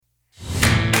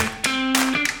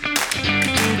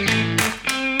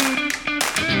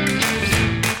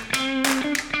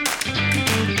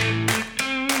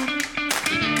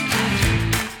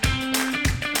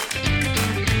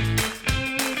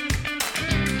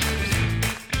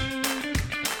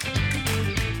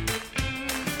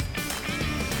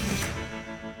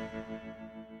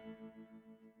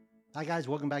Hi, guys.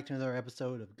 Welcome back to another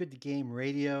episode of Good to Game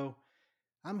Radio.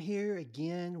 I'm here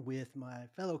again with my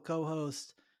fellow co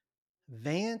hosts,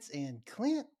 Vance and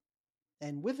Clint.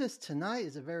 And with us tonight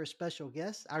is a very special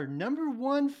guest, our number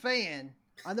one fan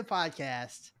on the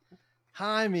podcast,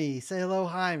 Jaime. Say hello,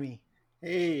 Jaime.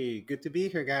 Hey, good to be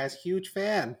here, guys. Huge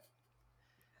fan.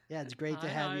 Yeah, it's great to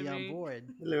Hi, have you on Jaime. board.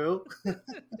 Hello.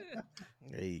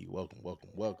 Hey, welcome.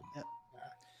 Yep.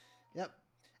 Yep.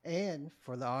 And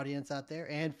for the audience out there,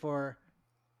 and for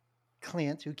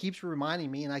Clint, who keeps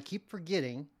reminding me, and I keep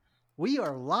forgetting, we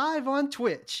are live on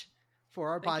Twitch for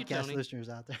our Thank you, podcast Tony. listeners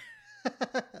out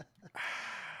there.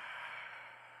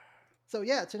 So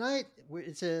yeah, tonight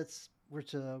it's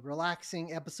a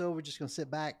relaxing episode. We're just gonna sit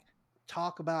back,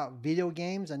 talk about video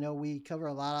games. I know we cover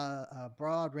a lot of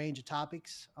broad range of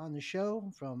topics on the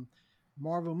show, from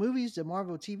Marvel movies to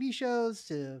Marvel TV shows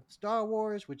to Star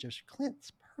Wars, which is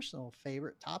Clint's personal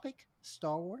favorite topic,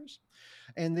 Star Wars,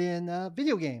 and then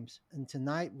video games. And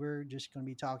tonight we're just going to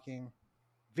be talking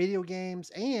video games,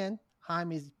 and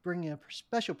Jaime's bringing a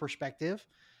special perspective.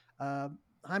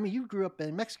 Jaime, you grew up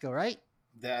in Mexico, right?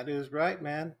 That is right,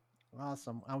 man.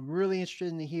 Awesome. I'm really interested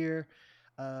in to hear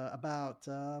about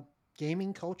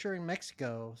gaming culture in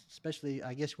Mexico, especially,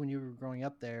 I guess, when you were growing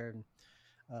up there.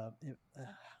 And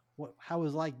how it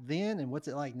was like then and what's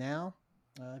it like now?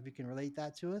 If you can relate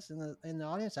that to us in the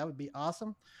audience, that would be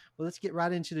awesome. Well, let's get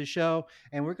right into the show.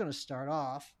 And we're going to start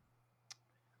off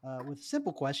with a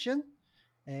simple question.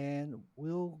 And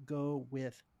we'll go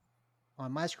with,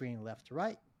 on my screen, left to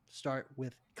right, start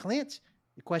with Clint.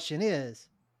 The question is,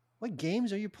 what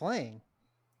games are you playing?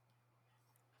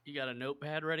 You got a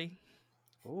notepad ready?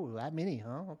 Oh, that many,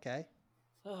 huh? Okay.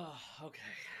 Oh, okay.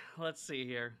 Let's see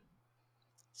here.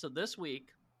 So this week,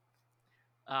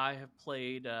 I have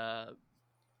played,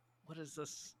 what is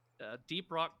this?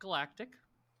 Deep Rock Galactic.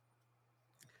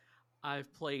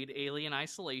 I've played Alien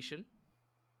Isolation.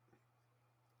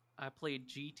 I played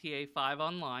GTA 5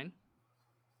 Online.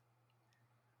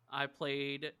 I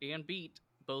played and beat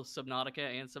both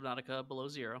Subnautica and Subnautica Below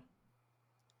Zero.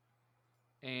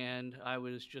 And I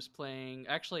was just playing...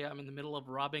 Actually, I'm in the middle of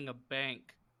robbing a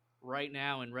bank right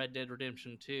now in Red Dead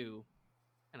Redemption 2.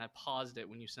 And I paused it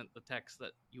when you sent the text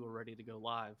that you were ready to go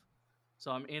live. So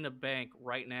I'm in a bank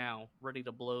right now, ready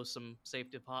to blow some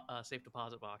safe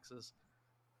deposit boxes.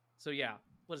 So yeah,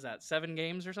 what is that? 7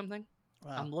 games or something?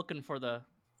 Wow. I'm looking for the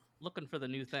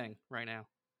new thing right now.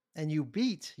 And you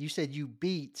said you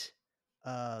beat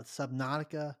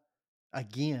Subnautica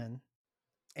again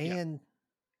and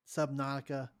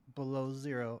Subnautica Below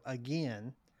Zero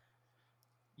again.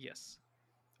 Yes.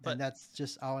 And that's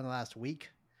just all in the last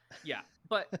week? Yeah,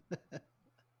 but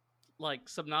like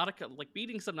Subnautica, like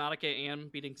beating Subnautica and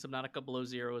beating Subnautica Below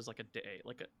Zero is like a day,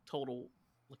 like a total,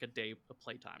 like a day of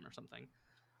playtime or something.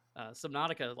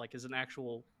 Subnautica like is an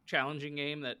actual challenging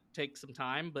game that takes some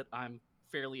time, but I'm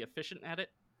fairly efficient at it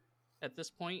at this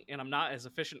point, and I'm not as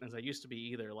efficient as I used to be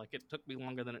either. Like it took me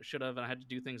longer than it should have, and I had to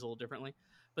do things a little differently.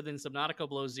 But then Subnautica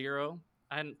Below Zero,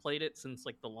 I hadn't played it since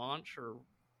like the launch, or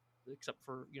except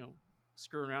for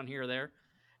screwing around here or there,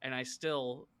 and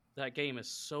that game is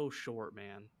so short,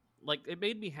 man. Like it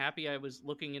made me happy. I was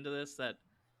looking into this that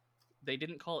they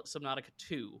didn't call it Subnautica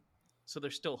 2, so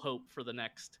there's still hope for the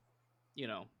next,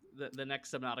 the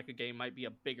next Subnautica game might be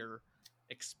a bigger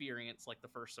experience like the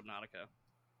first Subnautica.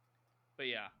 But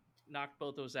yeah, knocked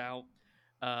both those out.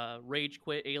 Rage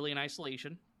quit Alien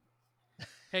Isolation.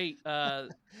 Hey,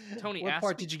 Tony, what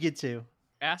part did you get to?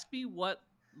 Ask me what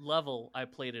level I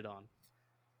played it on.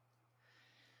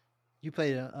 You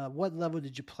played what level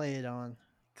did you play it on,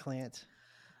 Clint?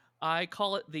 I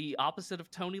call it the opposite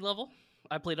of Tony level.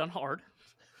 I played on hard.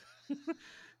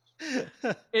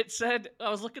 It said, I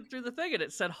was looking through the thing and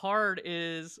it said hard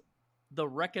is the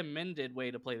recommended way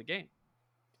to play the game.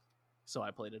 So I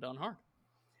played it on hard.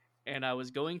 And I was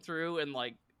going through and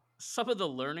like some of the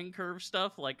learning curve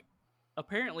stuff, like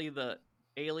apparently the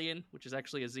alien, which is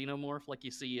actually a xenomorph like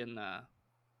you see in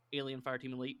Alien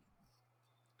Fireteam Elite,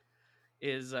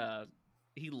 is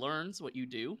he learns what you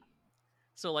do.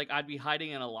 So like I'd be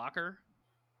hiding in a locker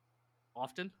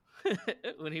often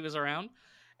when he was around,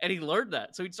 and he learned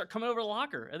that. So he'd start coming over the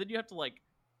locker, and then you have to like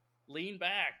lean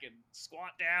back and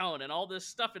squat down and all this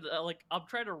stuff. And like I'm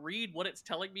trying to read what it's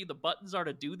telling me the buttons are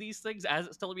to do these things as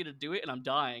it's telling me to do it, and I'm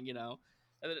dying, And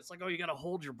then it's like, oh, you gotta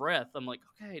hold your breath. I'm like,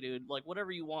 okay, dude, like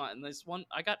whatever you want. And this one,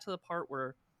 I got to the part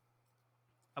where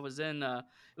I was in. It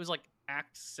was like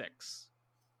Act 6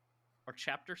 or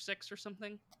Chapter 6 or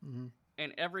something. Mm-hmm.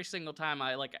 And every single time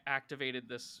I like activated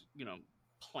this,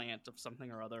 plant of something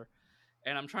or other,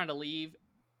 and I'm trying to leave,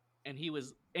 and he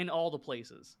was in all the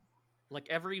places. Like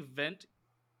every vent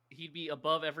he'd be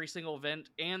above every single event,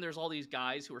 and there's all these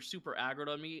guys who are super aggroed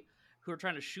on me, who are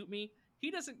trying to shoot me.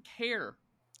 He doesn't care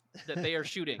that they are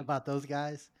shooting. About those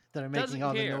guys that are making Doesn't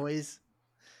all care. the noise.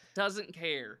 Doesn't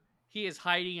care. He is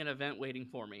hiding an event waiting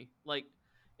for me. Like,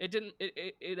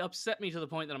 it upset me to the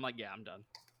point that I'm like, yeah, I'm done.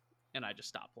 And I just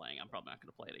stopped playing. I'm probably not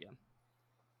going to play it again.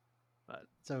 But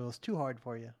So it was too hard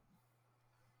for you.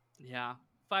 yeah,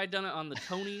 if I had done it on the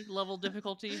Tony level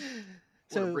difficulty,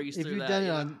 So breezed if through you'd that, done it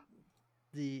you know? on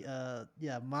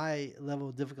the my level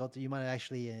of difficulty, you might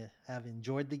actually have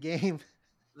enjoyed the game.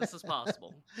 This is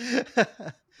possible.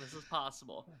 This is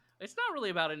possible. It's not really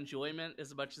about enjoyment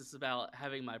as much as it's about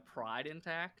having my pride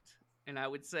intact. And I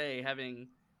would say, having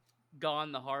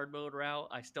gone the hard mode route,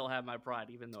 I still have my pride,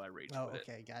 even though I rage Oh, quit it.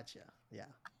 okay, gotcha. Yeah,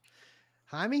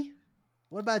 Jaime,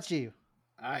 what about you?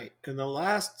 All right. In the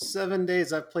last 7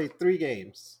 days, I've played 3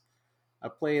 games. I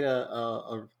played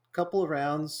a couple of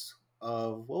rounds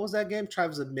of, what was that game?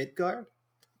 Tribes of Midgard,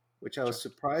 which I was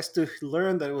surprised to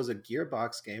learn that it was a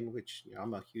Gearbox game, which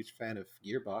I'm a huge fan of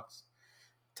Gearbox.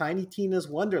 Tiny Tina's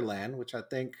Wonderland, which I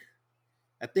think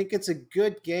it's a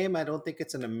good game. I don't think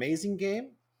it's an amazing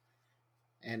game.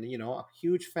 And a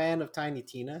huge fan of Tiny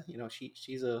Tina.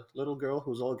 She's a little girl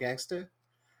who's all gangster.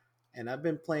 And I've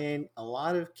been playing a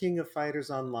lot of King of Fighters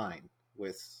Online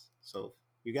so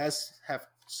you guys have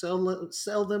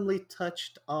seldomly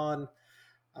touched on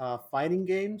fighting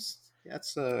games.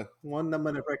 That's one I'm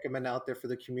going to recommend out there for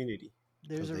the community.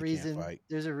 There's 'Cause a they can't reason. fight.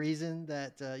 There's a reason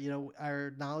that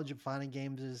our knowledge of fighting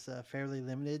games is fairly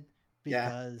limited Yeah.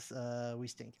 because we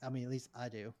stink. I mean, at least I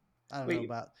do. I don't Wait. know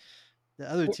about the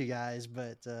other two guys,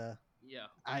 but Yeah.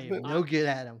 I am But- no good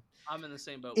at them. I'm in the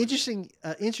same boat. with you.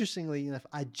 Interestingly enough,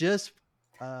 I just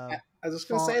I was just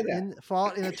going to say that.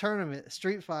 fought in a tournament,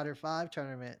 Street Fighter V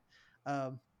tournament.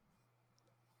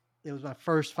 It was my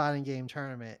first fighting game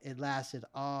tournament. It lasted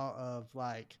all of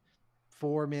like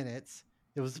 4 minutes.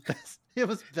 It was best. It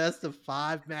was best of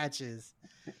 5 matches.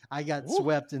 I got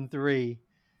swept in 3,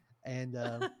 and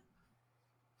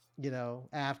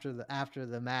after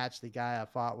the match, the guy I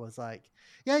fought was like,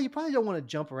 "Yeah, you probably don't want to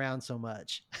jump around so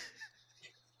much."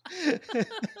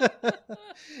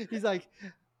 He's like,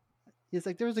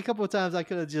 there was a couple of times I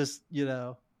could have just,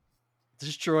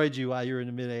 destroyed you while you were in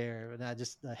the midair, and I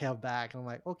just held back. And I'm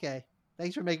like, okay,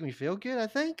 thanks for making me feel good, I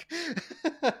think.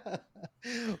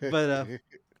 But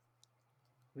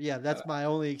yeah, that's my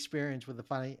only experience with the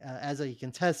fighting as a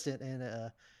contestant and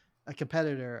a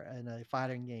competitor in a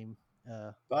fighting game.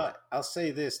 But I'll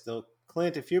say this though,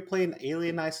 Clint, if you're playing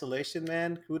Alien Isolation,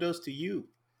 man, kudos to you.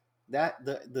 That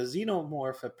the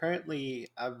Xenomorph, apparently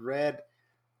I've read,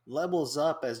 levels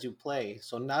up as you play.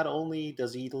 So not only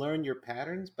does he learn your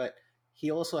patterns, but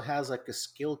he also has like a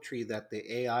skill tree that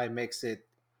the AI makes it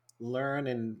learn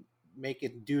and make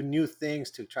it do new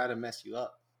things to try to mess you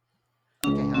up.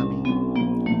 Okay, Jaime,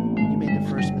 you made the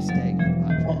first mistake on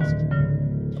the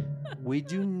podcast. We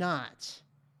do not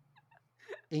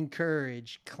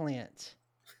encourage Clint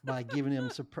by giving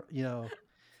him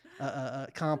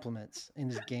compliments in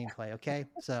his gameplay. Okay,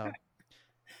 so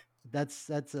that's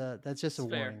just a It's fair.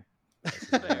 warning. It's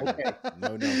fair. Okay.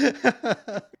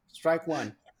 No. Strike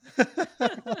one.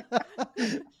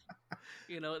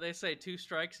 You know what they say, 2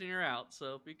 strikes and you're out,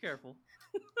 so be careful.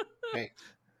 Hey,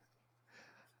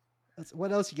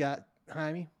 What else you got,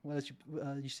 Jaime? What else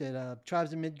you said?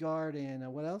 Tribes of Midgard,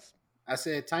 and what else? I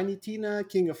said Tiny Tina,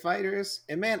 King of Fighters,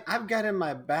 and man, I've got in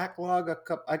my backlog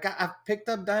I've picked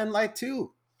up Dying Light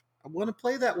 2. I want to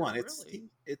play that one. Really?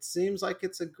 It seems like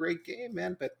it's a great game,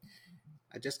 man, but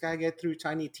I just gotta get through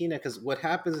Tiny Tina, because what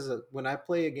happens is that when I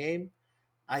play a game,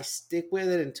 I stick with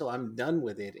it until I'm done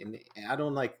with it, and I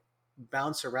don't like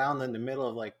bounce around in the middle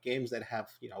of like games that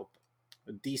have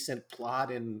a decent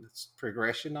plot and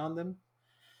progression on them.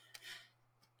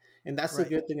 And that's the Right.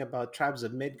 good thing about Tribes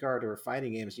of Midgard or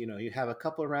fighting games. You have a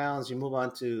couple of rounds, you move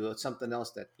on to something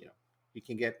else that you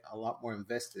can get a lot more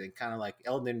invested in. Kind of like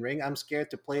Elden Ring. I'm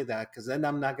scared to play that because then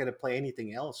I'm not going to play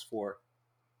anything else for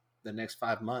the next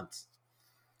 5 months.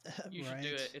 You should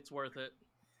do it. It's worth it.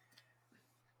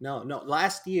 No.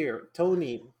 Last year,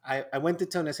 Tony, I went to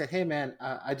Tony. I said, "Hey, man,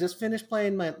 I just finished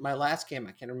playing my last game.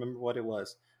 I can't remember what it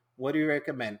was. What do you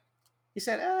recommend?" He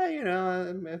said,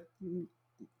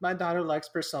 my daughter likes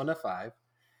Persona 5.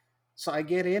 So I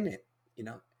get in it,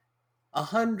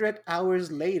 100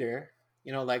 hours later,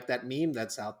 like that meme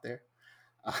that's out there.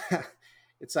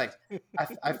 It's like,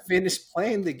 I finished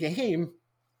playing the game.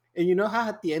 And you know how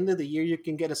at the end of the year, you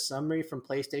can get a summary from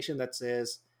PlayStation that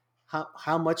says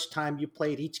how much time you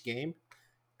played each game?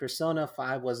 Persona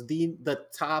 5 was the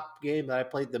top game that I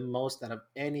played the most out of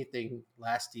anything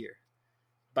last year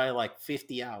by like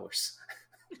 50 hours.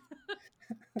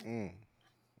 Mm,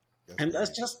 that's And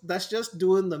crazy. that's just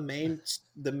doing the main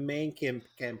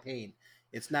campaign.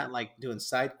 It's not like doing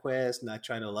side quests, not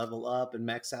trying to level up and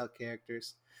max out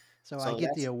characters. So I So get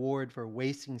the that's award for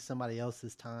wasting somebody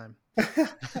else's time.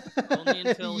 Only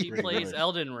until he Pretty plays much.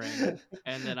 Elden Ring,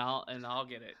 and then I'll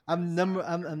get it. I'm 'cause number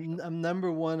I'm pretty good. I'm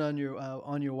number one on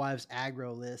your wife's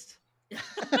aggro list.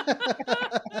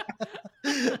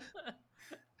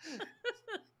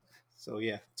 so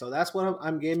yeah. So that's what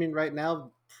I'm gaming right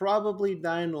now. Probably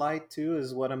Dying Light 2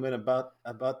 is what I'm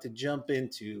about to jump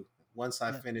into once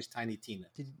I Yeah. finish Tiny Tina.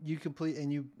 Did you complete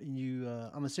and you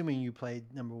I'm assuming you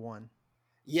played number 1.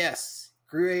 Yes,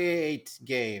 great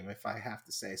game if I have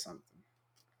to say something.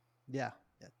 Yeah.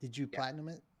 Yeah. Did you Yeah. platinum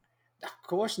it? Of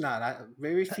course not.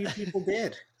 Very few people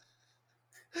did.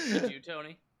 Did you,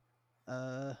 Tony?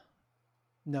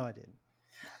 No, I didn't.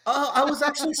 Oh, I was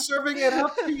actually serving it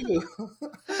up to you.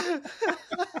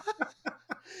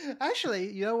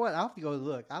 Actually, you know what? I'll have to go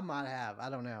look. I might have. I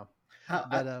don't know.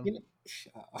 But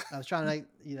I was trying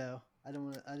to, I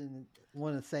didn't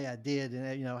want to say I did,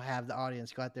 and have the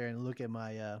audience go out there and look at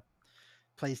my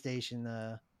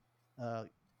PlayStation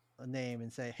name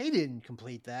and say, "Hey, didn't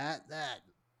complete that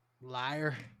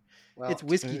liar." well, It's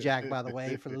Whiskey Jack, by the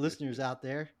way, for the listeners out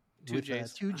there. Two with,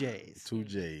 J's. 2 J's. 2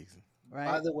 J's. Right.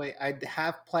 by the way, I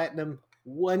have platinum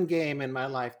one game in my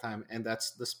lifetime, and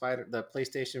that's the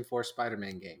PlayStation 4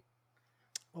 Spider-Man game.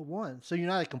 Oh, 1. So you're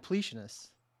not a completionist.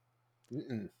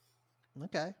 Mm-mm.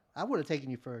 Okay. I would have taken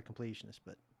you for a completionist,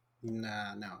 but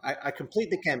No. I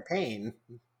complete the campaign.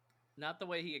 Not the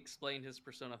way he explained his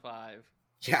Persona 5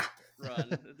 Yeah.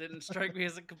 run. It didn't strike me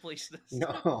as a completionist.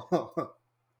 No. all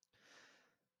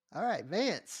right,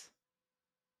 Vance.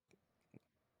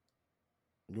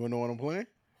 You wanna know what I'm playing?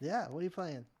 Yeah, what are you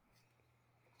playing?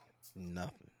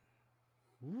 Nothing.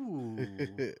 Ooh.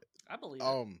 I believe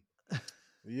it.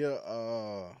 Yeah,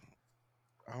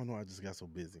 I don't know, I just got so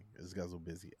busy.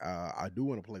 I do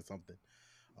want to play something.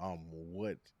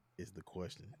 What is the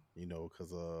question?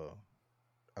 Because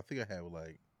I think I have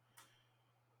like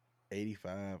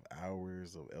 85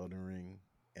 hours of Elden Ring,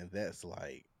 and that's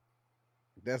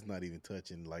not even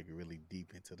touching like really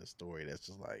deep into the story. That's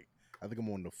just like, I think I'm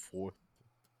on the 4th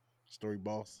story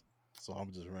boss, so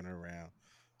I'm just running around.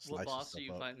 What slicing boss stuff are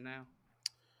you up. fighting now?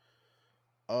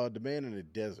 The man in the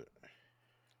desert.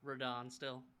 Radon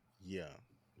still. Yeah.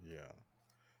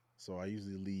 So I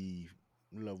usually leave,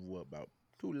 level up about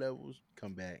 2 levels,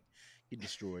 come back, get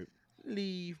destroyed,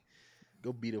 leave,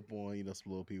 go beat up on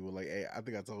some little people. Like, hey, I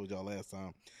think I told y'all last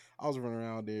time, I was running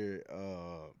around there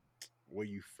where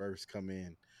you first come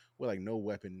in with like no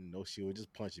weapon, no shield,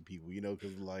 just punching people.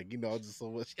 Because just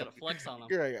so much. Just gotta flex on them.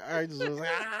 Right, I just was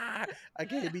like, I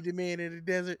can't beat the man in the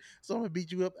desert, so I'm gonna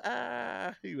beat you up.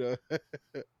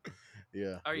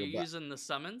 Yeah. Are you but- using the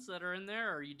summons that are in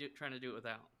there, or are you trying to do it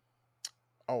without?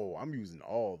 Oh, I'm using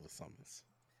all the summons.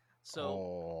 So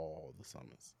All the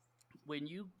summons. when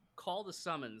you call the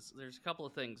summons, there's a couple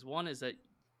of things. One is that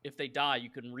if they die, you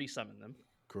can resummon them. I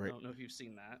Correct. don't know if you've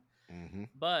seen that. Mm-hmm.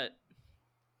 But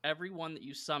everyone that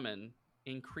you summon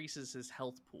increases his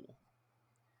health pool.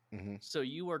 Mm-hmm. So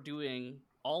you are doing,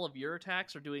 all of your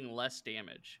attacks are doing less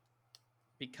damage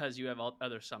because you have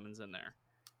other summons in there.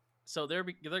 So they're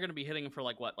going to be hitting him for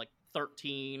like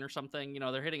 13 or something.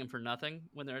 They're hitting him for nothing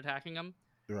when they're attacking him.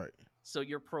 Right. So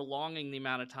you're prolonging the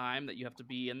amount of time that you have to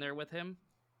be in there with him,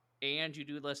 and you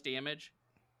do less damage,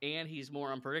 and he's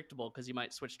more unpredictable because he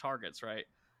might switch targets, right?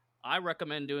 I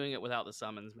recommend doing it without the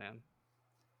summons, man.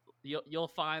 You'll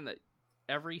find that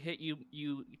every hit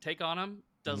you take on him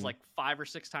does like 5 or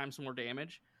 6 times more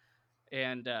damage,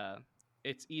 and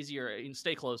it's easier. And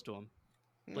stay close to him,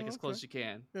 like as close as you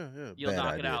can. Yeah. You'll Bad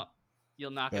knock idea. it out.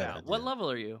 You'll knock it Bad out. What idea. level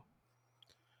are you?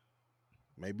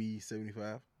 Maybe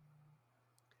 75.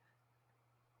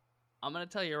 I'm gonna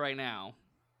tell you right now.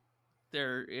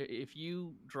 If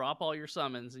you drop all your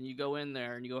summons and you go in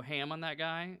there and you go ham on that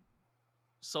guy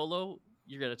solo,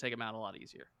 you're gonna take him out a lot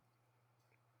easier.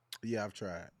 Yeah, I've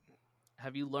tried.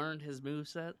 Have you learned his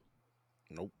moveset?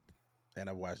 Nope. And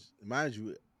I watched. Mind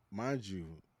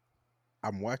you,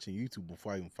 I'm watching YouTube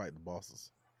before I even fight the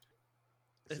bosses.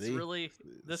 It's See? really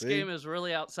this See? game is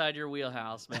really outside your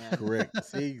wheelhouse, man. Correct.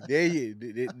 See, there you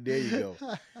go.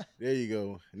 There you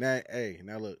go. Now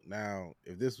look. Now,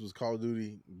 if this was Call of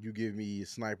Duty, you give me a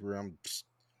sniper,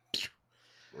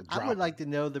 I would like to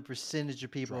know the percentage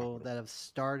of people Drop it. that have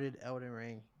started Elden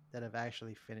Ring that have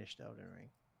actually finished Elden Ring.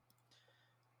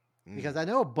 Because I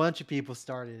know a bunch of people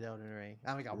started Elden Ring.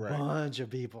 I mean, a Right. bunch of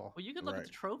people. Well, you could look at Right.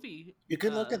 the trophy. You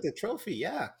can look at the trophy,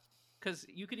 yeah. because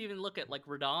you could even look at like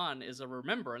Radon is a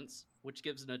remembrance, which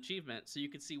gives an achievement, so you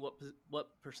could see what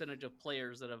percentage of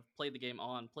players that have played the game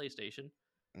on PlayStation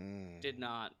did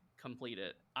not complete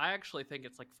it. I actually think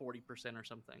it's like 40% or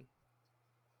something.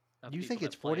 You think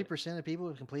it's 40% of people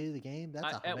who completed the game?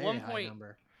 That's a very high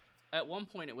number. At one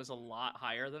point, it was a lot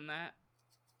higher than that.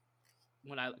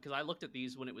 Because I looked at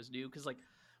these when it was new, because like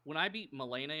when I beat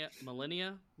Millennia,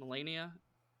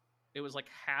 it was like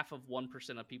half of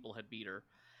 1% of people had beat her,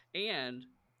 and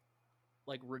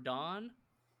like Radon,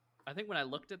 I think when I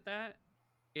looked at that,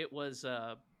 it was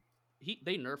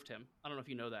they nerfed him. I don't know if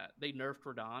you know that they nerfed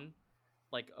Radon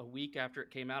like a week after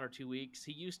it came out or 2 weeks.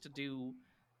 He used to do,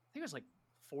 I think it was like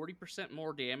 40%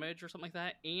 more damage or something like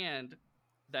that, and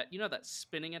that that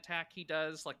spinning attack he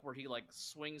does, like where he like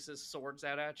swings his swords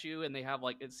out at you, and they have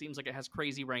like, it seems like it has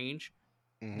crazy range.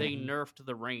 Mm-hmm. They nerfed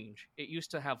the range. It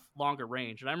used to have longer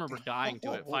range, and I remember dying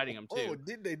to it fighting him too.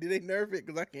 Did they? Did they nerf it?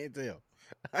 Because I can't tell.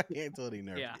 I can't tell they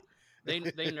nerfed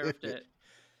it. they nerfed it.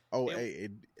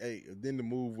 Hey, then the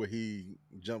move where he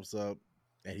jumps up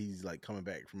and he's like coming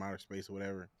back from outer space or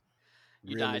whatever.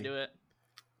 You really? Die to it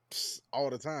all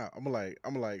the time. I'm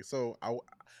like, so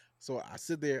I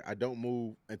sit there, I don't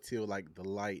move until like the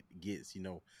light gets,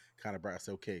 kind of bright. I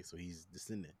say, okay, so he's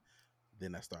descending.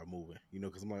 Then I start moving,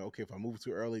 because I'm like, okay, if I move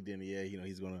too early, then yeah,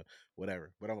 he's gonna whatever.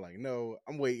 But I'm like, no,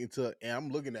 I'm waiting until, and I'm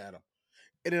looking at him,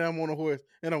 and then I'm on a horse,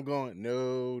 and I'm going,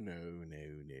 no,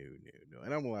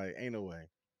 and I'm like, ain't no way.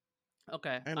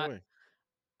 Okay, ain't no way.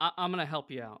 I'm gonna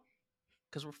help you out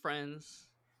because we're friends.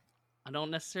 I don't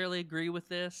necessarily agree with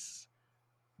this,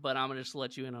 but I'm gonna just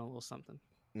let you in on a little something.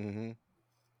 Mm-hmm.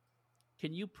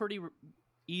 Can you pretty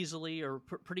easily or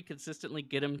pretty consistently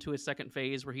get him to a second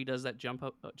phase where he does that jump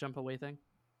away thing?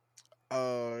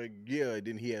 Yeah.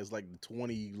 Then he has like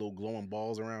 20 little glowing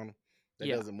balls around him that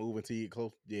doesn't move until you get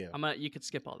close. Yeah. You could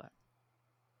skip all that.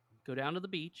 Go down to the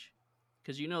beach,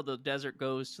 because the desert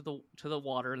goes to the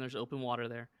water and there's open water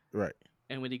there. Right.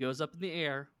 And when he goes up in the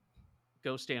air,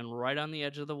 go stand right on the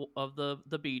edge of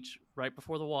the beach, right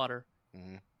before the water.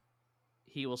 Mm-hmm.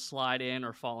 He will slide in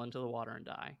or fall into the water and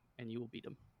die, and you will beat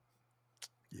him.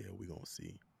 Yeah, we're going to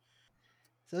see.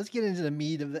 So let's get into the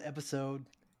meat of the episode.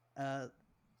 The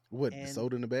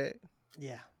soda in the bag?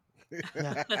 Yeah.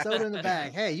 Soda in the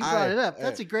bag. Hey, you brought it up.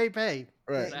 That's a great pay.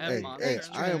 Right. Hey,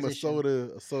 I am a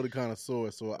soda connoisseur,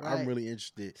 so right. I'm really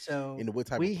interested in what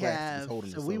type of plastic is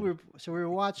holding the soda. We were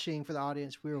watching, for the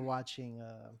audience, we were watching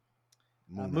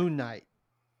Moon Knight.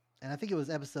 And I think it was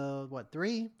episode,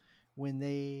 3? When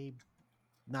they,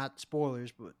 not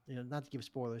spoilers, but not to give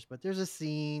spoilers, but there's a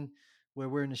scene where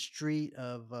we're in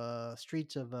the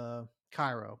streets of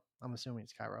Cairo. I'm assuming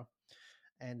it's Cairo,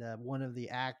 and one of the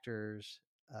actors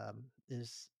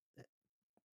is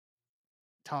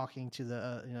talking to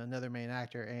the another main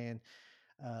actor, and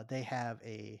they have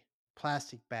a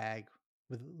plastic bag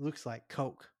with looks like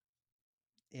Coke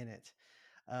in it,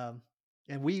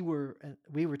 and we were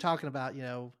talking about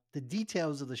the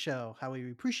details of the show, how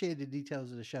we appreciated the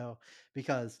details of the show,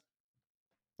 because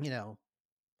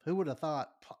who would have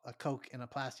thought a Coke in a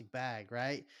plastic bag,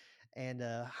 right? And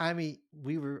Jaime,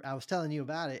 I was telling you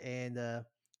about it, and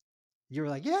you were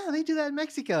like, yeah, they do that in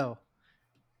Mexico.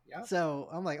 Yeah. So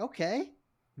I'm like, okay,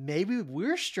 maybe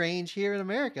we're strange here in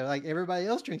America. Like everybody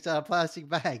else drinks out of plastic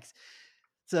bags.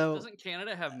 So doesn't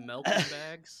Canada have melting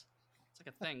bags? It's like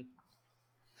a thing.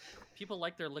 People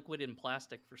like their liquid in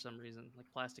plastic for some reason, like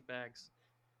plastic bags.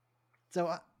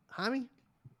 So Jaime,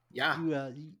 yeah,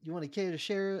 you want to care to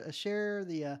share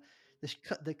the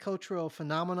cultural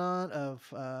phenomenon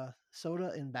of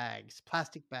soda in bags,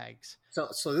 plastic bags.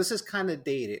 So this is kind of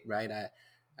dated, right?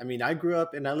 I mean, I grew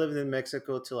up and I lived in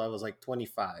Mexico till I was like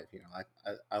 25.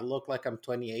 I look like I'm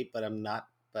 28, but I'm not.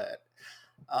 But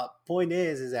point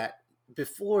is that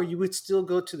before you would still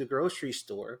go to the grocery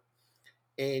store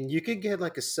and you could get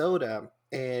like a soda,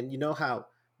 and you know how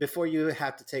before you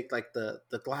had to take like the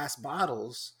glass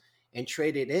bottles and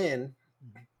trade it in.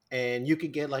 And you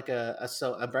could get like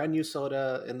a brand new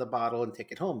soda in the bottle and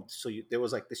take it home. So there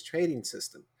was like this trading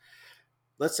system.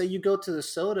 Let's say you go to the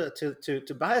soda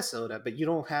to buy a soda, but you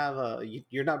don't have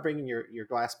you're not bringing your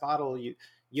glass bottle.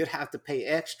 You'd have to pay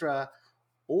extra,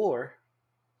 or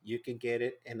you can get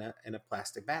it in a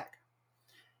plastic bag.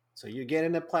 So you get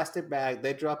in a plastic bag.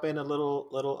 They drop in a little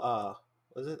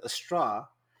what is it, a straw,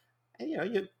 and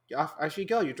you as you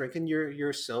go, you're drinking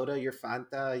your soda, your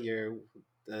Fanta,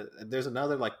 there's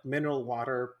another like mineral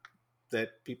water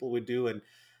that people would do, and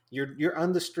you're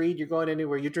on the street, you're going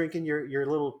anywhere, you're drinking your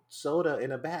little soda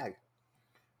in a bag.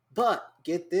 But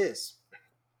get this,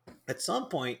 at some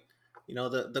point,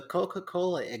 the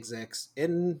Coca-Cola execs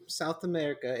in South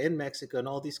America, in Mexico, and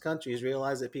all these countries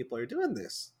realize that people are doing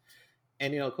this.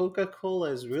 And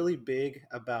Coca-Cola is really big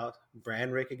about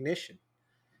brand recognition.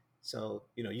 So,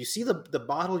 you see the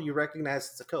bottle, you recognize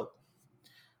it's a Coke.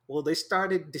 Well, they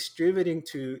started distributing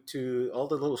to all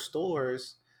the little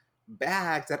stores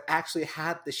bags that actually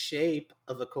had the shape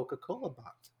of a Coca-Cola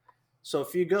bottle. So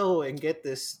if you go and get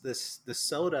this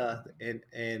soda and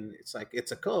it's like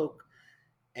it's a Coke,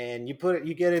 and you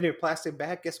get it in your plastic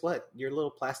bag, guess what? Your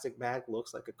little plastic bag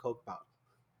looks like a Coke bottle.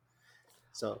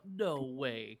 So No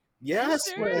way. yes,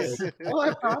 serious? man. Oh,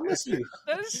 I promise you,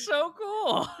 That is so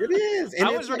cool. it is. And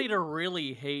I it's was ready to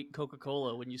really hate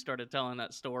Coca-Cola when you started telling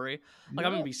that story. Like,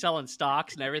 I'm no. gonna be selling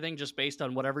stocks and everything just based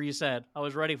on whatever you said. I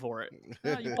was ready for it.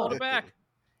 Yeah, you pulled it back.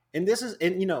 And this is,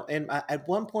 and at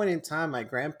one point in time, my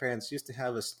grandparents used to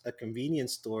have a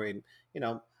convenience store, and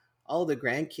all the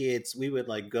grandkids, we would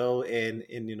like go and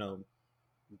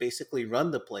basically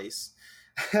run the place.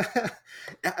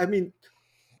 I mean,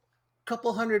 a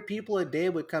couple hundred people a day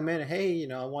would come in. Hey,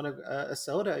 I want a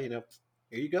soda. Here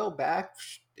you go, back.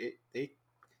 They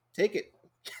take it.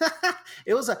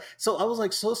 It was so I was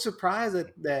like so surprised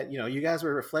that you guys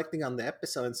were reflecting on the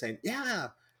episode and saying, yeah,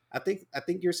 I think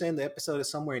you're saying the episode is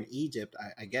somewhere in Egypt,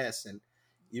 I guess, and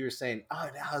you were saying, oh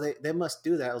no, they must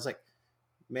do that. I was like,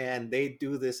 man, they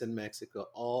do this in Mexico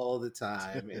all the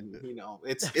time, and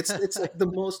it's like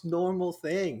the most normal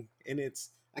thing, and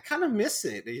I kind of miss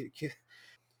it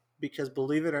because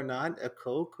believe it or not, a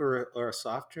Coke or a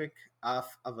soft drink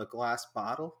off of a glass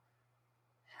bottle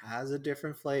has a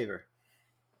different flavor.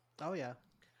 Oh yeah.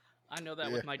 I know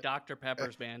that with my Dr.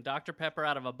 Peppers, man. Dr. Pepper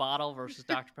out of a bottle versus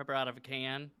Dr. Pepper out of a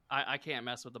can. I can't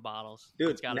mess with the bottles. Dude,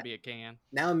 it's got to be a can.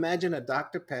 Now imagine a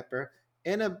Dr. Pepper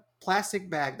in a plastic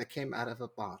bag that came out of a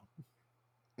bottle.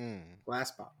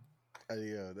 Glass bottle.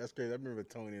 Yeah, that's great. I remember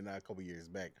Tony and I a couple years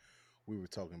back, we were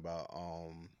talking about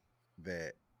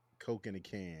that Coke in a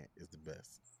can is the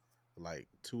best. Like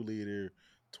 2 liter,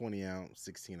 20 ounce,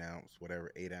 16 ounce,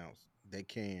 whatever, 8 ounce. That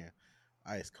can,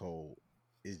 ice cold,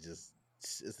 it's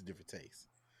a different taste.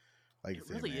 Like you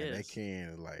said, really man, is. that can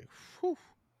is like, whew,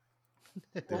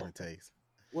 different taste.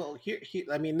 Well, here,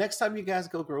 I mean, next time you guys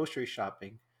go grocery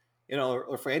shopping,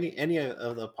 or for any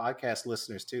of the podcast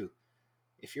listeners too,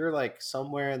 if you're like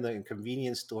somewhere in the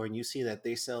convenience store and you see that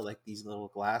they sell like these little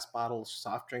glass bottles,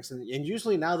 soft drinks, and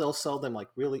usually now they'll sell them like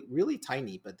really, really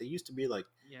tiny, but they used to be like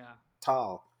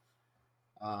tall.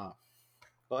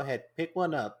 Go ahead, pick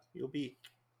one up. You're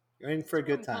in for a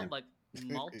good time. Like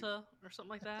Malta or something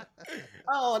like that.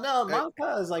 Oh no,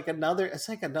 Malta is like another. It's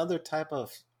like another type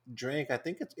of drink. I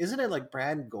think isn't it like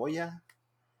brand Goya?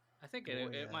 I think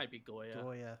it might be Goya.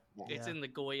 Goya. It's in the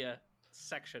Goya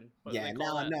section. But Yeah,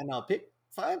 no.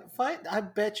 Find. I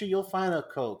bet you'll find a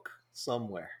Coke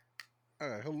somewhere. All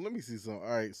right, hold on, let me see something. All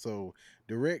right, so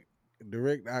direct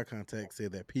eye contact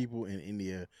said that people in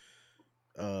India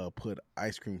put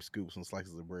ice cream scoops on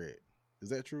slices of bread. Is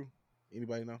that true?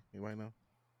 Anybody know?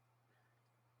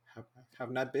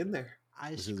 Have not been there.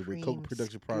 Ice This is cream where Coke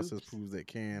production process scoops. proves that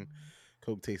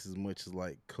Coke tastes as much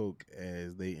like Coke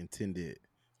as they intended.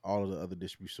 All of the other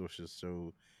distribution sources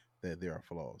show that there are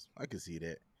flaws. I can see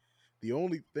that. The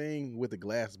only thing with a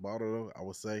glass bottle, though, I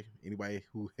would say, anybody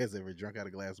who has ever drunk out of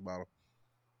a glass bottle,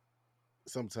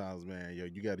 sometimes, man,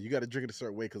 you got to drink it a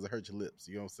certain way because it hurts your lips.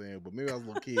 You know what I'm saying? But maybe I was a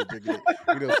little kid drinking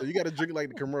it, so you got to drink it like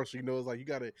the commercial. It's like you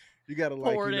got to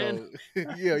like, pour it in.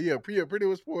 pretty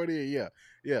much pour it in.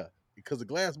 Yeah. Because the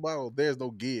glass bottle, there's no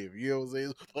give. You know what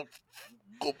I'm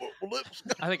saying?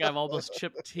 I think I've almost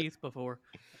chipped teeth before.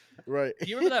 Right. Do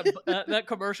you remember that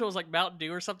commercial was like Mountain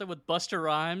Dew or something with Buster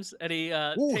Rhymes, and he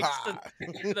takes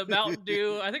the Mountain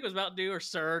Dew, I think it was Mountain Dew or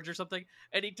Surge or something,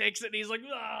 and he takes it and he's like,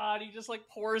 and he just like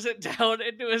pours it down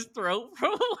into his throat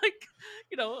from like,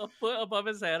 a foot above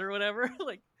his head or whatever.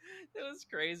 Like, it was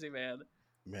crazy, man.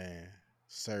 Man,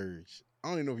 Surge. I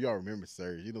don't even know if y'all remember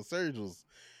Surge. Surge was,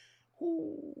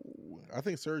 I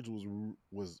think Surge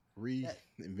was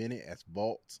reinvented as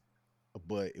Vault,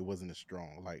 but it wasn't as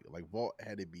strong. Like Vault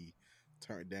had to be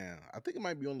turned down. I think it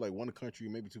might be only like one country,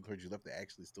 maybe two countries left that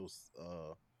actually still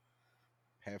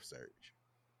have Surge.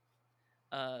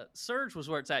 Surge was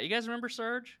where it's at. You guys remember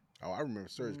Surge? Oh, I remember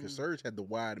Surge because Surge had the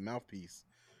wide mouthpiece.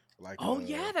 Like,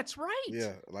 yeah, that's right.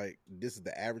 Yeah, like this is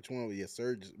the average one. But yeah,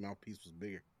 Surge's mouthpiece was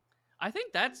bigger. I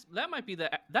think that might be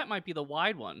the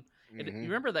wide one. Mm-hmm. And you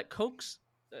remember that Cokes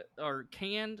or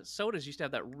canned sodas used to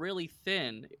have that really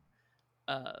thin,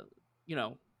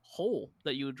 hole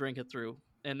that you would drink it through,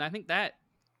 and I think that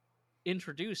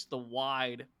introduced the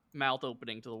wide mouth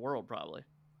opening to the world, probably.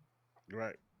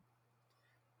 Right.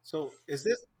 So is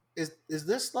is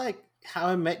this like How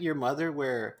I Met Your Mother,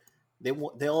 where they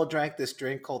all drank this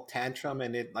drink called Tantrum,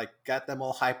 and it like got them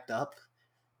all hyped up,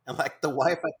 and like the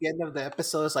wife at the end of the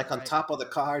episode is like on Right. top of the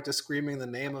car, just screaming the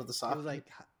name of the It was soft like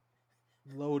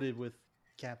loaded with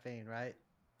caffeine, right?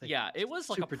 Like Yeah, it was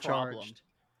like a problem. supercharged.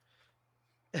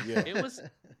 Yeah.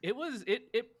 It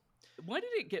when did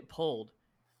it get pulled?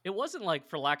 It wasn't like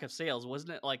for lack of sales,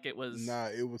 wasn't it? Like it was. Nah,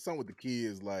 it was something with the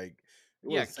kids, like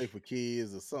it Yeah. wasn't safe for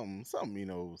kids or something,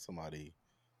 somebody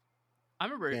I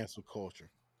remember. cancel culture.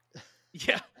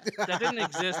 Yeah, that didn't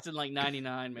exist in like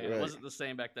 '99, man. It Right. wasn't the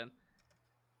same back then.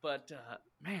 But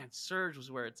man, Surge was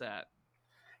where it's at.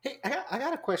 Hey, I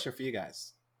got a question for you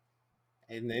guys.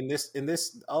 And in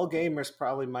this, all gamers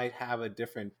probably might have a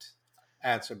different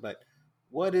answer, but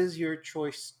what is your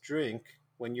choice drink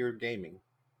when you're gaming?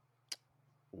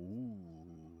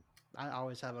 Ooh. I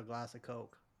always have a glass of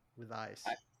Coke with ice.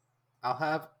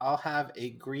 I'll have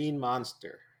a green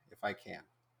Monster if I can.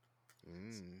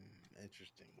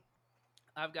 Interesting.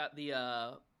 I've got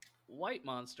the White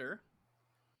Monster,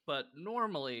 but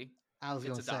normally I was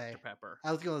it's gonna a say. Dr Pepper.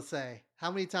 I was gonna say.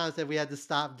 How many times have we had to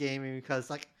stop gaming because,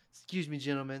 like, excuse me,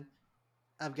 gentlemen,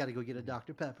 I've got to go get a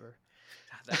Dr Pepper.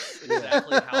 That's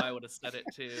exactly how I would have said it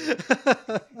too,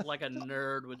 like a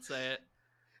nerd would say it.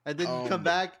 And then you come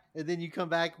back,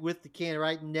 with the can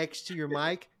right next to your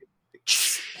mic.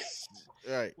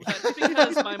 Right. That's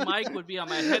because my mic would be on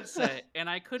my headset, and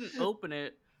I couldn't open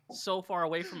it so far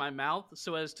away from my mouth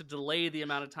so as to delay the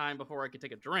amount of time before I could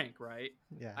take a drink. Right?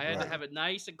 Yeah, I had Right. to have it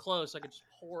nice and close so I could just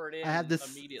pour it in. I have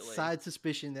this immediately. side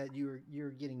suspicion that you're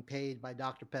getting paid by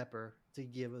Dr Pepper to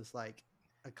give us like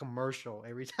a commercial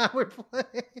every time we're playing,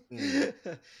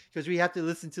 because we have to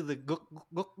listen to the. Do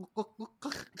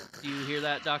you hear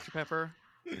that, Dr Pepper?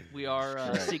 We are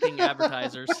Right. seeking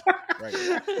advertisers.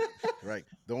 Right. Right.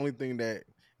 The only thing that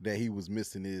he was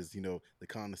missing is, the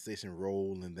condensation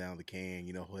rolling down the can,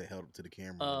 held up to the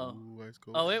camera. Oh. Ooh, ice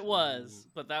cold. Oh, it was,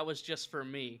 but that was just for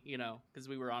me, because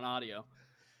we were on audio.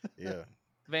 Yeah.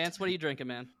 Vance, what are you drinking,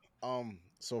 man?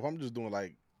 So if I'm just doing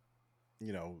like,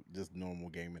 just normal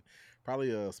gaming,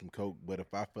 probably some Coke. But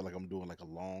if I feel like I'm doing like a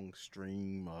long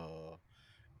stream,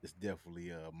 it's definitely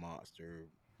a Monster,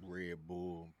 Red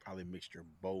Bull, probably a mixture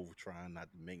of both, trying not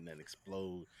to make nothing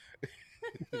explode.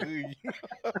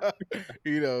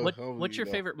 What's your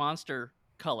favorite Monster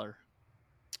color?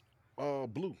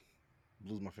 Blue.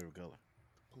 Blue's my favorite color.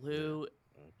 Blue.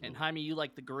 And Jaime, you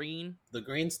like the green? The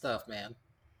green stuff, man.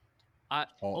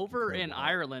 Over in incredible.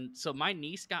 Ireland, so my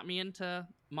niece got me into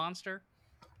Monster,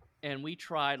 and we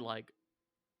tried like,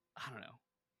 I don't know,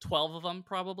 12 of them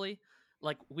probably.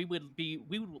 Like we would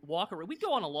walk around, we'd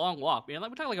go on a long walk, man.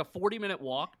 Like we're talking like a 40-minute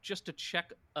walk just to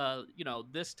check,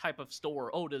 this type of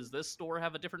store. Oh, does this store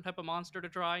have a different type of Monster to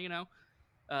try?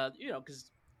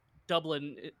 Because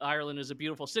Dublin, Ireland is a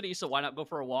beautiful city, so why not go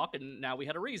for a walk? And now we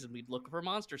had a reason. We'd look for a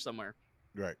Monster somewhere.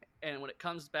 Right. And when it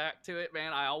comes back to it,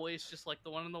 man, I always just like the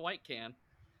one in the white can.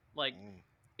 Like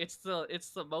it's the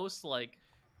most like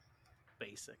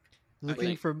basic.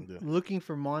 looking think.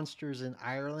 for monsters in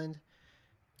Ireland.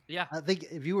 Yeah. I think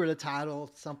if you were to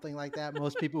title something like that,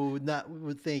 most people would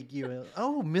think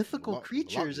mythical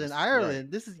creatures in Loch Ness, Ireland.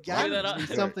 right. This has got that to up. be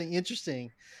something interesting.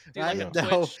 Do like right? a No.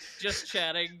 Twitch, just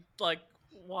chatting like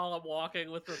while I'm walking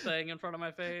with the thing in front of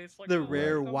my face. Like, The oh,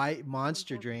 rare come- white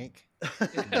monster drink.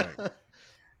 Right.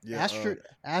 Yeah.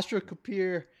 Astro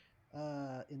Kapir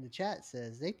in the chat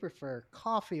says they prefer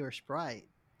coffee or Sprite.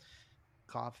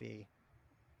 Coffee.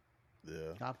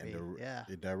 Yeah. Coffee. Yeah.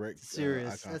 The direct Serious.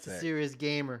 eye That's a contact. serious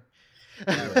gamer.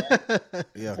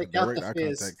 Yeah, Take out direct the eye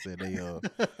fizz. contact said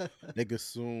they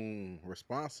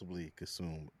responsibly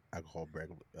consume alcohol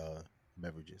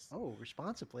beverages. Oh,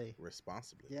 responsibly.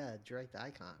 Responsibly. Yeah, direct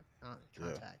eye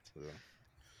contact. Yeah.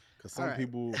 Because All some right.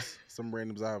 people, some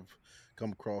randoms I've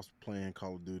come across playing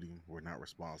Call of Duty were not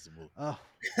responsible. Oh,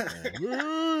 And, you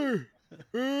know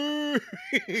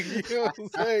what I'm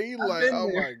saying? You I've like, been oh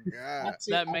there. my god.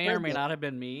 That may or may not have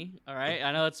been me. All right.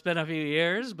 I know it's been a few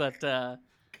years, but that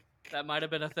might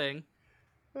have been a thing.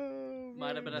 Oh,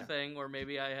 Might have been man. a thing, or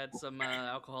maybe I had some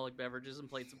alcoholic beverages and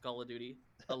played some Call of Duty,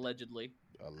 allegedly.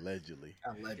 Allegedly.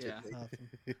 Allegedly. awesome.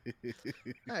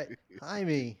 All right,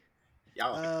 Jaime.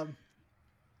 Yeah.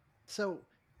 So,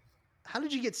 how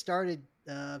did you get started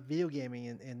video gaming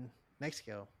in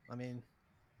Mexico? I mean,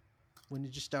 when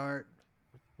did you start?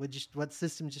 What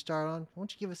system did you start on? Why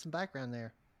don't you give us some background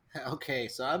there? Okay,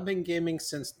 so I've been gaming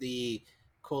since the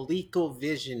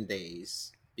ColecoVision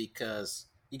days because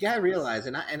you gotta realize,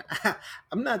 and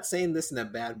I'm not saying this in a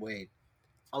bad way.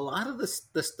 A lot of the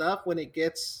stuff when it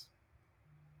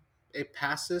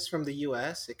passes from the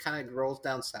U.S., it kind of rolls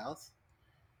down south.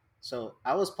 So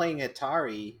I was playing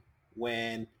Atari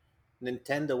when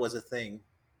Nintendo was a thing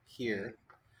Mm. here.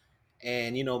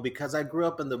 And because I grew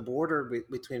up in the border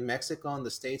between Mexico and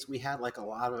the States, we had like a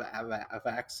lot of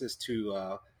access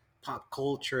to pop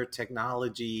culture,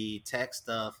 technology, tech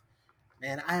stuff.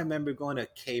 Man, I remember going to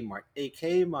Kmart, a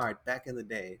Kmart back in the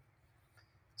day,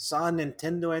 saw a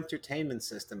Nintendo Entertainment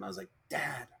System. I was like,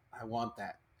 Dad, I want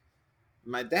that.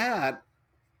 My dad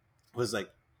was like,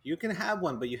 you can have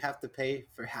one, but you have to pay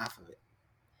for half of it.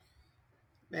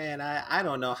 Man, I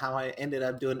don't know how I ended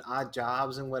up doing odd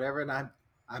jobs and whatever, and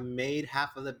I made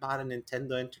half of it, bought a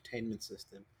Nintendo Entertainment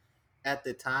System. At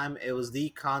the time, it was the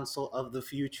console of the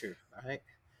future, right?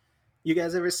 You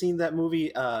guys ever seen that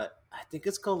movie? I think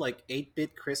it's called like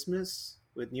 8-Bit Christmas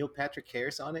with Neil Patrick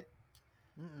Harris on it,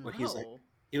 where Mm-mm. No.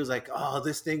 he was like, oh,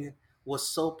 this thing was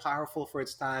so powerful for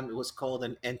its time. It was called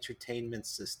an entertainment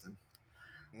system.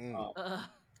 Mm. Uh, Uh,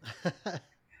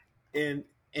 and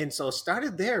and so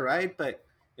started there, right? But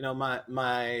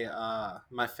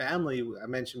my family, I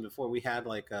mentioned before, we had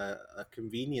like a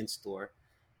convenience store,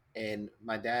 and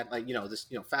my dad, like, this,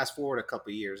 fast forward a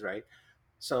couple years, right?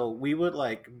 So we would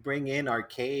like bring in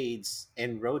arcades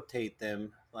and rotate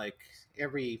them like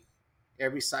every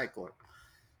every cycle.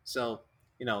 So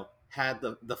had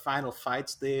the final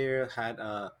fights there, had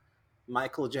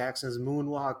Michael Jackson's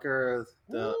Moonwalker.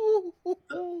 Ooh, hoo,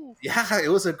 The hoo. Yeah, it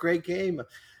was a great game.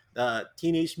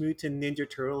 Teenage Mutant Ninja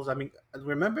Turtles. I mean,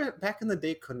 remember back in the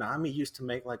day, Konami used to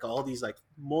make like all these like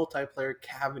multiplayer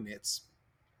cabinets,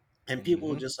 and people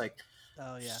would Mhm. just like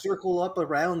Oh yeah. circle up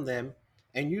around them,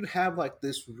 and you'd have like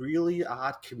this really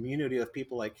odd community of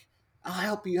people like, I'll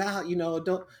help you out,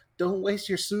 don't waste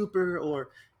your super. Or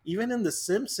even in The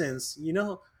Simpsons,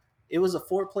 it was a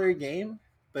 4-player game,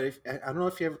 but if I don't know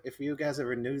if you guys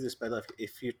ever knew this, but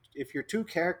if your two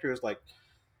characters like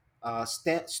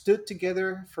stood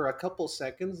together for a couple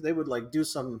seconds, they would like do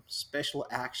some special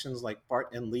actions. Like Bart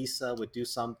and Lisa would do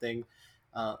something.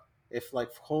 Uh, if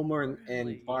like Homer and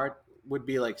really? Bart would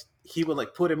be like, he would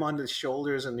like put him on his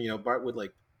shoulders, and Bart would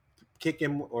like kick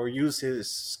him or use his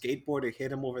skateboard to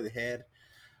hit him over the head.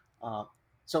 Uh,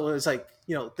 so it was like,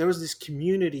 there was this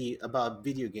community about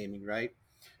video gaming, right?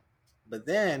 But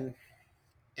then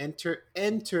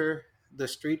enter the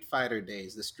Street Fighter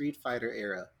days, the Street Fighter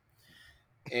era,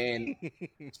 and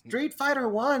Street Fighter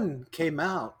One came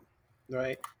out,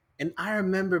 right? And I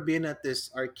remember being at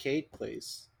this arcade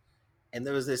place, and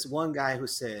there was this one guy who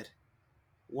said,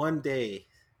 "One day,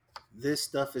 this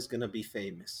stuff is gonna be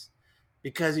famous,"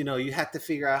 because you had to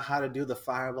figure out how to do the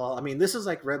fireball. I mean, this is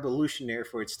like revolutionary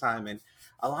for its time, and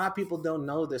a lot of people don't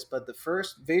know this, but the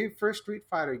very first Street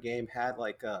Fighter game had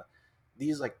like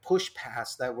these like push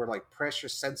pads that were like pressure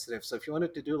sensitive. So if you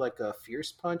wanted to do like a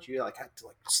fierce punch, you like had to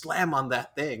like slam on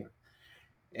that thing,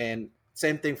 and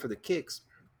same thing for the kicks.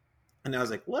 And I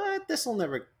was like, what? This will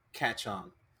never catch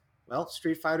on. Well,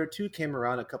 Street Fighter 2 came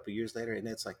around a couple years later, and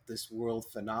it's like this world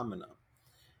phenomenon.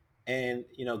 And,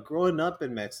 growing up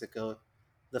in Mexico,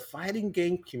 the fighting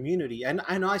game community, and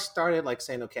I know I started like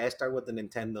saying, okay, I started with the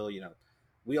Nintendo,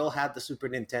 we all had the Super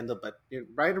Nintendo, but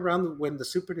right around when the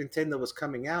Super Nintendo was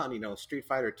coming out, Street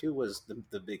Fighter 2 was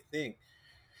the big thing.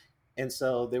 And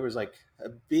so there was like a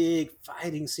big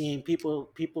fighting scene. People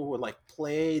were like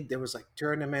played. There was like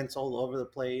tournaments all over the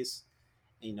place.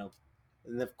 You know,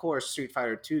 and of course Street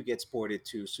Fighter 2 gets ported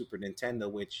to Super Nintendo,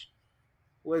 which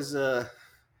was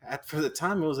for the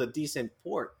time it was a decent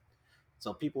port.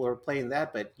 So people were playing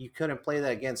that, but you couldn't play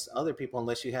that against other people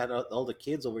unless you had all the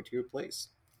kids over to your place,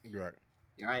 Right.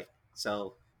 right?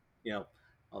 So, you know,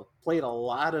 I played a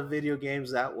lot of video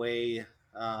games that way.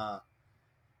 Uh,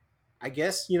 I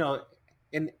guess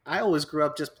and I always grew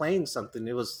up just playing something.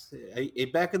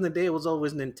 Back in the day, it was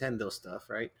always Nintendo stuff,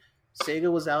 right?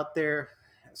 Sega was out there.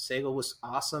 Sega was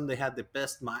awesome. They had the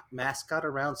best mascot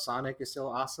around. Sonic is still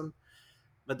awesome,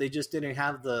 but they just didn't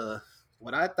have the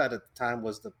what I thought at the time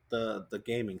was the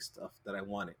gaming stuff that I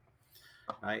wanted.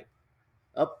 Right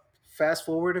up, fast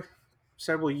forward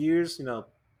several years,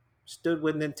 stood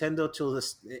with Nintendo till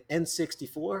the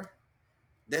N64.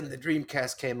 Then the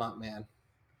Dreamcast came out, man.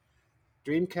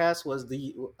 Dreamcast was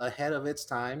the ahead of its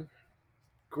time.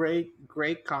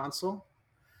 Great console.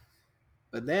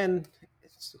 But then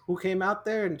who came out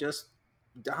there and just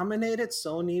dominated?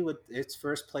 Sony with its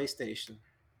first PlayStation.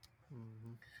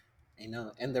 Mhm.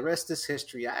 And the rest is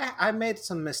history. I made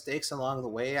some mistakes along the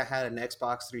way. I had an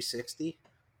Xbox 360,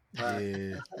 but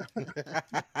Yeah.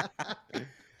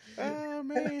 Oh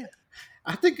man.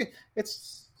 I think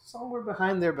it's somewhere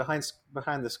behind there, behind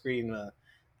the screen.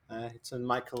 It's in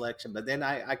my collection. But then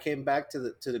I came back to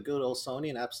the good old Sony,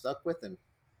 and I'm stuck with him.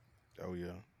 Oh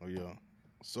yeah. Oh yeah.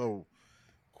 So,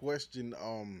 question.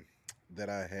 that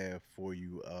I have for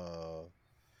you.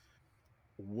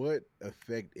 What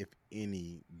effect, if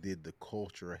any, did the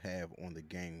culture have on the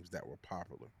games that were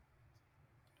popular?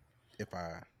 If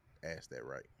I asked that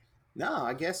right. No,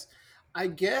 I guess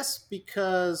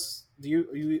because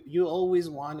you always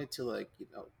wanted to, like,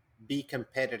 be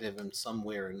competitive in some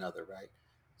way or another, right? Right.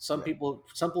 Some people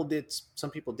did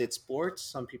sports,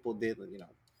 some people did,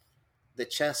 the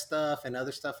chess stuff and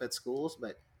other stuff at schools,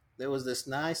 but there was this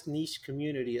nice niche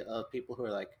community of people who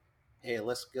are like, hey,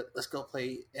 let's go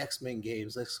play X-Men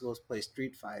games, let's go play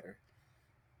Street Fighter.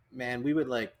 Man, we would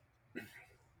like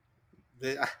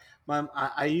the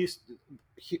I used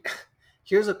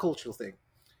here's a cultural thing.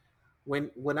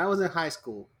 When I was in high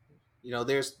school,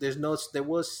 there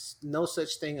was no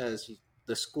such thing as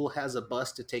the school has a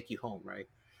bus to take you home, right?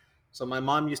 So my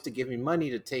mom used to give me money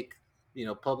to take,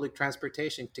 public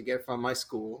transportation to get from my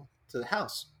school to the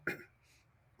house.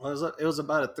 Well, it was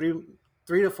about a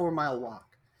 3 to 4 mile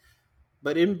walk.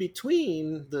 But in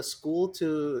between the school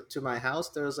to my house,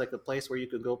 there was like a place where you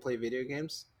could go play video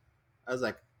games. I was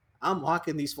like, I'm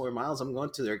walking these 4 miles. I'm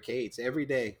going to the arcades every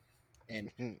day, and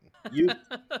you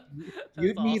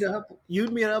That's awesome.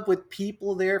 you'd meet up with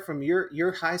people there from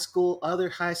your high school, other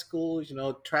high schools,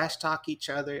 trash talk each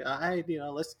other.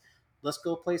 Let's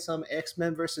go play some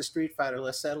X-Men versus Street Fighter.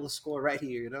 Let's settle the score right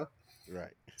here.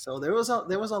 Right. So there was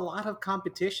a lot of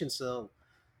competition. So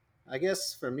I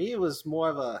guess for me it was more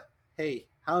of a, hey,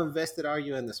 how invested are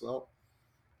you in this? Well,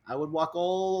 I would walk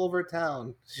all over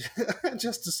town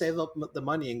just to save up the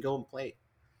money and go and play.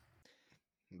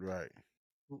 Right.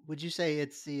 Would you say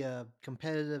it's the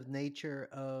competitive nature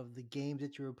of the games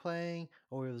that you were playing,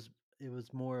 or it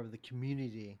was more of the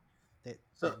community that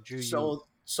So that drew you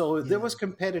so there was in?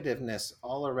 competitiveness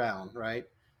all around, right?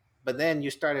 But then you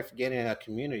started getting a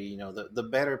community. The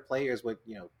better players would,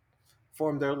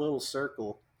 form their little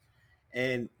circle,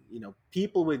 and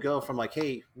people would go from like,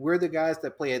 hey, we're the guys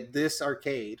that play at this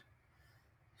arcade.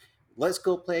 Let's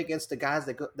go play against the guys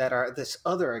that are at this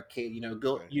other arcade.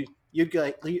 Go Okay. you'd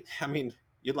go, I mean,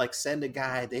 you'd like send a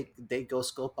guy. They go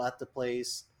scope out the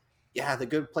place. Yeah, the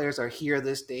good players are here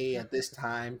this day at this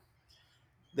time.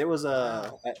 There was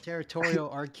Wow, territorial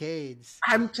arcades.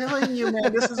 I'm telling you,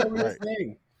 man, this is a real Right.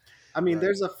 thing. I mean, Right.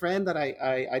 there's a friend that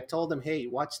I told him, hey,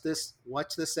 watch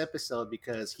this episode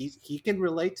because he can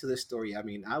relate to this story. I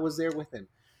mean, I was there with him.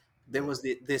 There Yeah. was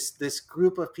this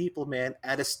group of people, man,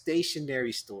 at a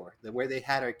stationery store where they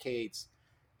had arcades.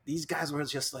 These guys were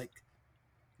just like,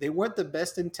 they weren't the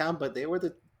best in town, but they were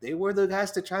the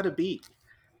guys to try to beat.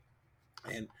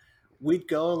 And we'd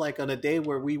go like on a day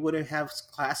where we wouldn't have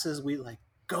classes, we like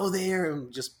go there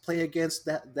and just play against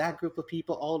that group of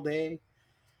people all day.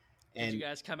 Did you And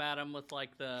guys come at him with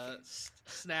like the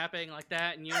snapping like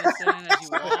that in unison as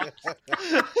you walked?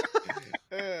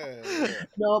 Yeah.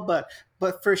 no, but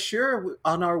for sure,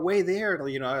 on our way there,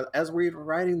 as we were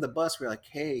riding the bus, we're like,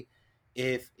 hey,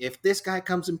 if this guy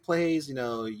comes and plays,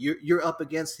 you're up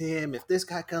against him. If this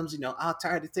guy comes, I'll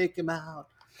try to take him out.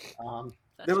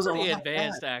 There That's was a pretty lot of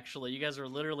advanced, that. actually. You guys are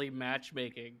literally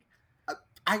matchmaking.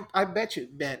 I bet you,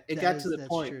 man, it That got to is the that's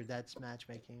point true. That's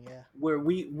matchmaking. Yeah. where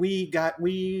we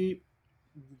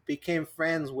became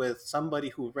friends with somebody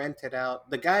who rented out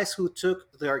the guys who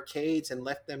took the arcades and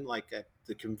left them like at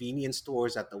the convenience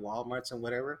stores at the Walmarts and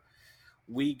whatever.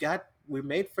 We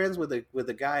made friends with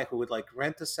a guy who would like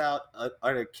rent us out an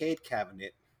arcade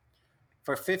cabinet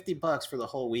for $50 for the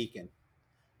whole weekend,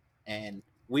 and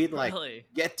we'd like Really?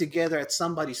 get together at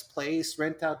somebody's place,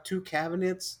 rent out two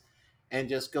cabinets, and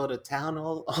just go to town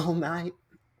all night.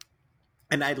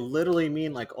 And I literally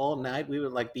mean like all night. We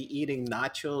would like be eating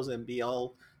nachos and be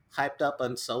all hyped up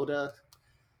on soda.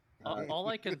 Uh, All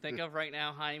I can think of right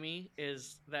now, Jaime,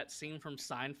 is that scene from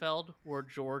Seinfeld where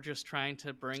George is trying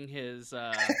to bring his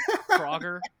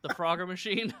Frogger, the Frogger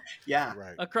machine, yeah,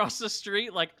 Right. across the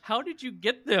street. Like, how did you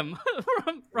get them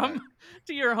from Right.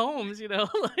 to your homes?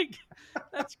 Like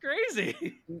that's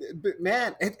crazy. but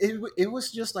man, it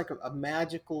was just like a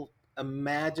magical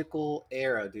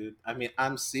era, dude. I mean,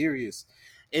 I'm serious.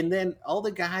 And then all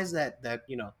the guys that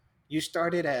you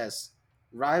started as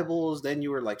rivals, then you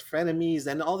were like frenemies,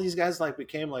 then all these guys like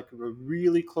became like a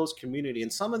really close community.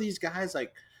 And some of these guys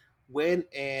like went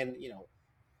and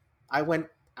I went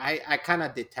I kind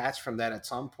of detached from that at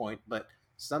some point, but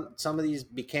some of these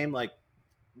became like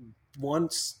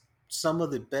once some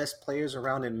of the best players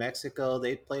around in Mexico.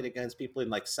 They played against people in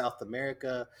like South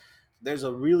America. There's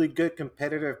a really good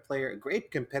competitive player, a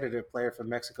great competitive player from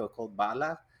Mexico called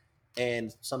Bala,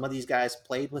 and some of these guys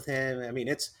played with him. I mean,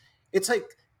 it's like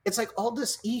it's like all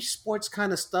this esports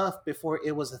kind of stuff before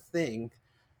it was a thing,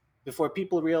 before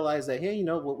people realized that, hey,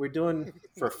 what we're doing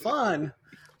for fun,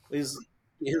 is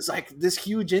like this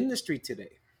huge industry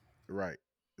today. Right.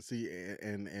 See,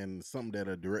 and something that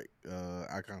a direct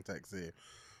eye contact said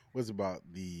was about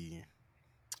the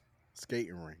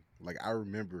skating ring. Like I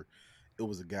remember, it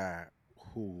was a guy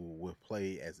who would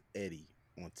play as Eddie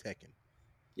on Tekken.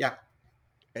 Yeah,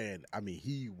 And I mean,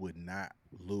 he would not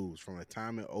lose from the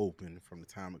time it opened, from the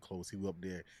time it closed. He was up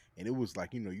there, and it was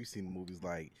like, you seen the movies,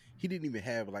 like he didn't even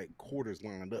have like quarters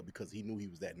lined up because he knew he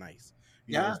was that nice.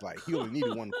 yeah, It's like he only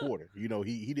needed one quarter. He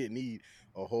didn't need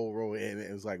a whole row, and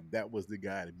it was like that was the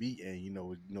guy to beat. And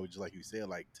just like you said,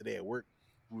 like today at work,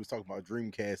 we was talking about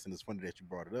Dreamcast, and it's funny that you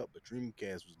brought it up, but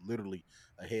Dreamcast was literally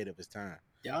ahead of his time.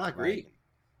 yeah. I Like, agree.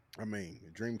 I mean,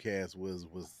 Dreamcast was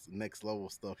next level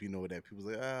stuff, that people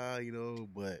say,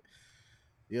 but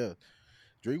yeah,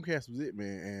 Dreamcast was it,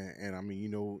 man. And I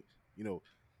mean,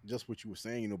 just what you were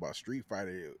saying, about Street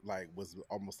Fighter, like was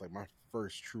almost like my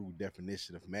first true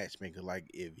definition of matchmaker. Like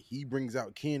if he brings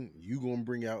out Ken, you gonna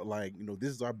bring out like,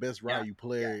 this is our best Yeah, Ryu yeah.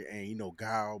 player, and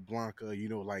Guile, Blanca,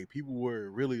 like people were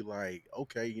really like,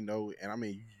 okay, and I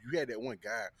mean, you had that one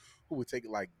guy who would take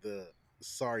like the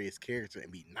sorriest character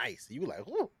and be nice. You were like,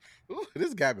 ooh,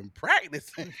 this guy been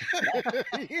practicing.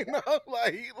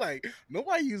 like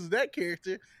nobody uses that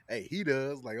character. Hey, he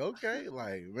does. Like, okay,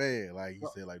 like man, like you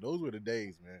Well, said, like those were the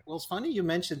days, man. well, it's funny you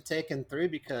mentioned Taken 3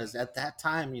 because at that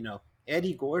time,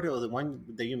 Eddie Gordo, the one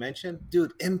that you mentioned,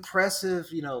 dude, impressive.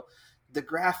 The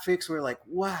graphics were like,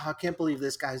 wow, I can't believe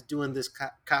this guy's doing this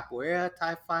capoeira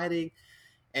type fighting.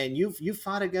 And you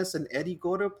fought against an Eddie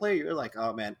Gordo player, you're like,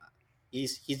 oh man,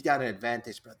 he's got an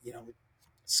advantage, but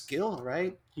skill,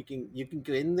 right? You can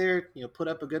go in there, put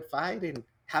up a good fight and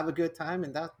have a good time,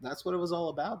 and that's what it was all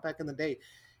about back in the day.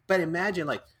 But imagine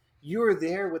like you're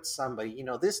there with somebody,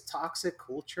 this toxic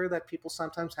culture that people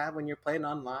sometimes have when you're playing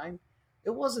online. It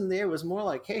wasn't there. It was more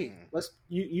like, hey, Mm,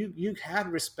 you had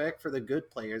respect for the good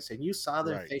players and you saw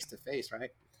them right, face to face, right?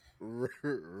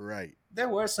 right, There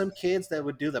were some kids that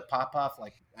would do the pop off,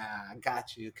 like, I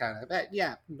got you, kind of. But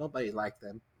yeah, nobody liked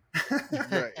them.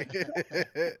 right.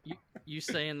 You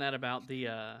saying that about the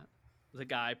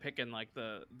guy picking like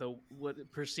the what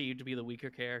perceived to be the weaker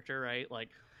character, right? Like,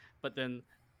 but then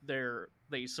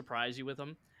they surprise you with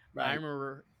them. I Right.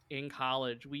 remember in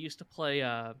college we used to play.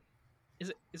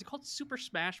 Is it called Super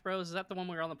Smash Bros? Is that the one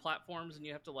where you're on the platforms and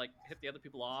you have to like hit the other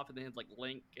people off, and then have like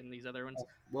Link and these other ones?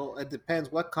 Well, it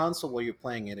depends what console were you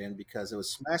playing it in because it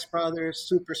was Smash Brothers,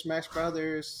 Super Smash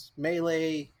Brothers,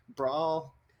 Melee,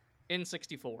 Brawl.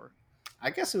 N64.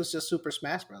 I guess it was just Super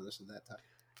Smash Brothers at that time.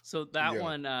 So that Yeah.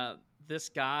 one, this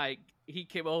guy, he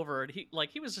came over and he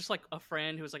was just like a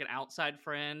friend who was like an outside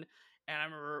friend, and I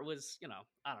remember it was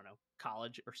I don't know,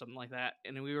 college or something like that,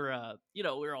 and we were we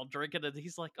were all drinking, and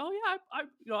he's like, oh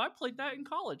yeah, I played that in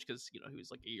college because he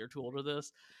was like a year or two older than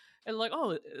this, and like,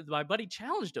 oh, my buddy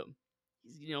challenged him,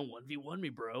 he's 1v1 me,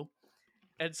 bro,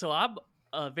 and so I'm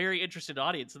a very interested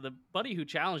audience, and the buddy who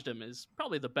challenged him is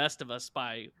probably the best of us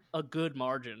by a good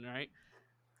margin, right?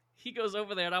 He goes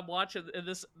over there and I'm watching, and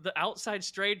the outside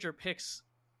stranger picks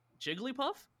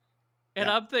Jigglypuff, and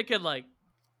Yeah. I'm thinking like,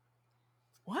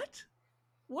 what?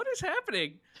 What is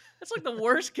happening? That's like the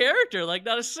worst character. Like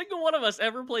not a single one of us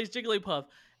ever plays Jigglypuff,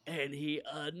 and he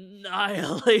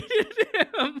annihilated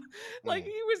him. Like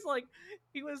Mm.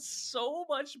 he was so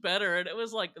much better, and it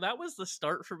was like that was the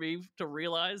start for me to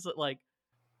realize that like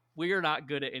we are not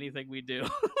good at anything we do.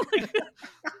 Like,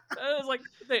 it was like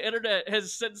the internet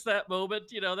has since that moment,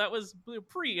 that was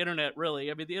pre-internet,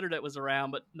 really. I mean, the internet was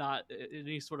around, but not in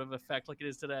any sort of effect like it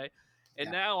is today. And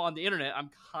Yeah. now on the internet, I'm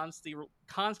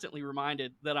constantly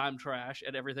reminded that I'm trash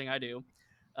at everything I do.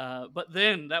 But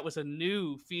then that was a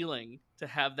new feeling to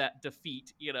have that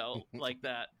defeat, like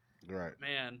that. Right.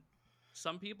 Man,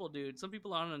 some people, dude, some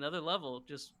people on another level,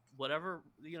 just whatever,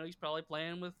 he's probably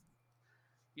playing with,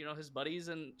 his buddies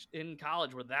in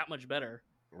college were that much better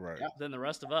Right. Yeah. than the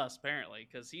rest of us, apparently,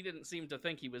 because he didn't seem to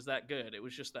think he was that good. It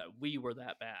was just that we were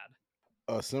that bad.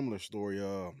 A similar story.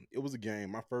 It was a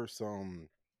game. My first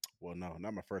well, no,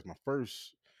 not my first. My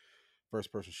first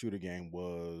person shooter game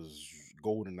was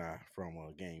GoldenEye from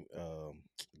a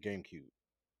GameCube.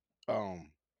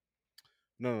 Um,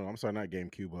 no, I'm sorry, not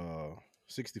GameCube.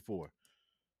 64.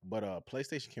 But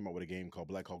PlayStation came out with a game called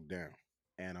Black Hawk Down,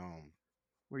 and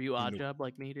Were you you odd know, job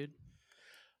like me, dude?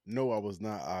 no, I was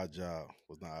not Odd Job.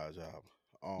 Was not Odd Job.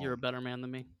 You're a better man than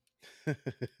me.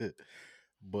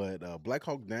 But Black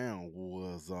Hawk Down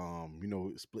was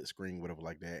split screen, whatever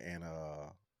like that, and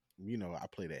I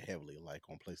played that heavily, like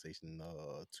on PlayStation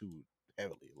 2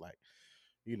 heavily, like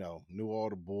knew all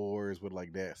the boards with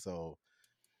like that. So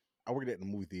I worked at the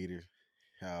movie theater.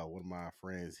 how one of my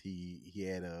friends he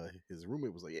had his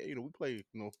roommate was like, yeah, we play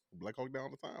Black Hawk Down all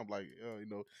the time. Like,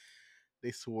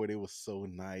 they swore they was so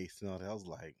nice and all that. I was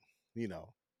like, you know,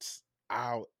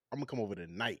 I'm gonna come over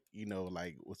tonight.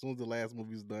 Like as soon as the last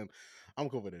movie was done, I'm gonna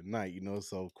come over tonight.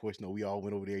 So of course, we all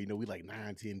went over there. We like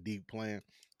 9-10 deep playing.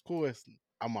 Of course,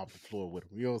 I'm off the floor with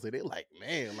them. You know what I'm saying? They like,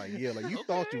 man, like, yeah, like you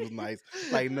thought you was nice.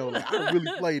 Like, no, like I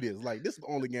really play this. Like, this is the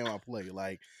only game I play.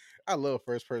 Like, I love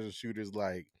first person shooters.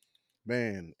 Like,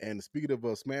 man. And speaking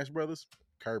of Smash Brothers,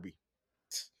 Kirby.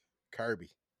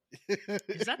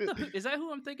 Is that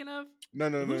who I'm thinking of? No.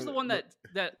 Who's the one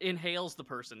that inhales the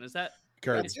person? Is that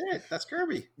Kirby? That's it. That's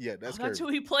Kirby. Yeah, that's Kirby. That's who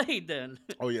he played then.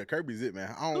 Oh yeah, Kirby's it, man.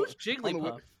 Who's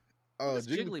Jigglypuff? Who's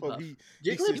Jigglypuff? He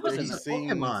Jigglypuff sings.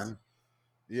 Pokemon.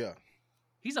 Yeah.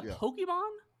 He's a Pokemon?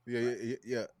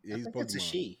 Yeah. He's a Pokemon. It's a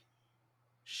she.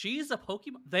 She's a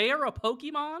Pokemon? They are a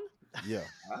Pokemon? Yeah.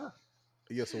 Ah.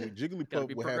 Yeah, so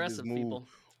Jigglypuff would have this move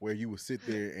where you would sit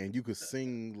there and you could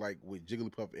sing like with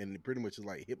Jigglypuff and it pretty much is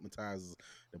like hypnotizes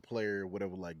the player or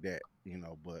whatever like that,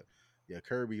 But yeah,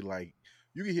 Kirby, like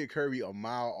you can hit Kirby a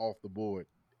mile off the board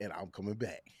and I'm coming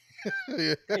back.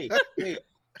 Hey,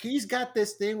 he's got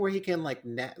this thing where he can like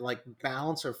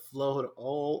bounce or float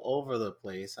all over the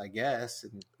place, I guess.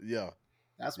 And yeah.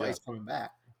 That's why he's coming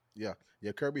back. Yeah.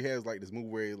 Yeah, Kirby has like this move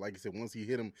where, like I said, once he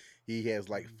hit him, he has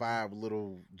like 5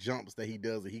 little jumps that he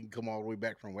does and he can come all the way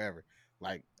back from wherever.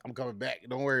 Like, I'm coming back.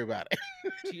 Don't worry about it.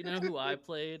 Do you know who I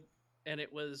played? And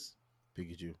it was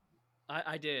Pikachu.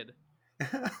 I did.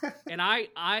 And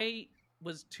I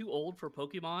was too old for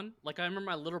Pokemon. Like, I remember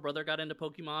my little brother got into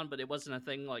Pokemon, but it wasn't a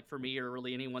thing like for me or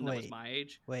really anyone that was my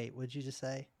age. Wait, what'd you just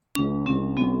say?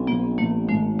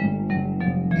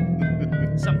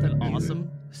 Something awesome.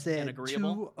 Said and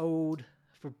agreeable. Too old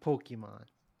for Pokemon.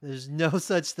 There's no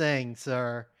such thing,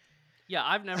 sir. Yeah,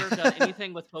 I've never done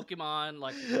anything with Pokemon,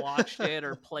 like watched it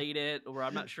or played it, or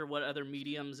I'm not sure what other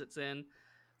mediums it's in.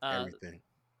 Everything.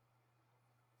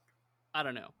 I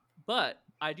don't know. But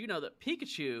I do know that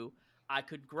Pikachu, I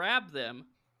could grab them,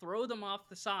 throw them off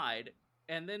the side,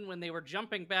 and then when they were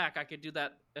jumping back, I could do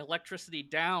that electricity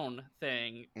down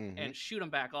thing and shoot them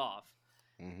back off.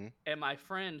 Mm-hmm. And my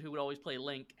friend who would always play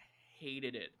Link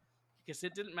hated it because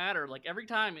it didn't matter. Like every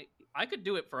time I could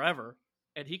do it forever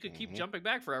and he could keep jumping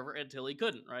back forever until he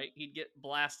couldn't, right? He'd get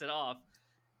blasted off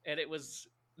and it was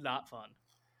not fun.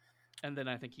 And then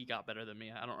I think he got better than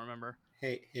me. I don't remember.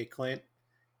 Hey, Clint,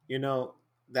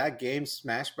 that game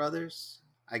Smash Brothers,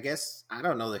 I guess, I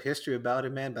don't know the history about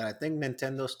it, man, but I think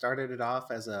Nintendo started it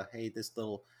off as this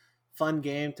little fun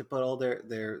game to put all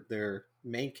their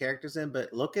main characters in.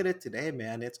 But look at it today,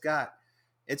 man. It's got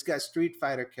Street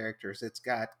Fighter characters. It's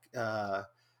got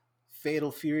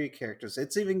Fatal Fury characters.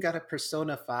 It's even got a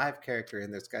Persona 5 character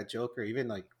in there. It's got Joker, even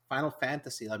like Final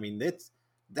Fantasy. I mean, it's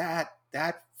that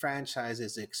franchise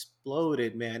is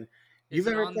exploded, man. You've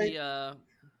ever played the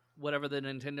whatever the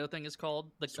Nintendo thing is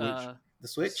called? The Switch. The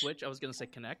Switch? Switch. I was going to say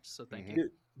Kinect, so thank you.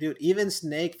 Dude, even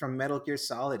Snake from Metal Gear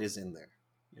Solid is in there,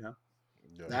 Yeah.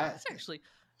 That's actually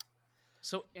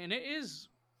so, and it is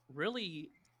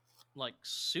really like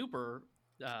super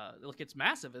like it's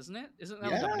massive, isn't it? Isn't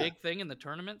that like a big thing in the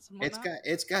tournaments and whatnot?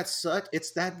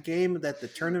 It's that game that the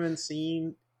tournament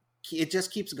scene, it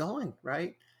just keeps going,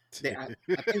 right? I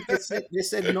think they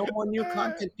said no more new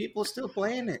content. People still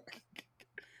playing it.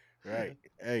 Right.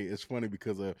 Hey, it's funny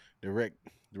because direct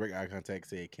eye contact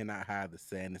said cannot hide the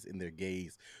sadness in their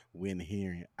gaze when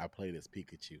hearing I played as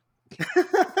Pikachu.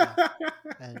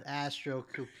 And Astro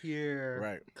Copier,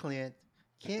 right. Clint,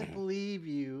 can't believe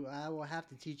you. I will have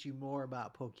to teach you more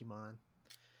about Pokemon.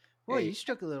 Boy, you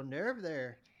struck a little nerve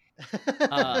there.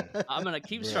 I'm gonna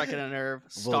keep striking a nerve.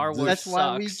 Star Wars that's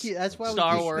why sucks. That's why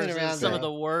Star we Wars around is some of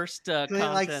the worst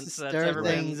content that's ever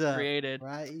been created.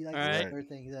 Right? He likes to stir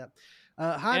things up.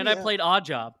 Jaime, and I played Odd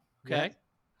Job. Okay.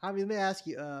 Jaime, let me ask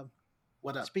you.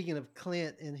 What up? Speaking of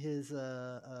Clint and his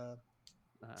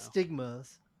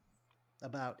stigmas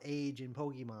about age in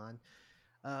Pokemon,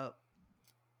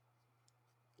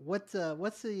 what's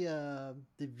the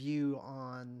view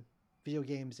on video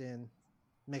games in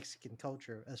Mexican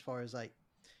culture as far as like,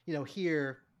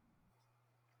 here,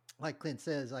 like Clint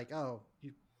says, like,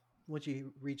 once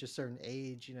you reach a certain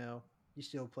age, you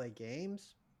still play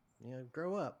games,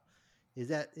 grow up. Is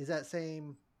that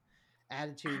same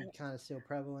attitude kind of still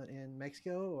prevalent in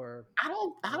Mexico, or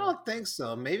I don't think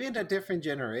so. Maybe in a different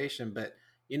generation, but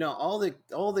all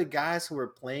the guys who were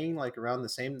playing like around the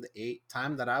same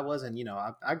time that I was, and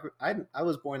I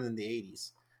was born in the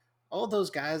 80s. All those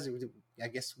guys, I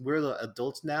guess we're the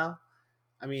adults now.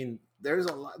 I mean, there's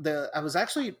a lot. I was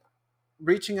actually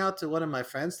reaching out to one of my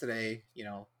friends today,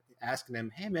 asking him,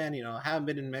 "Hey man, I haven't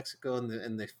been in Mexico in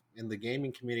the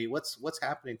gaming community. What's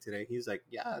happening today?" He's like,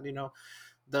 "Yeah,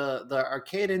 the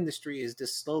arcade industry is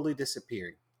just slowly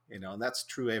disappearing. And that's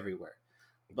true everywhere.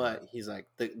 But he's like,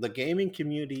 the gaming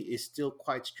community is still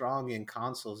quite strong in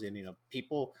consoles, and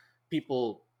people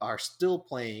are still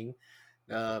playing,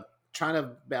 uh, trying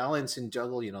to balance and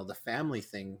juggle, the family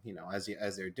thing, as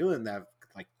they're doing that,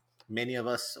 like many of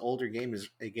us older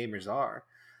gamers are.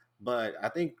 But I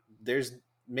think there's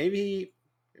maybe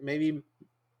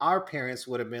our parents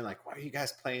would have been like, "Why are you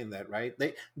guys playing that?" Right?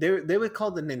 They would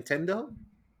call the Nintendo,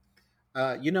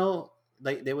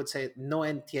 like they would say, "No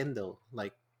entiendo,"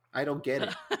 like I don't get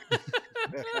it.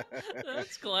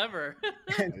 That's clever.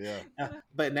 Yeah.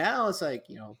 But now it's like,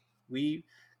 we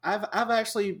I've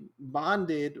actually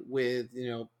bonded with,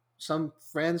 some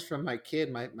friends from my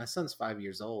kid. My son's 5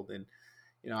 years old, and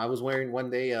I was wearing one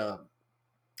day a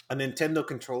Nintendo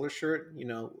controller shirt,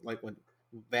 like what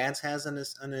Vance has on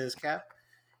his cap.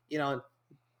 You know,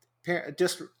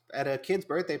 just at a kid's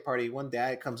birthday party, one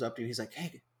dad comes up to me. He's like,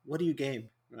 "Hey, what do you game?"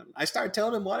 I started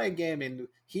telling him what I game, and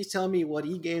he's telling me what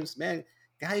he games. Man,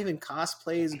 guy even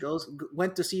cosplays,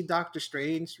 went to see Doctor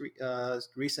Strange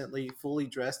recently, fully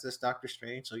dressed as Doctor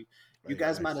Strange. So you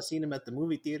guys might have seen him at the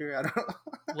movie theater. I don't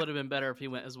know. Would have been better if he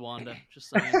went as Wanda. Just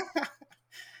saying.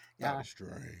 Yeah. Doctor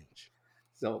Strange.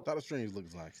 So Doctor Strange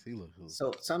looks nice. He looks.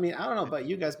 So I mean, I don't know about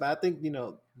you guys, but I think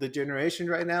the generation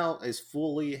right now has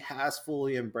fully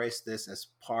embraced this as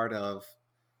part of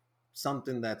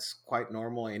something that's quite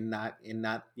normal, and not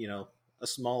a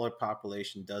smaller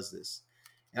population does this.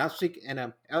 And I'm speaking,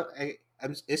 and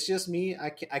it's just me. I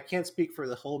can't speak for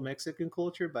the whole Mexican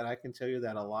culture, but I can tell you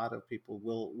that a lot of people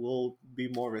will be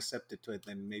more receptive to it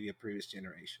than maybe a previous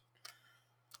generation.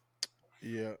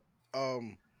 Yeah.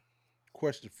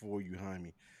 Question for you,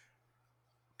 Jaime.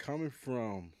 Coming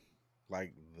from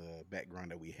like the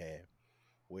background that we have,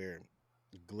 where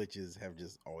glitches have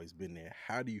just always been there,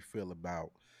 how do you feel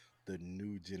about the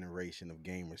new generation of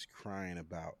gamers crying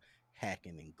about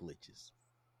hacking and glitches?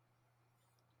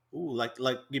 Ooh, like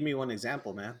give me one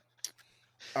example, man.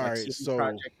 All Like right, CD so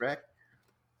Project Rec.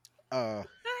 uh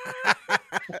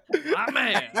My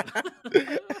man.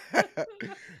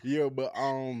 yeah, but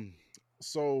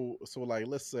so like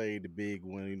let's say the big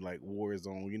one like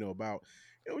Warzone, about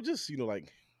just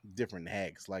like different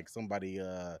hacks, like somebody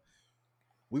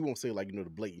we won't say like the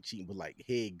blatant cheating, but like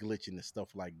head glitching and stuff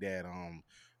like that.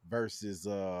 Versus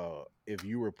if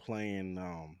you were playing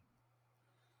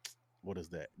what is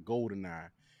that, GoldenEye,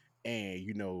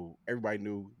 and everybody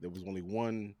knew there was only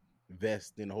one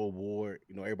vest in the whole board.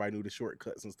 Everybody knew the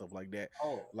shortcuts and stuff like that.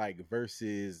 Oh, Like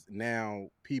versus now,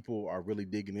 people are really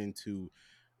digging into,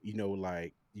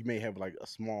 like you may have like a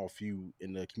small few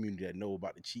in the community that know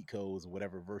about the cheat codes or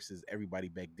whatever, versus everybody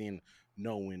back then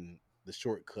knowing the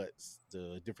shortcuts,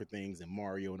 the different things in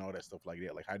Mario and all that stuff like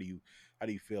that. Like how do you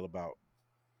feel about,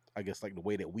 I guess, like the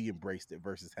way that we embraced it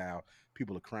versus how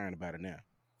people are crying about it now?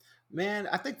 man,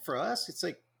 I think for us, it's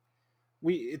like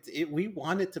we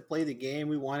wanted to play the game.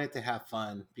 We wanted to have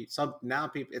fun. Some now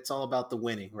people, it's all about the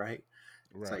winning, right?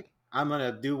 It's Right. like I'm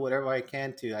gonna do whatever I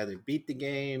can to either beat the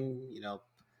game.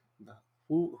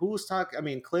 Who's talking? I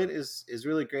mean, Clint is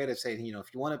really great at saying,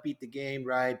 if you want to beat the game,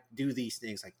 right, do these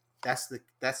things. Like that's the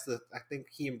I think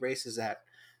he embraces that,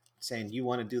 saying you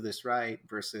want to do this right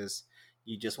versus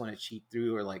you just want to cheat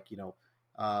through, or like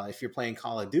if you're playing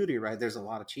Call of Duty, right, there's a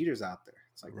lot of cheaters out there.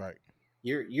 It's like Right.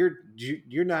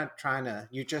 you're not trying to,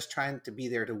 you're just trying to be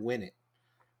there to win it,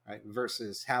 right,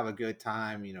 versus have a good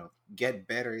time, get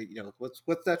better.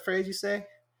 What's that phrase you say?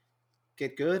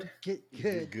 Get good. Get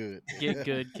Get good. good. Get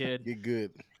good, kid. Get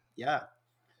good. Yeah,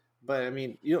 but I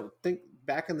mean, think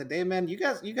back in the day, man. You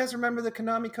guys remember the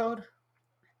Konami code?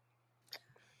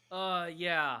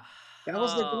 Yeah. That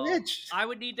was the glitch. I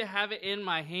would need to have it in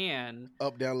my hand.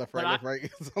 Up, down, left, But right, left,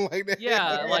 right, something like that.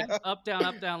 Yeah, Yeah. like up,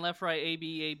 down, left, right, A,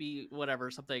 B,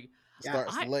 whatever, something. Start,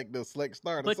 I- select,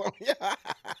 start, or but- something.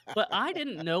 But I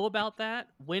didn't know about that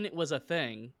when it was a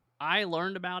thing. I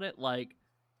learned about it like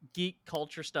geek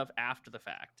culture stuff after the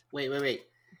fact. Wait.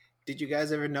 Did you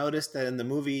guys ever notice that in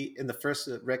the first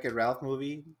Wreck-It Ralph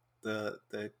movie, the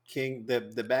king,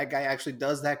 the bad guy actually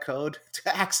does that code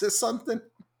to access something?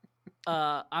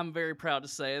 I'm very proud to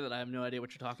say that I have no idea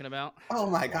what you're talking about. Oh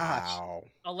my gosh! Wow.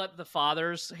 I'll let the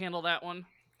fathers handle that one.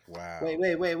 Wow. Wait.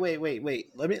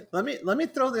 Let me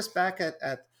throw this back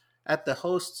at the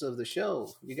hosts of the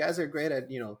show. You guys are great at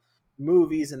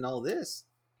movies and all this.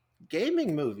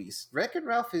 Gaming movies. Wreck-It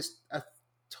Ralph is a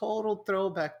total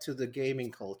throwback to the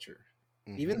gaming culture.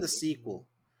 Mhm. Even the sequel.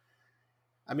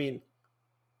 I mean,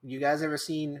 you guys ever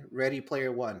seen Ready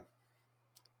Player One?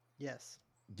 Yes.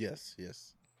 Yes.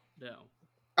 No.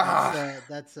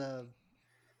 That's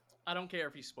I don't care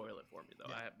if you spoil it for me, though.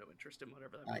 Yeah. I have no interest in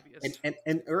whatever that movie is.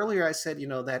 And earlier I said,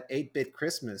 that 8-Bit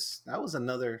Christmas, that was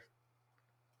another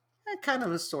kind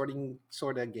of a sort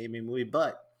of gaming movie.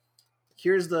 But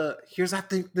here's I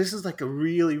think this is like a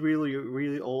really, really,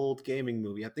 really old gaming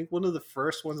movie. I think one of the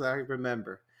first ones I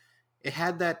remember. It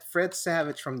had that Fred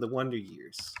Savage from the Wonder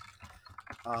Years.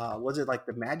 Was it like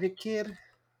the Magic Kid?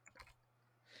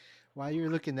 while you're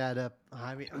looking that up,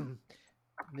 I mean,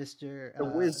 Mr. The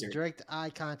Wizard. Direct Eye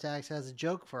Contacts has a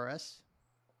joke for us.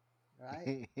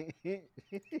 Right?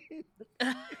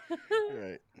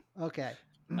 Right. Okay.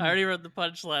 I already read the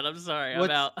punchline. I'm sorry. I'm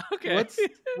What's- out. Okay.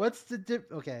 What's the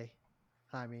okay,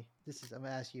 Jaime, I'm gonna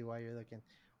ask you while you're looking.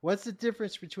 What's the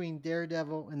difference between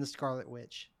Daredevil and the Scarlet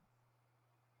Witch?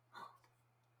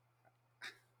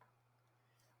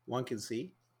 One can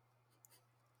see.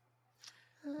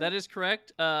 That is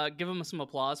correct. Give him some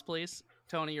applause, please.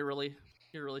 Tony, you're really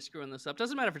screwing this up.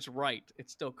 Doesn't matter if it's right;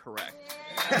 it's still correct.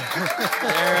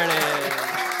 There it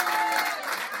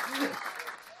is.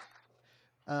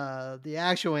 The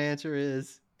actual answer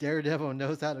is Daredevil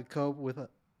knows how to cope with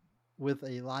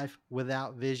a life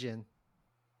without vision.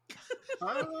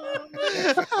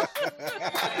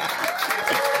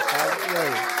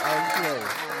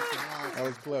 I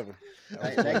was clever.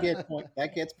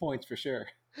 That gets points for sure.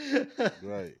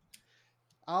 Right.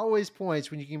 Always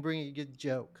points when you can bring a good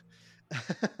joke.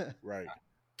 Right.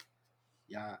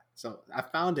 Yeah. So I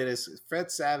found it. It's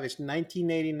Fred Savage,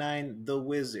 1989, The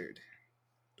Wizard.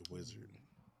 The Wizard.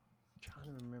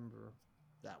 Trying to remember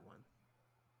that one.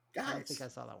 I don't Guys, think I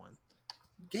saw that one.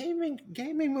 gaming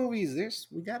movies.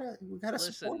 We gotta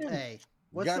Listen, support them. Hey, You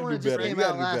what's the gotta one do that just better. You came out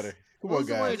gotta do last? better. Come What on, was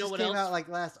the one that guys. You know just what came else? out like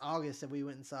last August that we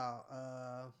went and saw?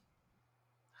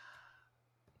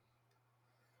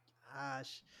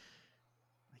 Gosh,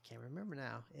 I can't remember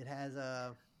now. It has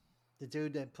the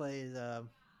dude that plays Oh,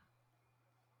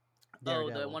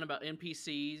 Daredevil. the one about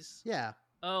NPCs. Yeah,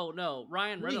 Oh no,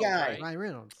 Ryan Free Reynolds. Guy. Right? Ryan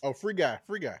Reynolds. Oh, Free Guy.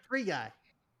 Free Guy.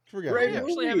 Great I movie.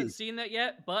 actually haven't seen that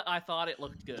yet, but I thought it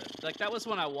looked good. Like that was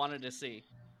one I wanted to see.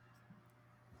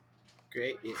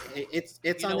 Great. It's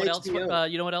You on know what else? HBO.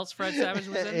 You know what else? Fred Savage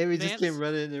was in. Amy just Vance? came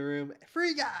running in the room.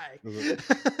 Free Guy.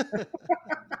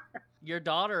 Your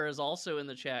daughter is also in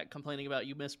the chat complaining about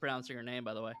you mispronouncing her name.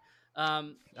 By the way,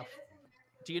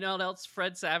 do you know what else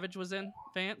Fred Savage was in?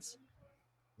 Vance,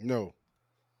 No.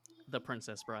 The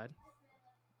Princess Bride.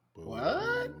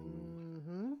 What?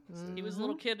 He was a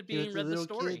little kid He was being the read the little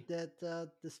story. kid that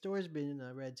the story's been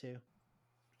read to.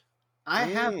 I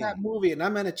have that Mm. movie, and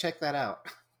I'm gonna check that out.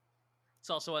 It's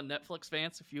also on Netflix,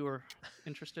 Vance. If you were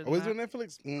interested, Oh, in is it that. on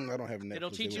Netflix? I don't have Netflix. It'll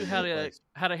teach They you won't how know to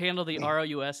price. handle the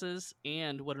ROUSs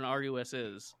and what an RUS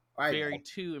is. All right. Very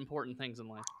two important things in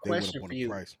life. They went Question up on for the you.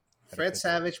 price. Had to Fred pay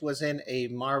Savage was in a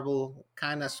Marvel,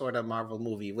 sort of Marvel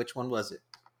movie. Which one was it?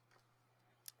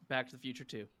 Back to the Future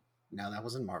 2. No, that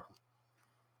wasn't Marvel.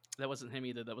 That wasn't him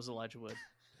either. That was Elijah Wood.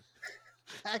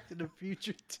 Back to the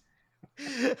Future.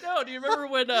 No, do you remember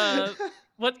when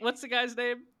what's the guy's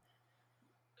name?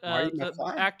 Marty The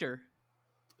McFly? actor.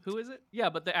 Who is it? Yeah,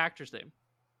 but the actor's name.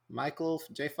 Michael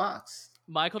J. Fox.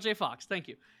 Michael J. Fox. Thank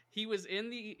you. He was in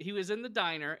the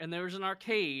diner, and there was an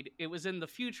arcade. It was in the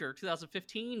future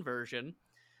 2015 version.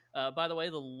 By the way,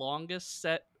 the longest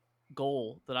set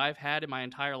goal that I've had in my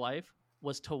entire life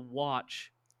was to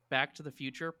watch Back to the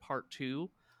Future Part 2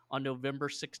 on November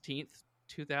 16th,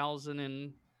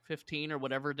 2015, or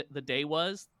whatever the day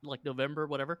was, like November,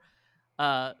 whatever.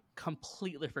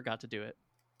 Completely forgot to do it.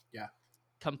 Yeah.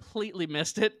 Completely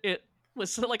missed it. It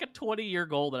was like a 20-year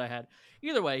goal that I had.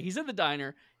 Either way, he's in the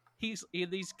diner. These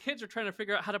kids are trying to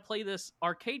figure out how to play this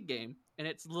arcade game, and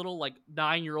it's little like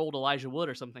 9-year-old Elijah Wood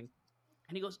or something.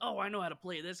 And he goes, "Oh, I know how to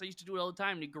play this. I used to do it all the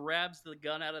time." And he grabs the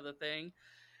gun out of the thing,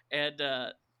 and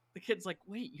the kid's like,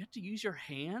 "Wait, you have to use your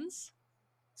hands?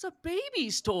 It's a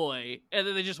baby's toy." And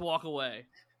then they just walk away.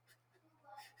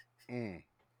 Mm.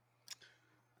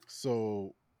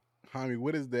 So, Jaime,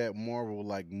 what is that Marvel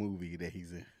like movie that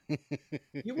he's in?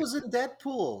 He was in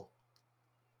Deadpool.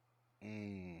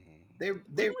 Mm. They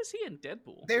When was he in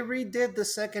Deadpool? they redid the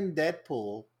second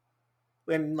Deadpool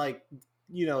when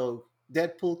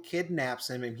Deadpool kidnaps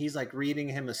him and he's like reading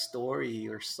him a story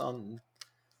or something.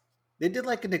 They did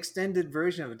like an extended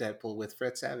version of Deadpool with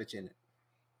Fred Savage in it.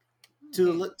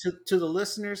 To the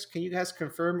listeners, can you guys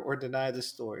confirm or deny this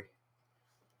story?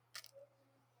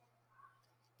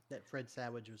 That Fred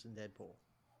Savage was in Deadpool.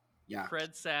 Yeah.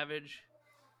 Fred Savage,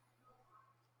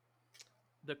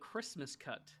 the Christmas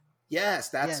cut. Yes,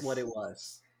 that's Yes. what it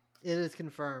was. It is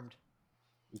confirmed.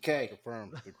 Okay.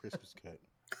 Confirmed the Christmas cut.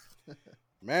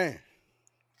 Man,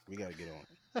 we gotta get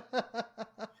on.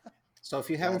 So if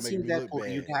you Y'all haven't making seen me look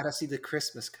Deadpool, you bad. gotta see the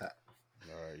Christmas cut.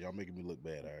 All right, y'all making me look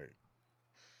bad.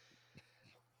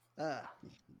 All right.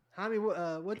 Jaime,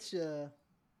 what's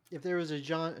if there was a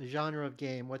genre of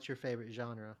game, what's your favorite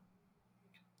genre?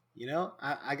 You know,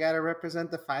 I gotta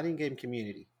represent the fighting game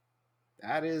community.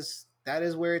 That is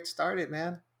where it started,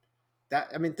 man. That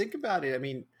I mean, think about it. I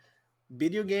mean,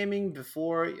 video gaming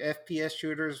before FPS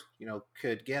shooters,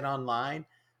 could get online.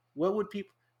 What would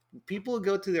people would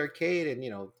go to the arcade and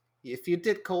if you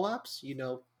did co-ops, you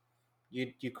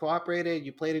cooperated,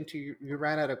 you played until you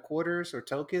ran out of quarters or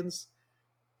tokens,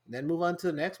 and then move on to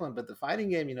the next one. But the fighting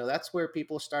game, that's where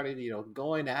people started,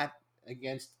 going at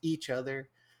against each other,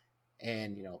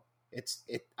 and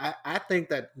I think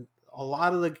that a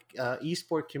lot of the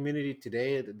esport community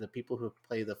today, the people who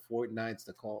play the Fortnites,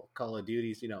 the Call of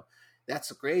Duties,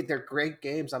 that's great. They're great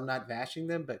games. I'm not bashing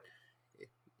them, but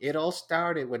it all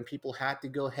started when people had to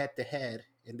go head to head,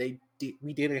 and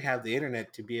we didn't have the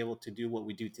internet to be able to do what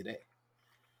we do today.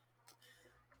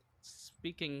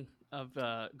 Speaking of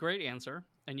great answer,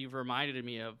 and you've reminded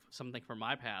me of something from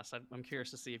my past. I'm curious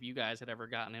to see if you guys had ever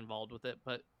gotten involved with it,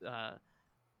 but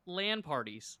LAN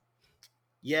parties.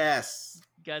 Yes,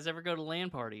 You guys ever go to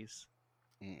LAN parties?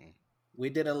 Mm-mm.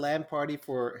 we did a LAN party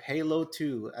for Halo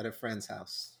 2 at a friend's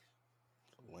house.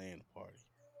 LAN party.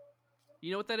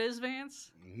 You know what that is,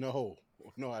 Vance? No,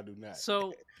 I do not.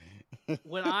 So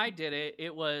when I did it,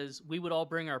 it was we would all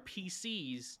bring our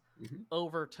PCs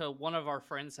over to one of our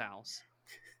friends' house,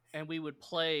 and we would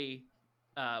play.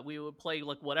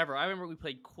 Like whatever. I remember we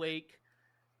played Quake.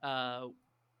 It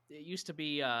used to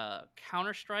be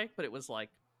Counter-Strike, but it was like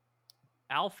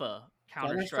Alpha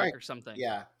Counter-Strike or something.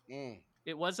 Yeah.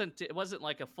 It wasn't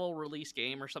like a full release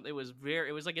game or something. It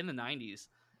was like in the 90s.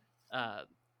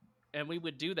 And we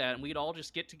would do that, and we'd all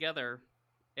just get together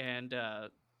and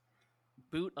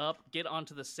boot up, get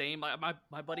onto the same.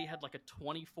 My buddy had like a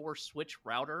 24 switch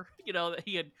router, that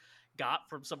he had got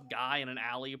from some guy in an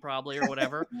alley probably or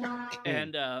whatever.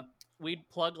 And we'd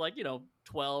plug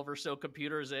 12 or so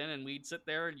computers in, and we'd sit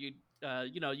there and you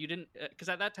didn't, because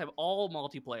at that time all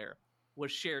multiplayer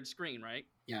was shared screen, right?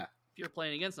 Yeah. If you're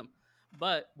playing against them,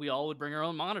 but we all would bring our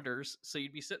own monitors, so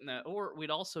you'd be sitting there, or we'd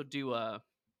also do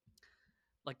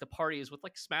like the parties with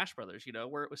like Smash Brothers,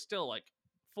 where it was still like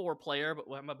 4-player, but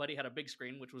my buddy had a big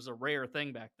screen, which was a rare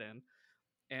thing back then.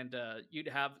 And you'd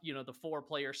have, the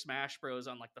 4-player Smash Bros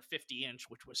on like the 50-inch,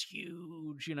 which was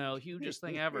huge, hugest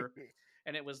thing ever.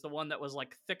 And it was the one that was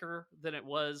like thicker than it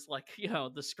was like,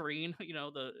 the screen, it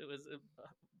was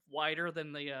wider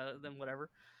than than whatever.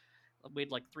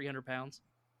 Weighed like 300 pounds.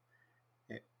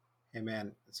 Hey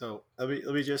man, so let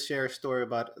me just share a story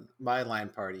about my LAN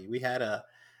party.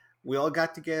 We all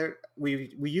got together.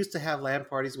 We used to have LAN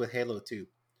parties with Halo 2,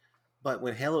 but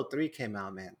when Halo 3 came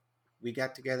out, man, we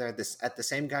got together at the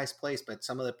same guy's place, but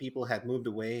some of the people had moved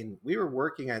away, and we were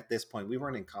working at this point. We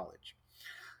weren't in college,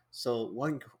 so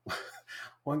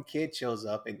one kid shows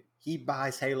up and he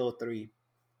buys Halo 3.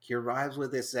 He arrives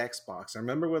with his Xbox. I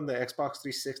remember when the Xbox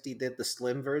 360 did the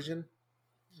slim version.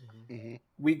 Mm-hmm.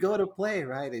 We go to play,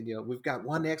 right? And we've got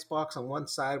one Xbox on one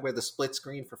side where the split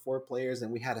screen for 4 players,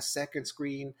 and we had a second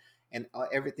screen and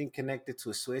everything connected to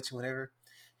a switch and whatever.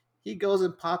 He goes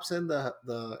and pops in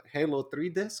the Halo 3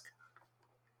 disc.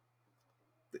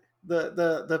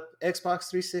 The Xbox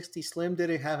 360 Slim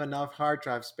didn't have enough hard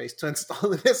drive space to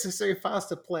install the necessary files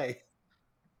to play.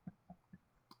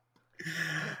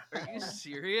 Are you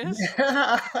serious?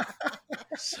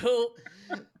 So,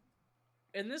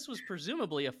 and this was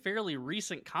presumably a fairly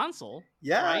recent console,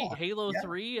 Yeah, right? Halo yeah.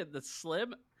 3 and the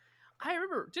Slim. I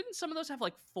remember, didn't some of those have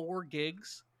like 4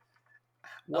 gigs?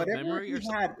 Whatever memory you or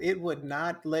something? had, it would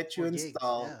not let you 4 gigs.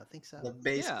 install Yeah, I think so. the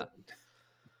base Yeah. code.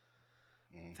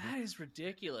 That is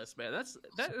ridiculous, man.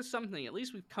 That is something. At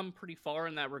least we've come pretty far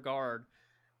in that regard,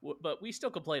 but we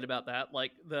still complain about that.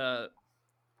 Like the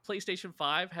PlayStation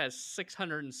 5 has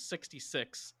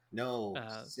 666. No,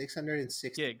 gigs.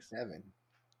 667.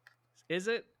 Is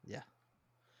it? Yeah.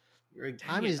 You're, Dang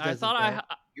Jaime's it. I doesn't, thought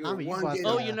though. you're Jaime, you one bought gig the-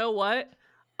 Oh, off. you know what?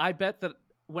 I bet that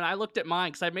when I looked at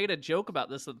mine, because I made a joke about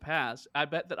this in the past, I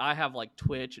bet that I have like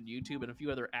Twitch and YouTube and a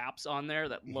few other apps on there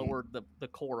that lowered the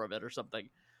core of it or something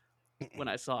when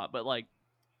I saw it. But like,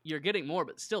 you're getting more,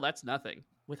 but still, that's nothing.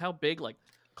 With how big, like,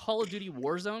 Call of Duty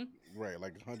Warzone? Right,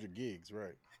 like 100 gigs,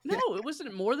 right? No, it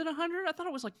wasn't more than 100. I thought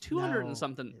it was like 200 No, and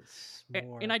something. it's And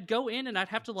more. I'd go in and I'd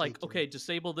have to like, Ridiculous. okay,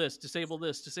 disable this, disable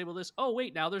this, disable this. Oh,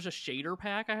 wait, now there's a shader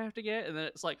pack I have to get. And then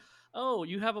it's like, oh,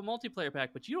 you have a multiplayer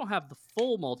pack, but you don't have the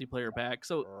full multiplayer pack.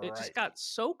 So it just Right. got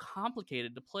so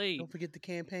complicated to play. Don't forget the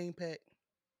campaign pack.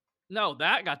 No,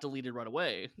 that got deleted right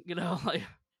away. Like,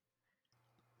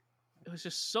 was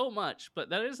just so much. But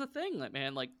that is the thing, like,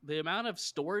 man, like the amount of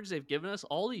storage they've given us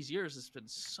all these years has been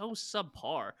so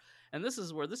subpar. And this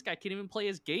is where this guy can't even play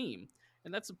his game.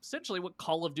 And that's essentially what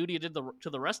Call of Duty did to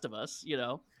the rest of us, you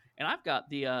know. And I've got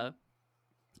the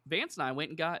Vance and I went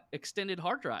and got extended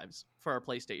hard drives for our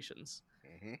PlayStations.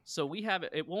 Mm-hmm. So we have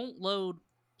it won't load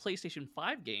PlayStation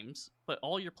 5 games, but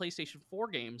all your PlayStation 4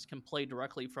 games can play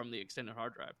directly from the extended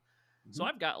hard drive. Mm-hmm. So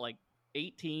I've got like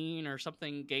 18 or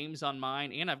something games on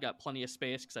mine, and I've got plenty of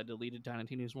space because I deleted Tiny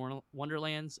Tina's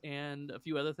Wonderlands and a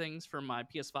few other things from my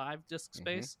PS5 disk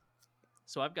space.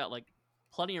 So I've got like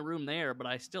plenty of room there, but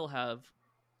I still have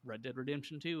Red Dead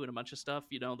Redemption 2 and a bunch of stuff,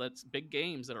 you know, that's big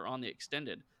games that are on the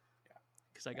extended.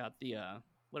 Because I got the,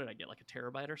 what did I get, like a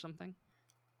terabyte or something?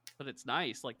 But it's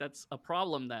nice. Like, that's a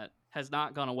problem that has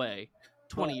not gone away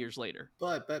 20 years later.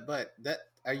 But that,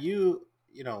 are you,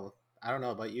 you know, I don't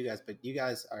know about you guys, but you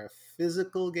guys are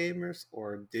physical gamers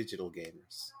or digital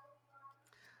gamers?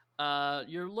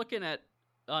 You're looking at,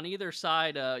 on either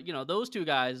side, you know, those two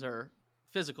guys are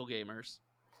physical gamers.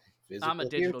 I'm a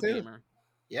digital gamer.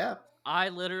 Yeah. I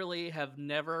literally have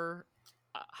never,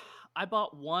 I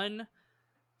bought one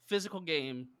physical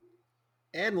game.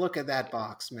 And look at that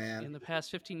box, man. In the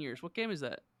past 15 years. What game is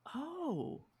that?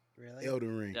 Oh. Really?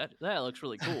 Elden Ring. That looks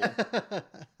really cool.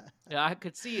 Yeah, I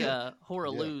could see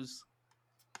Horalu's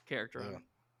character. Yeah.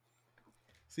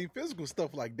 See, physical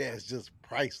stuff like that is just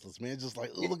priceless, man. Just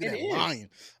like, oh, look at It that is.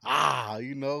 lion.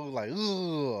 You know, like,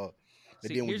 oh. And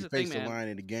See, then when here's you the thing, face the man. lion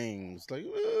in the game, it's like,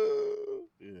 oh.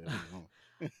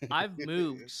 Yeah. I've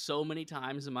moved so many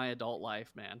times in my adult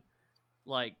life, man.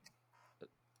 Like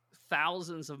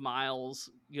thousands of miles,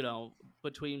 you know,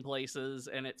 between places,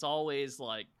 and it's always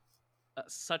like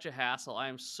such a hassle. I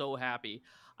am so happy.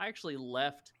 I actually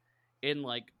left in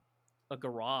like a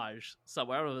garage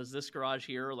somewhere. I don't know if it was this garage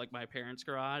here or like my parents'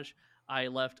 garage. I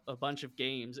left a bunch of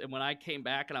games, and when I came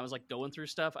back and I was like going through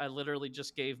stuff, I literally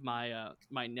just gave my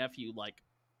my nephew like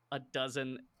a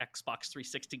dozen Xbox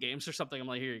 360 games or something. I'm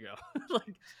like, here you go.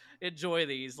 Like, enjoy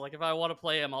these. Like, if I want to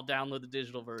play them, I'll download the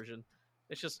digital version.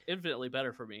 It's just infinitely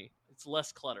better for me. It's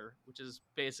less clutter, which is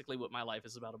basically what my life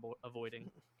is about avoiding.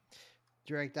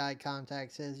 Direct Eye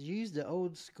Contact says, use the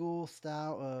old school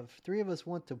style of 3 of us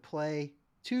want to play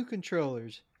 2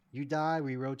 controllers. You die,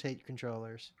 we rotate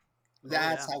controllers.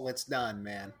 That's how it's done,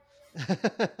 man.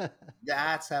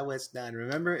 That's how it's done.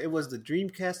 Remember, it was the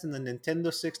Dreamcast and the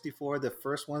Nintendo 64, the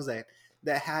first ones that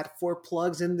had 4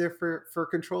 plugs in there for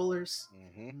controllers.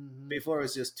 Mm-hmm. Before it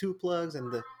was just 2 plugs,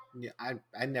 and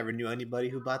I never knew anybody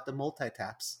who bought the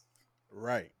multi-taps.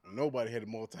 Right. Nobody had a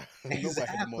multi-tap. Wait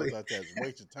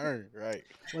your turn. Right.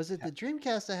 Was it the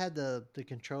Dreamcast that had the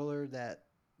controller that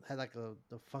had like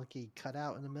the funky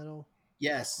cutout in the middle?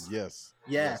 Yes. Yes.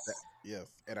 Yes. Yes.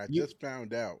 And I just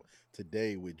found out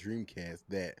today with Dreamcast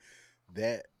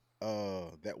that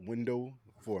window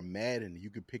for Madden, you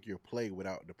could pick your play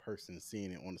without the person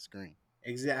seeing it on the screen.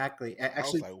 Exactly. I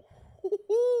Actually, was like,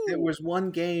 there was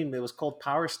one game. It was called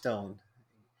Power Stone,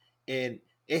 and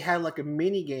it had like a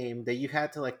mini game that you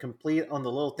had to like complete on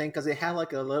the little thing because it had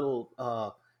like a little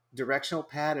directional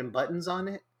pad and buttons on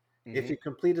it. Mm-hmm. If you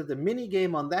completed the mini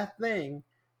game on that thing,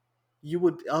 you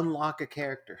would unlock a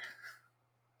character.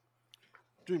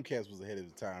 Dreamcast was ahead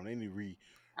of the time. They need to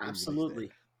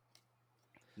absolutely.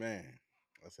 Man,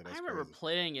 I remember crazy.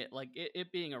 playing it, like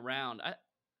it being around.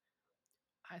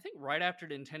 I think right after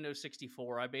Nintendo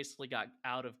 64, I basically got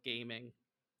out of gaming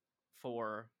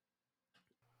for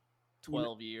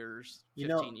 12 years,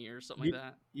 15 years, something like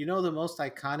that. You know the most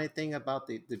iconic thing about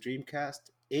the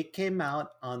Dreamcast? It came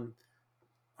out on,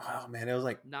 oh man, it was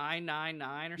like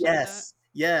 999 or something like that?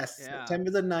 Yes, yeah. September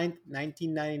the 9th,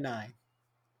 1999.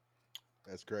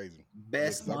 That's crazy.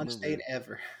 Best launch date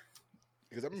ever.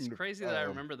 Because it's crazy that I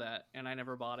remember that, and I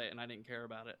never bought it, and I didn't care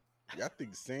about it. I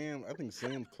think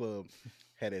Sam's Club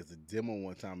had it as a demo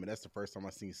one time, and that's the first time I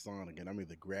seen Sonic, and I mean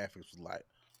the graphics was like,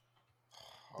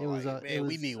 it was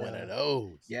we need one of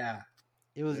those. Yeah,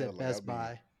 it was at Best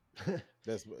Buy.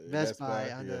 Best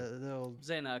Buy on the little. It was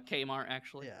in Kmart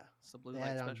actually. Yeah, it's the blue they light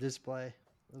had special. on display.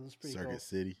 It was pretty Circuit cool.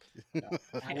 City.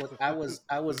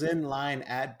 I was in line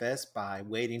at Best Buy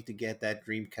waiting to get that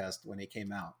Dreamcast when it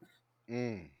came out.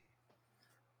 Do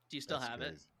you still have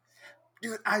it?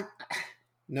 Dude,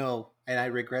 no, and I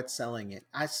regret selling it.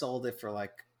 I sold it for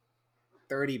like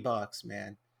 $30,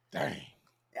 man. Dang.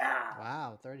 Yeah.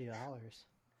 Wow, $30.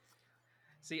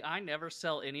 See, I never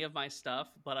sell any of my stuff,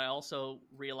 but I also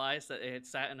realized that it had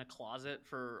sat in a closet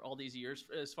for all these years.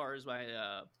 As far as my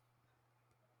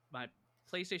my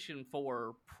PlayStation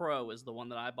 4 Pro is the one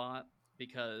that I bought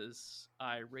because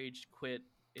I rage quit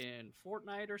in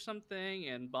Fortnite or something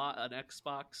and bought an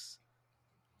Xbox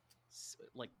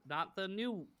like not the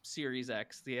new Series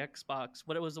X, the Xbox.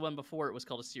 What it was the one before it was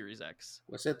called a Series X.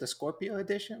 Was it the Scorpio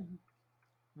edition?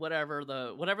 Whatever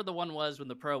the one was when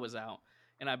the Pro was out,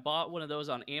 and I bought one of those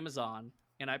on Amazon,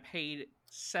 and I paid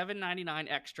 $7.99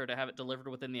 extra to have it delivered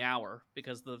within the hour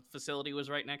because the facility was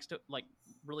right next to, like,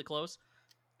 really close,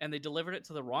 and they delivered it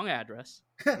to the wrong address.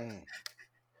 Mm.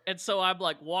 And so I'm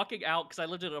like walking out because I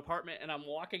lived in an apartment, and I'm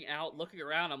walking out, looking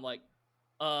around. I'm like,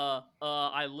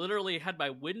 I literally had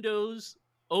my windows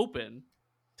open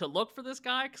to look for this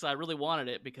guy because I really wanted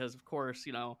it because, of course,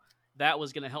 you know, that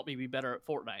was going to help me be better at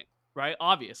Fortnite. Right?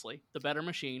 Obviously, the better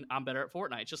machine, I'm better at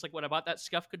Fortnite. Just like when I bought that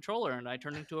SCUF controller and I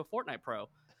turned into a Fortnite pro.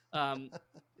 It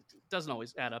doesn't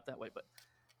always add up that way, but.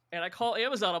 And I call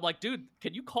Amazon. I'm like, dude,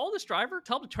 can you call this driver?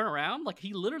 Tell him to turn around. Like,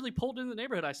 he literally pulled into the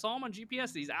neighborhood. I saw him on GPS.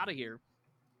 And he's out of here.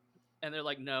 And they're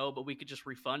like, no, but we could just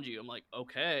refund you. I'm like,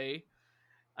 okay.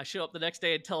 I show up the next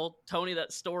day and tell Tony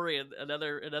that story, and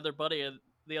another buddy, and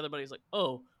the other buddy's like,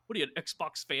 oh, what are you, an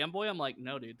Xbox fanboy? I'm like,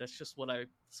 no, dude, that's what I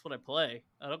play.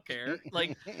 I don't care.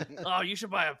 Like, oh, you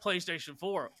should buy a PlayStation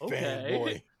 4. Okay,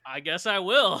 Fanboy. I guess I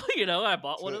will. You know, I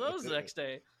bought one of those the next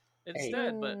day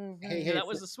instead. But Hey, that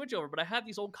was the switchover. But I had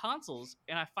these old consoles,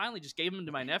 and I finally just gave them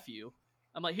to my nephew.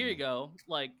 I'm like, here you go.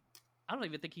 Like, I don't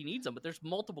even think he needs them, but there's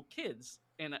multiple kids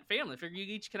and family. I figure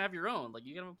you each can have your own. Like,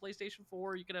 you can have a PlayStation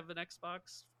 4, you can have an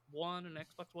Xbox One, an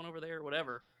Xbox One over there,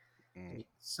 whatever. Mm.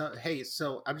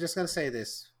 So I'm just gonna say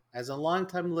this as a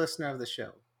longtime listener of the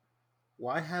show.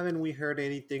 Why haven't we heard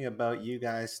anything about you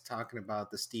guys talking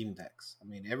about the Steam Decks? I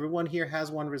mean, everyone here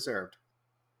has one reserved.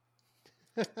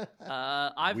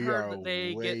 I've We heard are that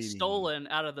they waiting. get stolen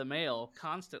out of the mail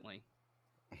constantly.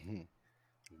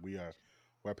 We're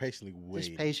patiently waiting.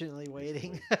 Just patiently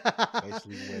waiting.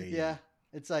 Patiently waiting. Yeah,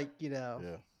 it's like, you know, Yeah.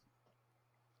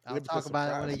 I'll Yeah, but talk the about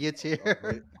it when surprise- it gets Oh, here.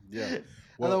 wait, yeah.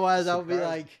 Well, Otherwise, I'll be surprise-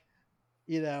 like,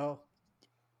 you know,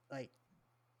 like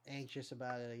anxious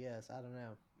about it. I guess I don't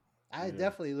know. I'm Yeah.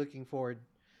 definitely looking forward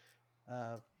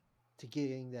to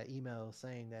getting that email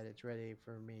saying that it's ready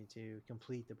for me to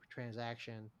complete the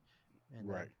transaction, and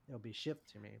Right. it'll be shipped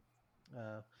to me.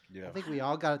 yeah. I think we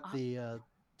all got the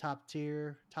top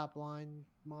tier, top line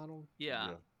model.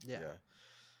 Yeah. Yeah. Yeah.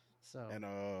 So And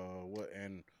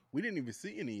and we didn't even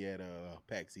see any at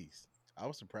PAX East. I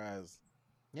was surprised.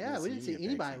 yeah, didn't we didn't see see any at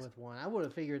anybody PAX with one. I would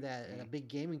have figured that at a Mhm. big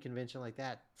gaming convention like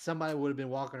that, somebody would have been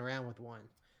walking around with one.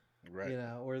 Right. You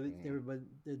know, or Mhm.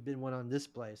 there'd been one on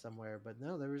display somewhere, but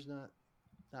no, there was not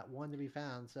one to be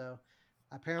found. So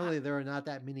apparently there are not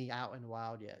that many out in the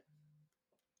wild yet.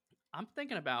 I'm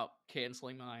thinking about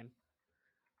canceling mine.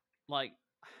 Like,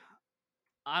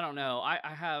 I don't know. I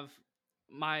have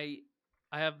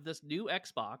this new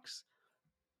Xbox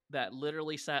that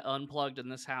literally sat unplugged in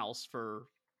this house for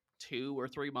 2 or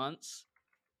 3 months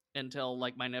until,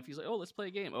 like, my nephew's like, oh, let's play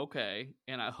a game. Okay.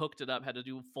 And I hooked it up, had to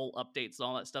do full updates and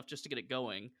all that stuff just to get it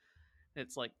going.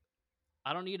 It's like,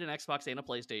 I don't need an Xbox and a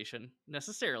PlayStation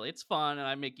necessarily. It's fun and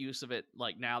I make use of it,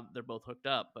 like, now that they're both hooked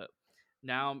up. But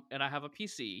now, and I have a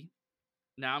PC.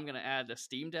 Now I'm going to add a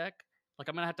Steam Deck. Like,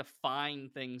 I'm going to have to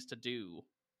find things to do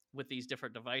with these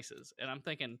different devices. And I'm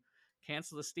thinking,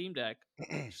 cancel the Steam Deck,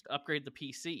 just upgrade the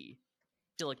PC. I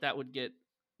feel like that would get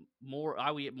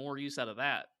I would get more use out of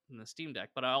that than the Steam Deck.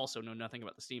 But I also know nothing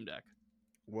about the Steam Deck.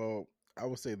 Well, I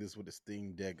would say this with the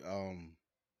Steam Deck.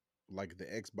 Like the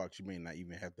Xbox, you may not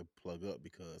even have to plug up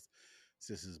because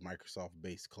since it's Microsoft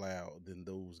based cloud, then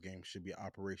those games should be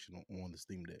operational on the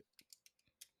Steam Deck.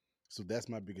 So that's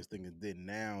my biggest thing. Is then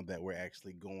now that we're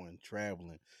actually going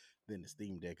traveling, then the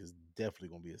Steam Deck is definitely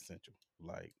gonna be essential.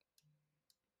 Like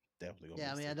definitely gonna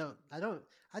Yeah, I be mean, essential.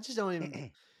 I just don't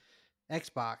even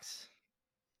Xbox.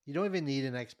 You don't even need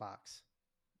an Xbox.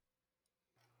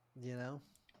 You know,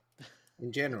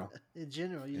 In general, in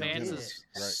general, you Yeah, don't Vance need is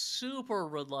Right. super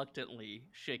reluctantly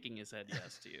shaking his head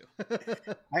yes to you.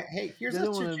 it. hey, here's They a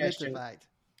don't want to admit the suggestion. fact.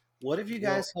 What if you Yo,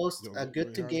 guys host yo, a go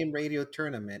Good to ahead. Game radio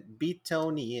tournament, beat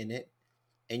Tony in it,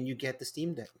 and you get the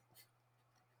Steam Deck?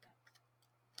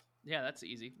 Yeah, that's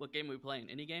easy. What game are we playing?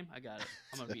 Any game? I got it.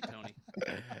 I'm going to beat Tony.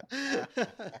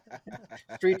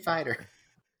 Street Fighter.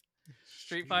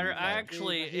 Street Fighter. I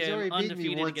actually He's am already beaten me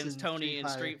undefeated once against in Tony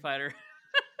Street in Fighter.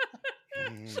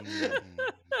 Street Fighter.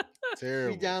 He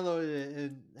Terrible. downloaded it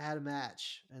and had a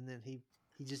match, and then he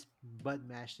just button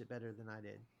mashed it better than I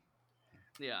did.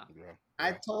 Yeah. Yeah, I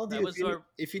yeah. told That you was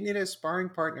if you need a sparring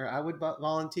partner, I would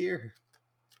volunteer.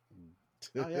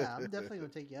 Oh yeah, I'm definitely gonna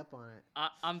take you up on it.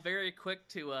 I'm very quick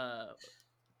to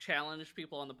challenge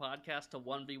people on the podcast to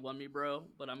 1v1 me, bro,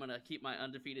 but I'm going to keep my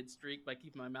undefeated streak by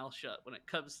keeping my mouth shut when it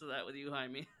comes to that with you,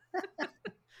 Jaime.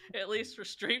 At least for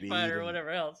Street Beat Fighter or 'em. whatever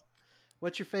else.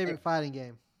 What's your favorite fighting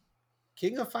game?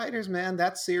 King of Fighters, man,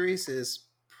 that series is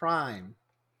prime.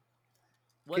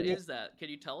 What is that? Can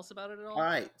you tell us about it at all? All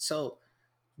right, so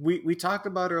we talked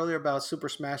about earlier about Super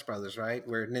Smash Brothers, right?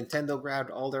 Where Nintendo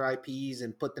grabbed all their IPs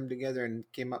and put them together and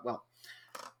came up. Well,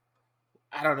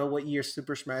 I don't know what year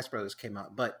Super Smash Brothers came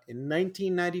out, but in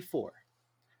 1994,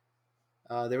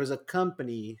 there was a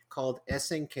company called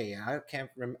SNK.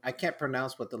 I can't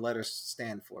pronounce what the letters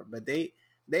stand for, but they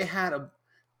had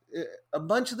a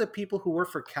bunch of the people who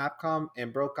worked for Capcom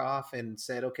and broke off and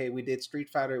said, okay, we did Street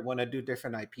Fighter, want to do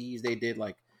different IPs. They did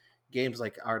like games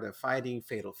like Art of Fighting,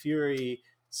 Fatal Fury,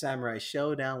 Samurai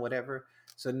Showdown, whatever.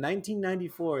 So in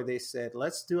 1994, they said,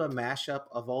 let's do a mashup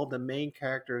of all the main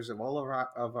characters of all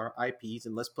of our IPs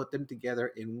and let's put them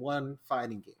together in one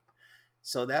fighting game.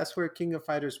 So that's where King of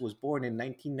Fighters was born in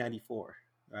 1994,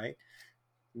 right?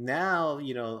 Now,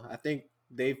 I think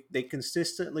they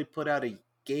consistently put out a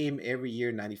game every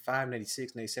year, 95,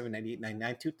 96, 97, 98,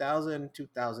 99, 2000,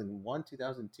 2001,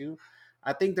 2002.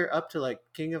 I think they're up to like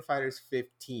King of Fighters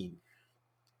 15.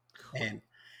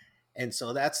 And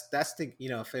so that's the,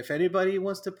 if anybody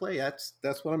wants to play,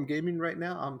 that's what I'm gaming right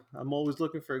now. I'm always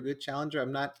looking for a good challenger.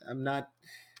 I'm not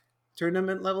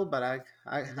tournament level, but I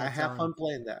have fun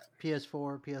playing that.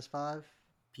 PS4, PS5,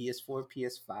 PS4,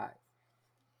 PS5.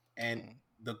 And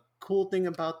the cool thing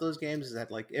about those games is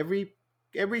that like every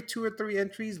 2 or 3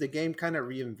 entries, the game kind of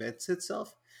reinvents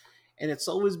itself, and it's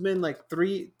always been like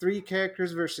three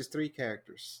characters versus 3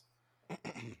 characters.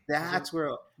 That's where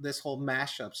this whole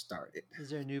mashup started. Is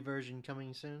there a new version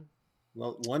coming soon?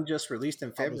 Well, one just released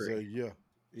in February.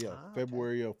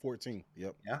 February 14th.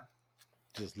 Yep. Yeah.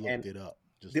 Just looked it up.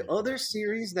 The other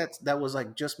series that was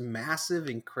like just massive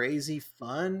and crazy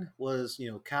fun was,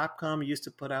 Capcom used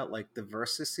to put out like the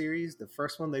Versus series. The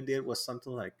first one they did was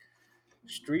something like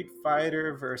Street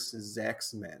Fighter versus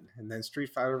X-Men, and then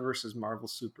Street Fighter versus Marvel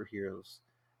Superheroes.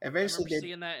 Eventually, I remember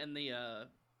seeing that in the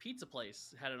pizza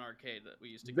place had an arcade that we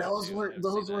used to go to.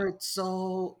 Those were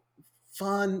so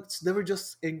fun. They were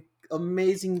just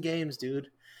amazing games,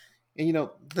 dude. And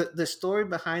the story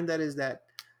behind that is that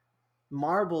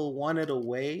Marvel wanted a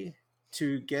way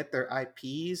to get their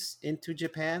IPs into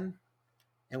Japan,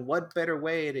 and what better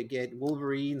way to get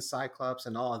Wolverine, Cyclops,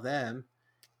 and all of them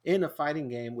in a fighting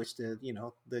game, which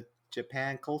the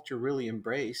Japan culture really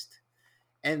embraced,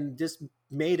 and just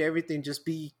made everything just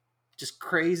be just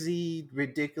crazy,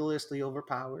 ridiculously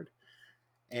overpowered.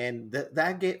 And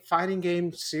that fighting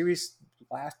game series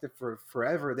lasted for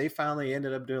forever. They finally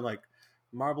ended up doing like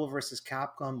Marvel vs.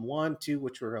 Capcom 1, 2,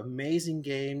 which were amazing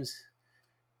games.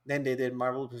 Then they did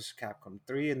Marvel vs. Capcom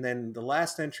 3, and then the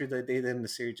last entry that they did in the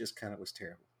series just kind of was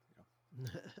terrible.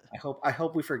 I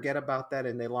hope we forget about that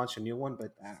and they launch a new one.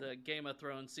 But the Game of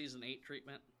Thrones season 8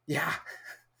 treatment. Yeah.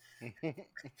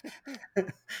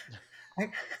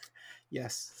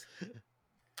 Yes.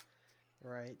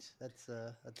 Right. That's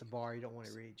a bar you don't want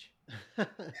to reach.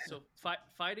 So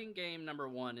fighting game number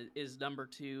 1 is number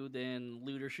 2, then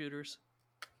looter shooters.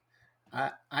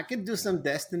 I can do some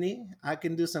Destiny. I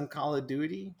can do some Call of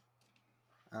Duty.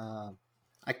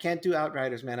 I can't do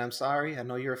Outriders, man. I'm sorry. I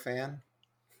know you're a fan.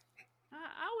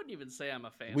 I wouldn't even say I'm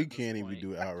a fan. We can't even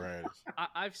do Outriders.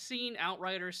 I've seen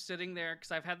Outriders sitting there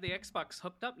because I've had the Xbox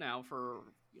hooked up now for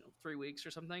 3 weeks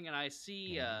or something, and I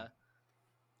see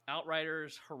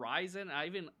Outriders Horizon.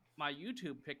 My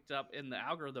YouTube picked up in the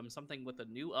algorithm something with a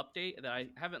new update that I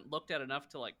haven't looked at enough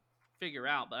to like figure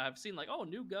out, but I've seen like,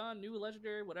 new gun, new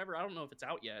legendary, whatever. I don't know if it's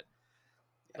out yet,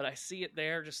 but I see it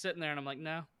there just sitting there, and I'm like,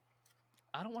 no,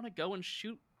 I don't want to go and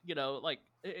shoot. Like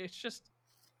it's just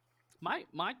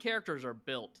my characters are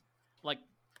built like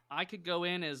I could go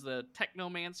in as the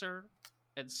Technomancer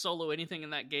and solo anything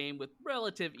in that game with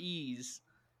relative ease,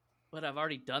 but I've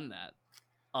already done that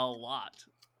a lot.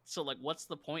 So like, what's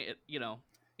the point? At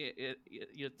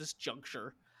this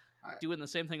juncture, doing the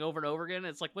same thing over and over again.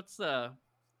 It's like, what's the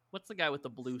guy with the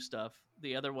blue stuff?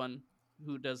 The other one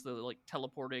who does the like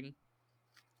teleporting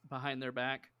behind their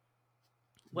back,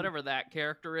 whatever that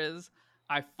character is.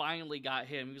 I finally got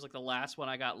him. He was like the last one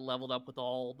I got leveled up with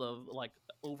all the like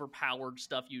overpowered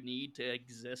stuff you need to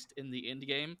exist in the end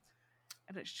game.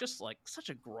 And it's just like such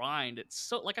a grind. It's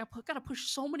so like got to push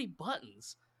so many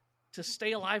buttons to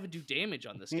stay alive and do damage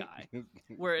on this guy.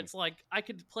 Where it's like I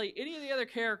could play any of the other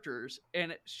characters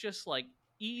and it's just like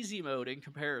easy mode in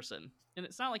comparison. And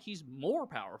it's not like he's more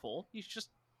powerful. He's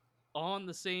just on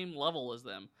the same level as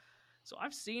them. So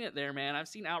I've seen it there, man. I've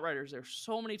seen Outriders there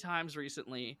so many times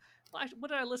recently. What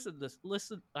did I I listed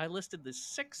the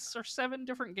 6 or 7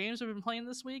 different games I've been playing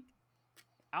this week.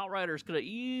 Outriders could have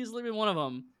easily been one of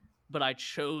them, but I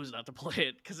chose not to play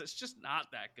it because it's just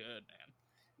not that good, man.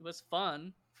 It was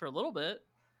fun for a little bit,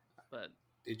 but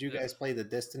Did you Ugh. guys play the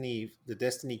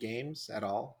Destiny games at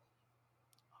all?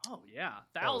 Oh yeah,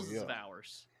 Oh thousands of yeah.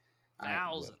 hours, I,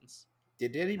 thousands.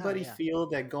 did anybody yeah. feel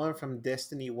that going from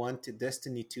Destiny 1 to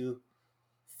Destiny 2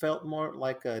 felt more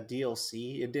like a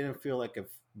DLC? It didn't feel like a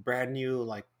brand new,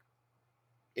 like,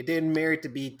 it didn't merit to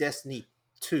be Destiny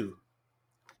 2.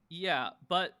 Yeah,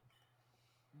 but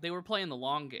they were playing the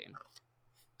long game.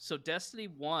 So Destiny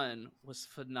 1 was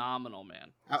phenomenal,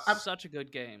 man. Such a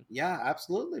good game. Yeah,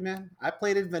 absolutely, man. I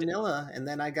played it vanilla, and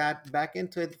then I got back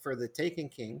into it for the Taken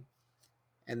King,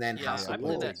 and then Yeah, House Yeah, I I of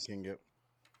played played that. Taken Wolves. King.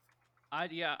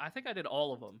 Yep. I think I did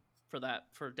all of them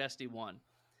for Destiny 1.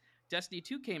 Destiny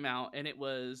 2 came out and it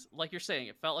was like you're saying,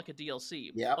 it felt like a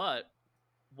DLC. Yep. But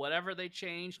whatever they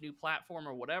changed, new platform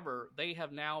or whatever, they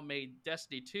have now made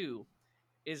Destiny 2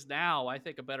 is now I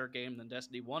think a better game than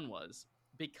Destiny 1 was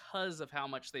because of how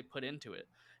much they put into it.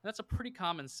 And that's a pretty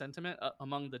common sentiment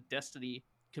among the Destiny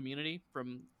community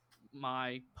from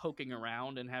my poking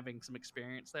around and having some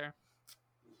experience there.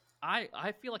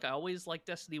 I feel like I always liked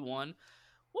Destiny 1.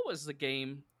 What was the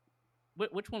game?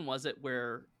 Which one was it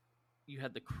where you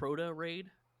had the Crota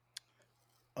raid?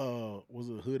 Was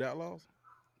it Hood Outlaws?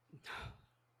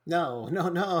 No, no,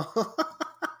 no.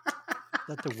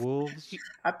 Is that the wolves?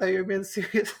 I thought you were being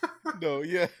serious. No,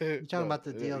 yeah. You're talking No, about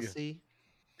the yeah, DLC?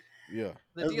 Yeah.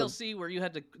 The That's the- DLC where you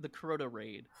had the Crota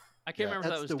raid. I can't Yeah. remember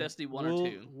if that was the Destiny 1 or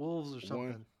 2. wolves or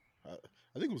something. One.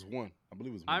 I think it was one. I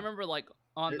believe it was one. I remember like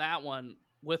on that one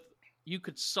with you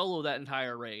could solo that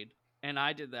entire raid, and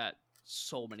I did that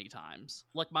so many times.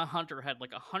 Like my hunter had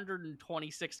like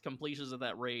 126 completions of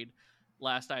that raid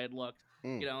last I had looked.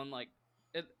 Mm. You know, and like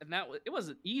it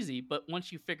wasn't easy, but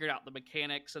once you figured out the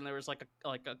mechanics, and there was like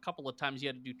a couple of times you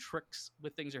had to do tricks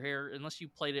with things or hair. Unless you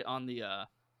played it on the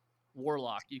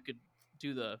warlock, you could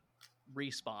do the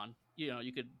respawn. You know,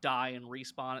 you could die and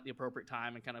respawn at the appropriate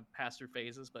time and kind of pass through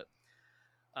phases. But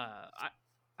I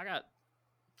got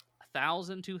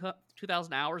 1,000,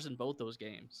 2,000 hours in both those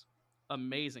games.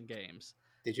 Amazing games.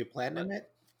 Did you platinum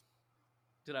it?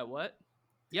 Did I what?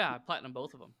 Yeah, I platinum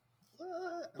both of them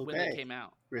What? when they Okay. came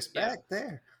out. Respect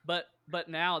there. But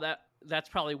now that's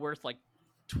probably worth like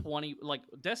 20. Like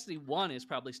Destiny 1 is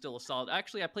probably still a solid.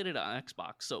 Actually, I played it on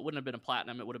Xbox, so it wouldn't have been a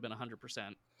platinum. It would have been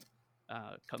 100%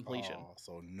 completion. Oh,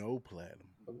 so no platinum.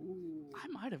 Ooh. I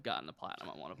might have gotten the platinum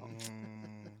on one of them.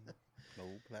 No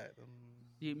platinum.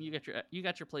 You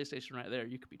got your PlayStation right there.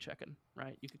 You could be checking,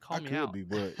 right? You could call I me could out. be,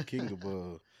 but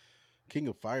King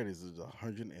of Fighters is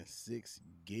 106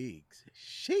 gigs.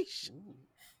 Sheesh. Ooh.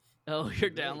 Oh, you're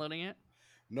downloading it?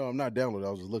 No, I'm not downloading.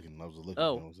 I was just looking.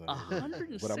 Oh, you know what I'm saying?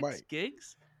 106 But I might.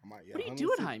 gigs? I might, yeah, What are you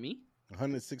doing, Jaime?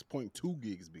 106.2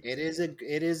 gigs. It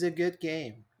is a good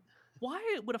game.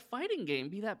 Why would a fighting game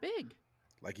be that big?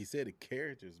 Like he said, the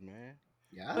characters, man.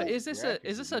 Yeah. But is this graphics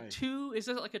is nice. is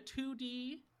this like a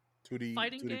 2D? 2D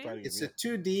Fighting game? fighting It's game.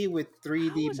 a 2D with How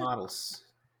 3D is it- models.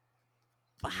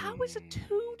 But how is a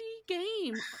 2D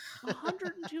game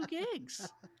 102 gigs?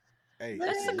 Hey,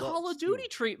 That's the it Call looks of Duty too.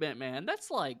 treatment, man. That's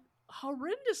like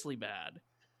horrendously bad.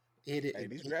 Hey,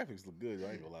 these graphics look good.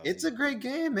 I ain't gonna lie. It's to a great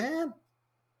game, man.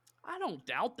 I don't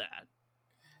doubt that.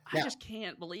 I Now- just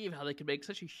can't believe how they could make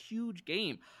such a huge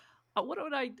game. What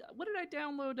did I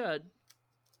download?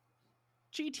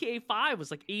 GTA 5 was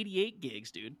like 88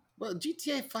 gigs, dude. Well,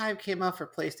 GTA 5 came out for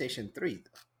PlayStation 3.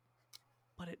 Though.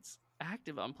 But it's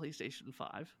active on PlayStation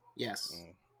 5. Yes.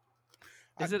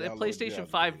 Mm. Is I it a downloaded PlayStation Diablo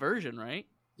 5 8. version, right?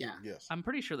 Yeah. Yes. I'm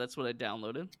pretty sure that's what I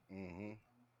downloaded. Mm-hmm.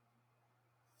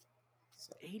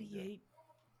 So, 88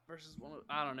 versus one.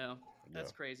 I don't know. That's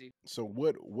Yeah. crazy. So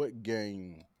what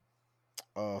game?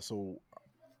 So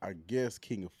I guess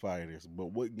King of Fighters, but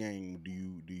what game do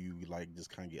you like just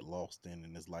kind of get lost in,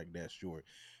 and it's like that's your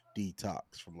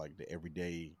detox from like the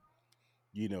everyday,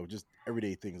 just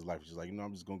everyday things in life. It's just like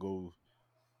I'm just gonna go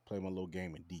play my little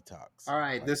game and detox. all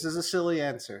right, Like, this is a silly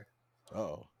answer.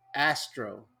 oh,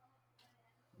 Astro.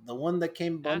 The one that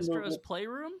came bundled Astro's with...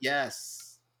 Playroom?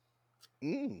 Yes.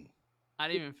 mm. I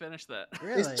didn't even finish that.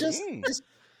 Really? It's just Mm.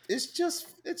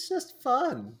 it's just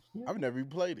fun. I've never even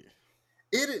played it.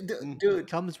 It Dude,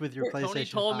 comes with your PlayStation Tony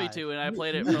told me 5. to, and I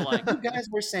played it for like. you guys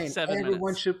were saying 7 everyone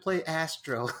minutes. should play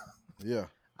Astro. Yeah,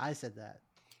 I said that.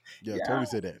 yeah. Yeah. Tony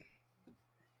said that.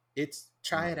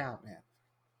 Try it out, man.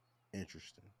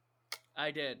 Interesting.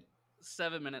 I did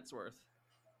 7 minutes worth.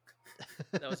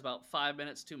 That was about 5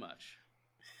 minutes too much.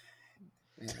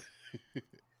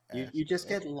 You just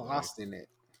get Astro, lost in it.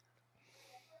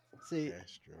 See,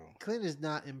 Astro. Clint is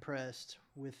not impressed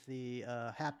with the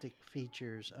haptic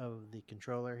features of the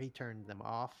controller. He turned them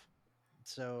off.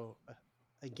 So,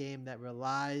 a game that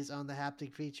relies on the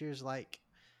haptic features, like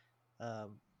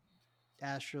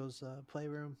Astro's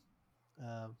Playroom,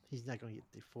 he's not going to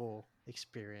get the full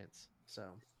experience. So,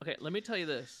 Okay, let me tell you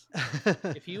this: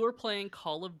 if you are playing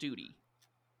Call of Duty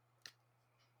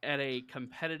at a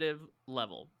competitive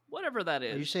level, whatever that are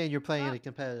you is, saying you're playing at a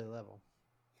competitive level?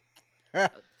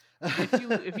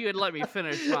 if you had let me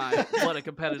finish my what a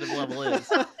competitive level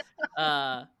is,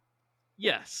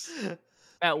 yes.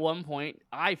 At one point,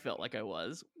 I felt like I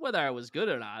was. Whether I was good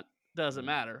or not doesn't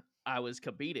matter. I was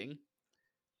competing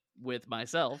with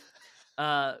myself.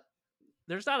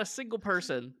 There's not a single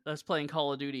person that's playing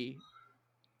Call of Duty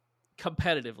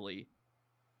competitively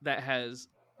that has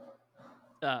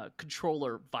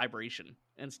controller vibration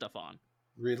and stuff on.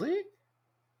 Really?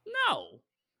 No.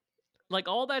 Like,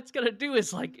 all that's gonna do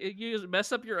is like you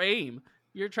mess up your aim.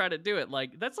 You're trying to do it.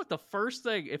 Like, that's like the first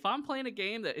thing. If I'm playing a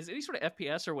game that is any sort of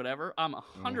FPS or whatever, I'm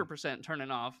 100%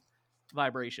 turning off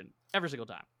vibration every single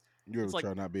time. You ever It's like-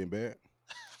 try not being bad?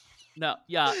 No,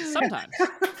 yeah, sometimes.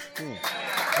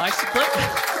 My split.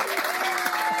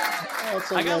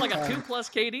 I got like a 2+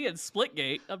 KD in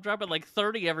Splitgate. I'm dropping like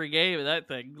 30 every game in that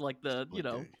thing. Like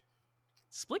Splitgate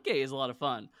is a lot of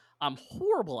fun. I'm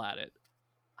horrible at it.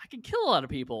 I can kill a lot of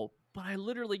people, but I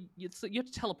literally you have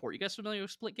to teleport. You guys familiar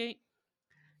with Splitgate?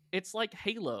 It's like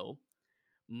Halo.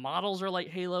 Models are like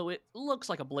Halo. It looks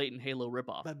like a blatant Halo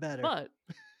ripoff, But better. But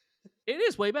it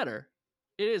is way better.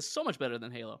 It is so much better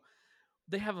than Halo.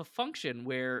 They have a function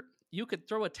where you could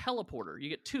throw a teleporter. You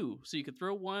get two. So you could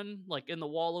throw one like in the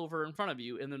wall over in front of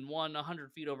you and then one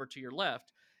 100 feet over to your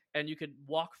left. And you could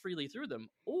walk freely through them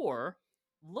or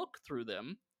look through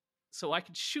them. So I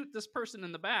could shoot this person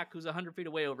in the back who's 100 feet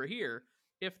away over here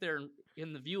if they're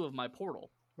in the view of my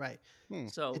portal. Right.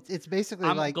 So it's basically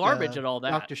I'm like garbage at all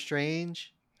that. Doctor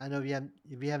Strange. I know if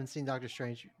you haven't seen Doctor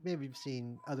Strange, maybe you've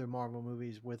seen other Marvel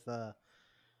movies with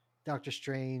Doctor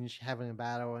Strange having a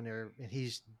battle and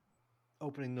he's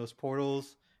opening those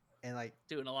portals and like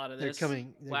doing a lot of they're this.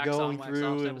 going wax going on, wax through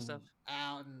off type and of stuff.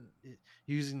 out and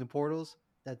using the portals.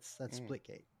 That's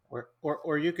Splitgate.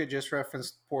 Or you could just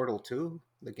reference Portal 2,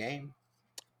 the game.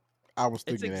 I was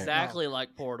It's thinking exactly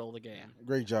like Portal, the game. that.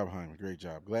 Great job, Hyman. Great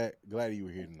job. Glad you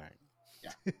were here tonight.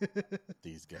 Yeah.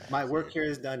 These guys. My work here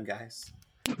is done, guys.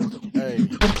 Hey,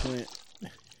 Clint,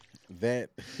 that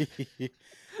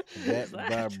that?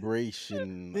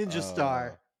 vibration Ninja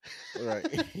Star. Right.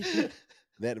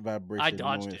 That vibration I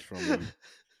dodged noise it. from you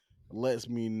lets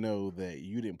me know that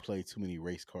you didn't play too many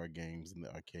race car games in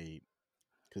the arcade.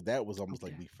 Because that was almost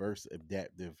like the first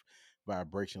adaptive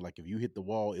vibration. Like if you hit the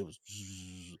wall, it was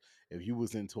zzz. If you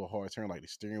was into a hard turn, like the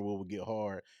steering wheel would get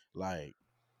hard. Like,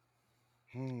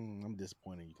 I'm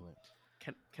disappointed in you, Clint.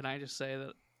 Can I just say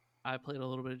that I played a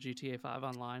little bit of GTA 5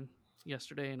 online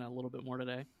yesterday and a little bit more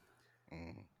today. I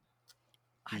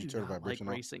Did you do turn the not like vibration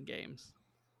off? racing games.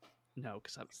 No,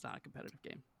 because it's not a competitive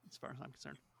game as far as I'm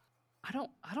concerned. I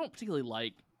don't particularly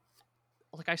like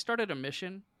I started a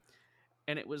mission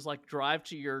and it was like drive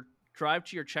to your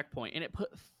checkpoint and it put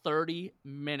 30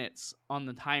 minutes on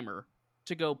the timer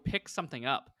to go pick something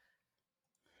up.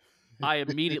 I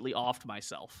immediately offed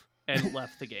myself and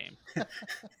left the game.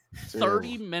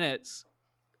 30 minutes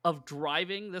of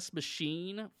driving this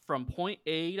machine from point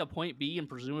A to point B and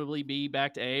presumably B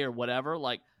back to A or whatever.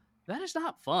 Like, that is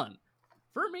not fun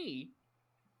for me.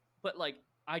 But like,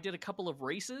 I did a couple of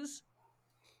races.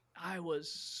 I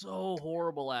was so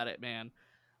horrible at it, man.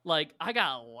 Like, I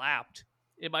got lapped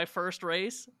in my first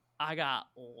race. I got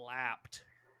lapped.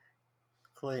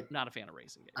 Clint, Not a fan of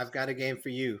racing games. I've got a game for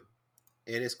you.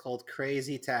 It is called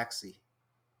Crazy Taxi.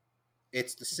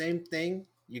 It's the same thing.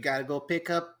 You got to go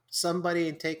pick up somebody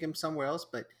and take him somewhere else,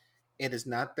 but it is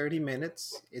not 30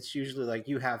 minutes. It's usually like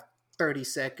you have 30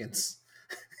 seconds.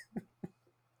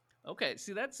 Okay,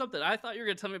 see, that's something. I thought you were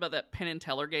going to tell me about that Penn and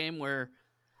Teller game where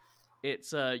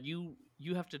it's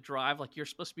you have to drive, like you're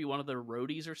supposed to be one of the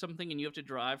roadies or something, and you have to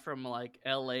drive from like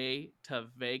LA to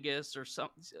Vegas or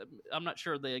something. I'm not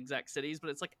sure the exact cities, but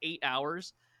it's like 8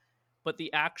 hours. But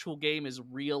the actual game is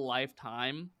real life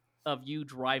time of you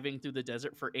driving through the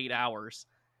desert for 8 hours.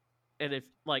 And if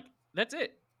like that's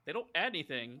it. They don't add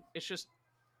anything. It's just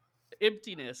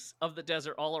emptiness of the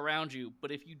desert all around you.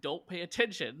 But if you don't pay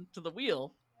attention to the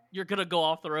wheel, you're gonna go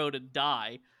off the road and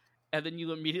die. And then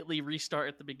you immediately restart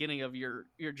at the beginning of your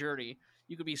journey.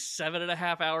 You could be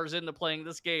 7.5 hours into playing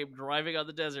this game, driving on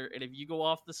the desert, and if you go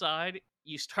off the side,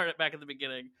 you start it back at the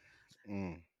beginning.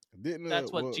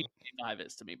 That's what GTA 5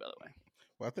 is to me, by the way.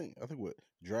 Well, I think what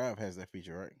Drive has that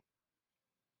feature, right?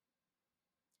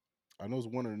 I know it's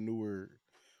one of the newer.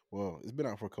 Well, it's been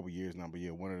out for a couple years now, but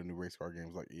yeah, one of the new race car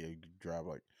games. Like, yeah, you drive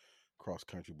like cross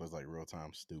country, but it's like real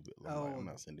time stupid. Like, I'm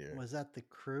not sitting there. Was that The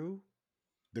Crew?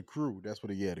 The Crew, that's what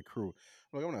the Crew.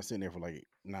 Like, I'm not sitting there for like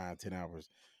 9-10 hours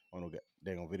on no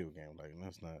dang video game. Like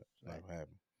that's not gonna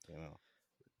happen. You know.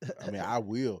 I mean, I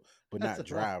will, but That's not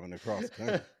a lot. driving across the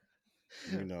country.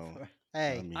 You know.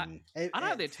 Hey, I mean, I don't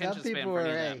have the some attention span people for any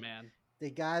are, of that, hey, man. the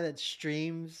guy that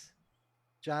streams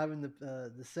driving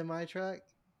the semi truck.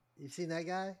 You seen that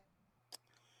guy?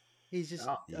 He's just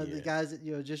Oh, the yeah. guys that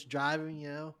just driving,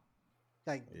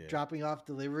 like Yeah. dropping off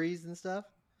deliveries and stuff.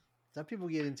 Some people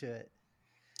get into it.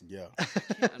 yeah.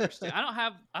 Can't understand. I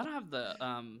don't have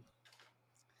the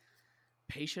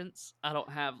patience. I don't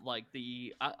have like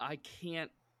I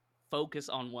can't focus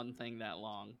on one thing that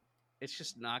long. It's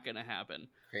just not gonna happen.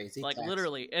 crazy. Like tax.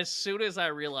 literally, as soon as I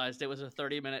realized it was a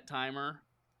 30-minute timer,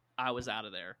 I was out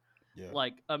of there. Yeah.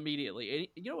 Like immediately. And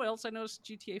you know what else I noticed?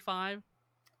 GTA 5.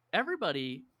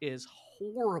 Everybody is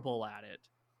horrible at it.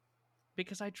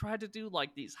 Because I tried to do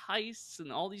like these heists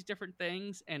and all these different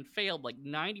things and failed like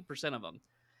 90% of them.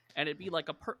 And it'd be like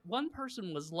one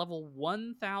person was level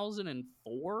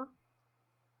 1004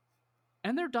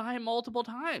 and they're dying multiple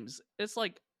times. It's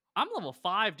like, I'm level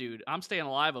 5, dude. I'm staying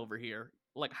alive over here.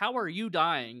 Like, how are you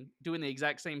dying doing the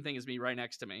exact same thing as me right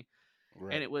next to me?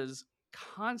 Right. And it was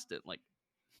constant. Like,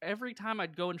 every time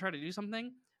I'd go and try to do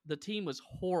something, the team was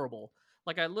horrible.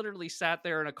 Like, I literally sat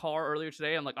there in a car earlier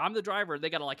today. I'm like, I'm the driver. They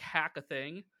got to, like, hack a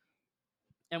thing.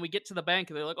 And we get to the bank,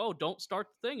 and they're like, oh, don't start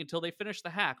the thing until they finish the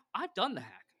hack. I've done the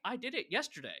hack. I did it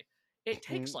yesterday. It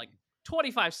takes, like,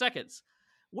 25 seconds.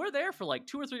 We're there for, like,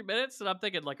 2 or 3 minutes, and I'm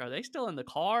thinking, like, are they still in the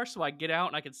car? So I get out,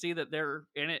 and I can see that they're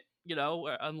in it,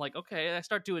 I'm like, okay. I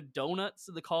start doing donuts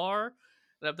in the car,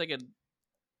 and I'm thinking,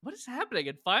 what is happening?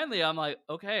 And finally, I'm like,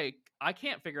 okay, I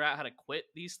can't figure out how to quit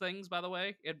these things, by the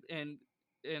way, in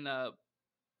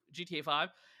GTA 5.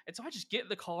 And so I just get in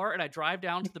the car and I drive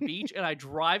down to the beach and I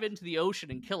drive into the ocean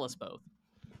and kill us both.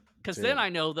 Because then I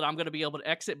know that I'm going to be able to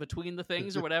exit between the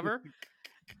things or whatever.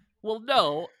 Well,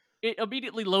 no, it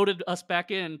immediately loaded us back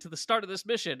in to the start of this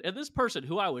mission. And this person,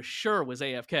 who I was sure was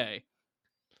AFK,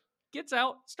 gets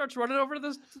out, starts running over to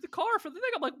the car for the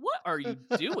thing. I'm like, what are you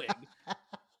doing?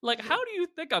 Like, how do you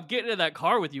think I'm getting in that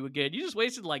car with you again? You just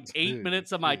wasted like 8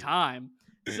 minutes of my time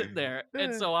sitting there.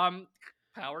 And so I'm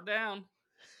powered down.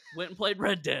 Went and played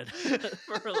Red Dead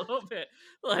for a little bit.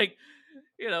 Like,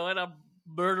 and I'm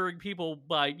murdering people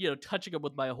by, touching them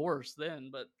with my horse then.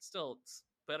 But still, it's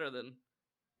better than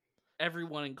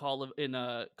everyone in Call of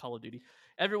Duty.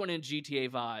 Everyone in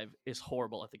GTA 5 is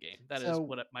horrible at the game. That is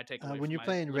what my takeaway. When you're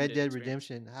playing Red Dead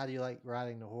Redemption, how do you like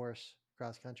riding the horse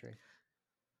cross country?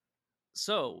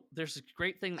 So there's a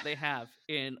great thing that they have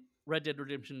in Red Dead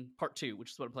Redemption Part 2,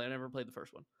 which is what I play. I never played the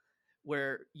first one,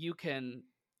 where you can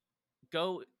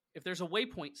go, if there's a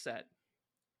waypoint set,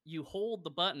 you hold the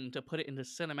button to put it into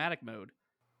cinematic mode,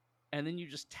 and then you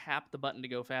just tap the button to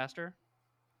go faster,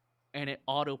 and it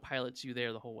autopilots you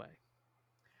there the whole way.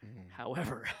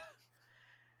 However,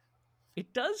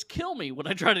 it does kill me when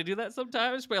I try to do that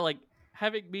sometimes by like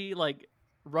having me like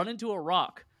run into a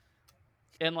rock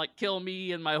and like kill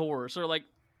me and my horse, or like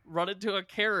run into a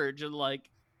carriage and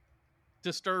like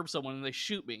disturb someone and they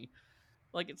shoot me.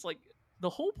 Like, it's like the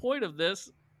whole point of this,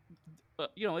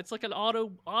 it's like an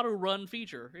auto run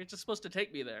feature. It's just supposed to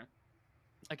take me there.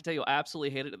 I can tell you, I absolutely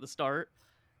hate it at the start,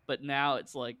 but now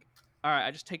it's like, all right,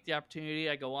 I just take the opportunity.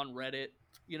 I go on Reddit.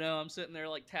 I'm sitting there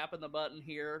like tapping the button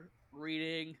here,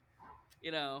 reading,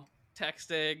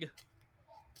 texting.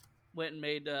 Went and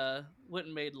made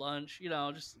lunch.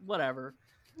 Just whatever.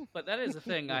 But that is the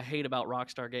thing I hate about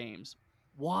Rockstar Games.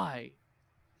 Why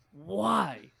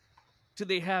do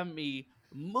they have me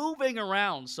moving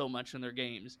around so much in their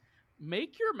games?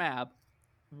 Make your map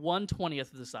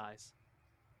 1/20th of the size.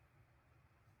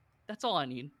 That's all I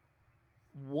need.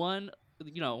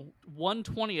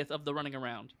 1/20th of the running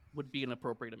around would be an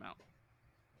appropriate amount.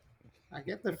 I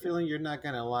get the feeling you're not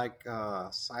gonna like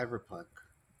Cyberpunk.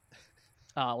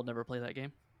 I will never play that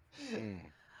game.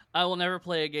 I will never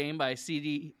play a game by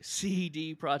CD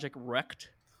Projekt Red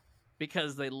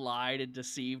because they lied and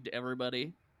deceived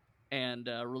everybody and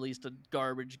released a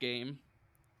garbage game.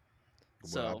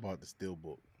 Well, I bought the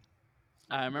Steelbook.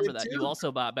 I remember that. You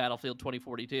also bought Battlefield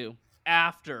 2042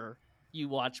 after you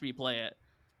watched me play it.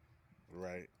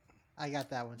 Right. I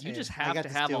got that one too. You just have to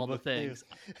have all the things.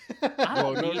 I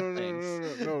No.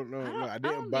 I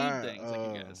didn't buy things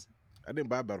like you guys. I didn't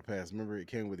buy Battle Pass. Remember, it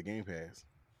came with the Game Pass.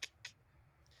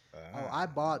 I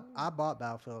bought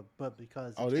Battlefield, but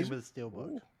because it came with a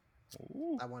Steelbook.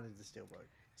 Ooh. I wanted the Steelbook.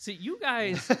 See, you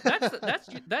guys,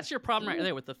 that's your problem right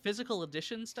there with the physical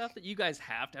edition stuff. That you guys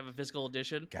have to have a physical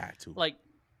edition. Got to. Like,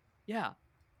 yeah,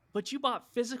 but you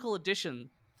bought physical editions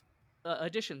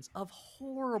of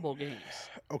horrible games.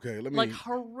 Okay, let me like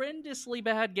horrendously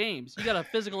bad games. You got a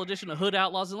physical edition of Hood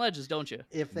Outlaws and Legends, don't you?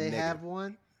 If they have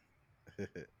one,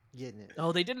 getting it.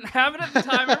 Oh, they didn't have it at the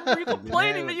time. I remember you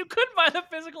complaining have that it. you couldn't buy the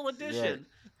physical edition.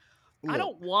 I Look,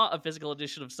 don't want a physical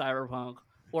edition of Cyberpunk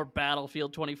or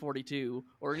Battlefield 2042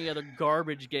 or any other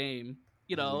garbage game.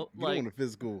 You know, you don't want a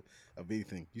physical of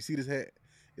anything. You see this hat?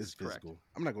 It's Correct. physical.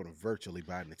 I'm not going to virtually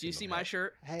buy it. Do you see my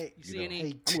shirt? Hey, You see know, any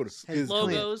hey, I'm going to Hey,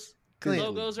 physically. logos? Clint.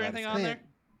 Logos or anything on there?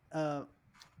 Clint,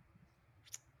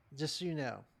 just so you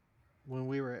know, when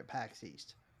we were at PAX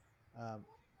East,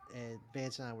 and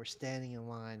Vance and I were standing in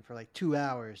line for like 2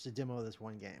 hours to demo this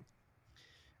one game,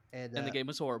 and And the game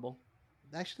was horrible.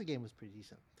 actually the game was pretty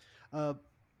decent.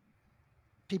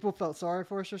 People felt sorry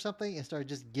for us or something and started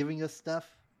just giving us stuff,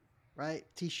 right?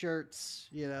 T-shirts,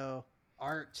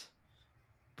 art,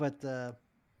 but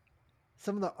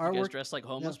some of the You guys artwork. dressed like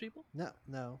homeless people?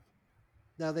 No,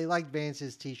 they liked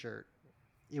Vance's T-shirt.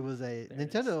 It was a There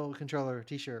it Nintendo controller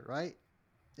T-shirt, right?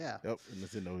 Yeah. Yep,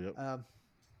 Nintendo. Yep.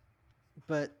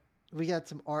 But we got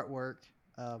some artwork.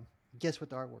 Guess what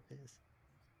the artwork is?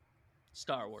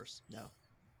 Star Wars. No.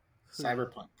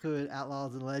 Cyberpunk. Hood,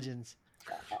 Outlaws and Legends.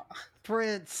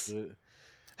 Prince. Good.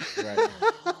 Right.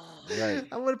 Right.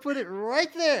 I'm gonna put it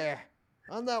right there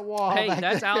on that wall. Hey, back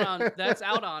that's there. out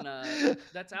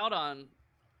on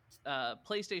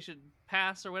PlayStation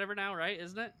Pass or whatever now, right?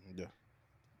 Isn't it? Yeah.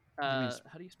 How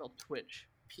do you spell Twitch?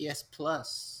 PS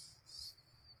Plus.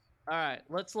 All right,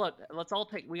 let's look. Let's all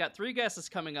take. We got 3 guesses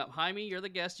coming up. Jaime, you're the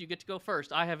guest. You get to go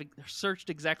first. I have searched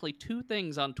exactly 2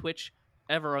 things on Twitch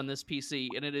ever on this PC,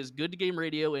 and it is Good Game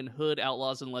Radio and Hood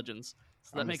Outlaws and Legends.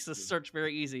 So that makes this search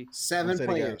very easy. 7 saying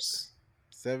they got- players.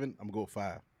 7. I'm going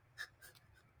 5.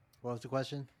 What was the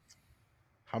question?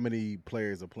 How many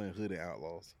players are playing Hood and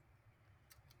Outlaws?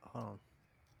 Hold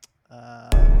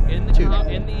on. In the 2.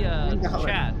 $1.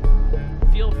 chat,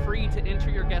 feel free to enter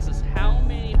your guesses. How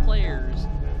many players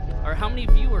or how many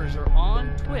viewers are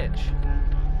on Twitch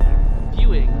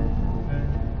viewing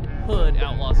Hood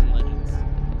Outlaws and Legends?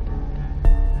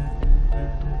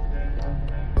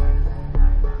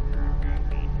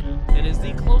 It is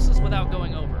the closest without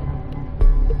going over.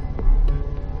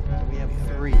 So we have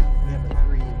 3. We have a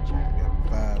 3 in chat. We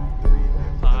have 5, 3, and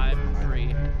then 5, seven.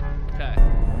 3. Okay.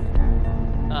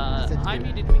 Said Jaime,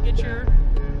 two. did we get your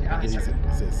Yeah, He it's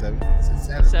said 7.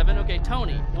 7. 7? Okay,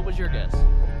 Tony, what was your guess?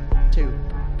 2.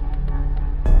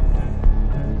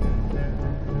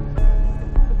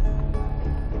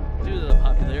 Due to the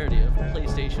popularity of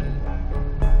PlayStation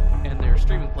and their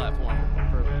streaming platform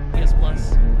for PS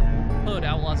Plus, Hood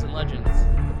Outlaws and Legends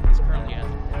is currently at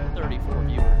 34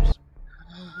 viewers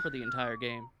for the entire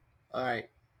game. All right.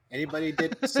 Anybody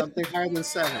did something higher than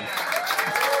 7?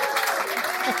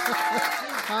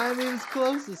 Jaime's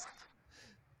closest.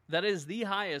 That is the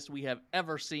highest we have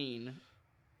ever seen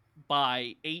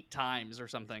by 8 times or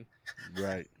something.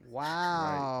 Right.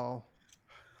 Wow.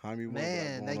 Jaime won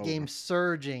Man, going that over. game's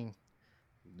surging.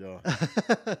 Yeah.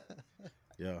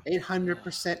 Yeah.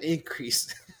 800%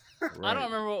 increase. I Right. don't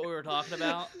remember what we were talking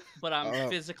about, but I'm Uh,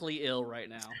 physically ill right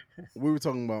now. We were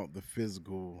talking about the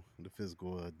physical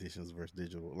editions versus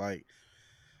digital. Like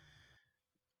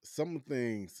some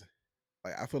things,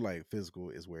 like I feel like physical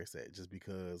is where it's at, just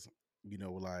because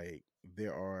like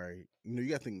there are, you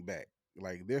got to think back.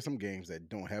 Like there's some games that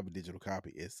don't have a digital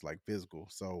copy. It's like physical.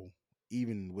 So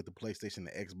even with the PlayStation,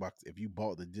 the Xbox, if you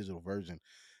bought the digital versions,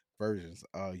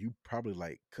 you probably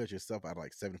like cut yourself out of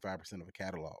like 75% of a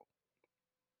catalog,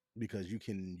 because you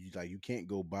can't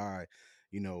go buy,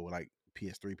 like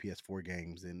PS3, PS4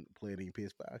 games and play it in your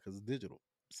PS5 because it's digital.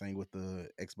 Same with the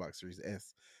Xbox Series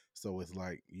S. So it's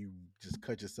like you just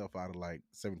cut yourself out of like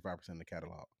 75% of the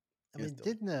catalog. I mean, Still.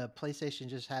 didn't the PlayStation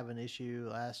just have an issue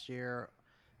last year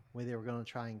where they were going to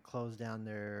try and close down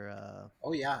their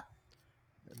Oh yeah.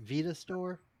 Vita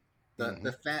store? The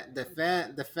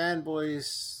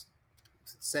fanboys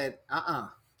said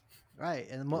Right,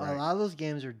 and Right. a lot of those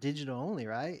games are digital only,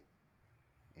 right?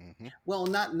 Mm-hmm. Well,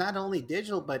 not only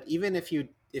digital, but even if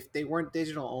they weren't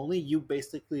digital only, you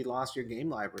basically lost your game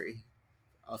library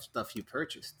of stuff you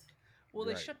purchased. Well,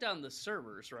 they Right. shut down the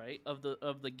servers, right, of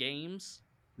the games.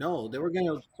 No, they were going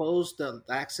to close the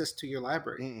access to your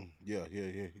library. Yeah.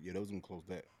 Those gonna close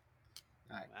that.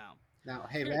 Wow. Now,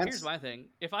 hey, Here's Vance, my thing.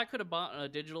 If I could have bought a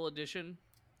digital edition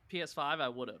PS5, I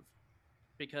would have.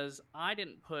 Because I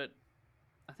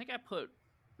think I put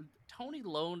Tony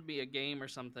loaned me a game or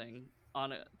something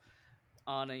on a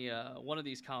one of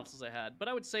these consoles I had. But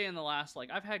I would say in the last,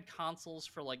 I've had consoles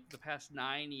for the past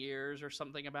 9 years or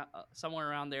something, about somewhere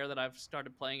around there, that I've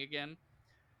started playing again.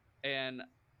 And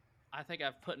I think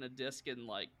I've put in a disc in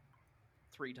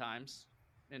 3 times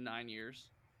in 9 years.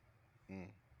 Mm.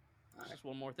 Just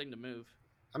one more thing to move.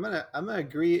 I'm gonna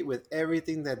agree with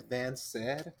everything that Vance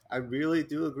said. I really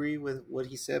do agree with what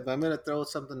he said, but I'm gonna throw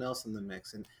something else in the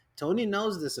mix. And Tony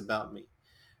knows this about me,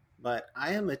 but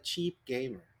I am a cheap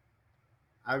gamer.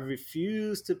 I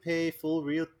refuse to pay full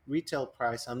retail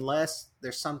price unless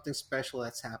there's something special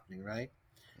that's happening, right?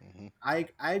 Hmm.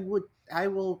 I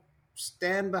will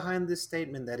stand behind this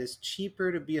statement that it's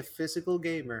cheaper to be a physical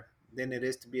gamer than it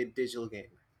is to be a digital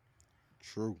gamer.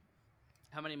 True.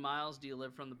 How many miles do you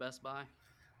live from the Best Buy?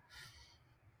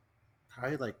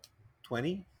 Probably like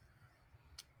 20.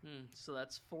 So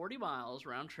that's 40 miles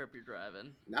round trip you're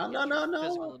driving. No, to no, get your no,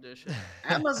 Physical no. edition.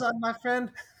 Amazon, my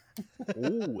friend.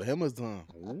 Ooh, Amazon.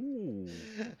 Ooh.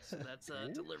 So that's a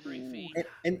delivery fee.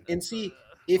 And That's, see,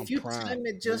 if I'm you Prime. time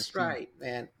it just Low key. right,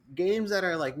 man, games that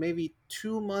are like maybe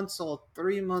 2 months old,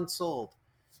 3 months old,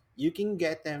 you can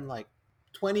get them like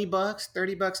 $20,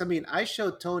 $30. I mean, I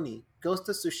showed Tony Ghost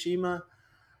of Tsushima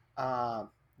uh,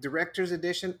 Director's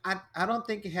Edition. I don't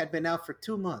think it had been out for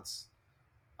 2 months.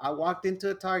 I walked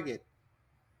into a Target,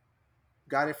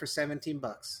 got it for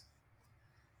 $17,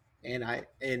 and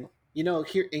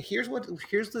here's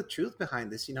the truth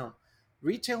behind this.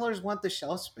 Retailers want the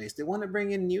shelf space. They want to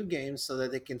bring in new games so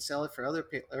that they can sell it for other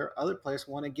players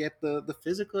who want to get the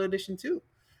physical edition too.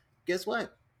 Guess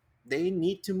what? They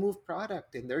need to move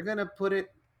product, and they're gonna put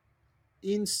it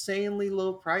insanely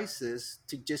low prices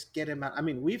to just get them out. I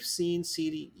mean, we've seen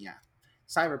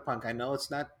Cyberpunk. I know it's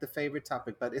not the favorite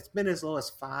topic, but it's been as low as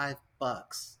 $5,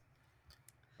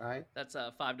 right? That's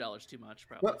 $5 too much,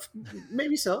 probably. Well,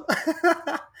 maybe so,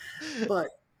 but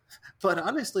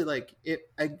honestly, like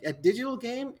a digital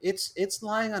game, it's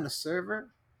lying on a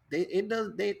server.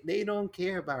 They don't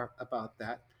care about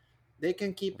that. They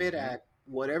can keep it at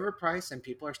whatever price, and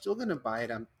people are still going to buy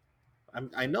it.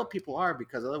 I know people are,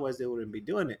 because otherwise they wouldn't be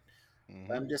doing it.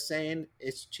 But I'm just saying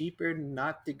it's cheaper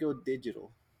not to go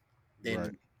digital than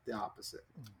Right. the opposite.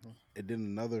 And then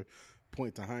another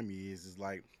point behind me is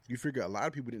like, you figure a lot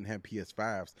of people didn't have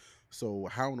PS5s. So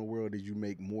how in the world did you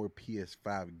make more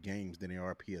PS5 games than there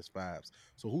are PS5s?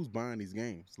 So who's buying these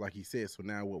games? Like he said, so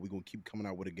now what, we're going to keep coming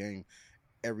out with a game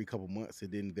every couple months,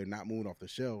 and then they're not moving off the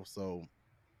shelf. So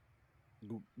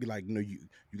be like, you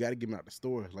got to get them out the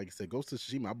store. Like you said, Ghost of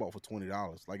Tsushima, I bought for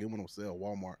 $20. Like, it went on sale at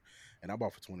Walmart, and I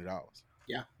bought for $20.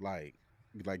 Yeah. Like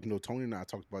Tony and I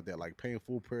talked about that. Like, paying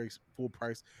full price for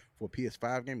a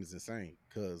PS5 game is insane,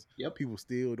 because people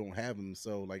still don't have them.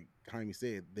 So, like Jaime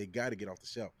said, they got to get off the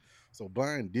shelf. So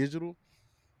buying digital,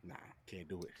 nah, can't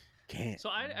do it. Can't. So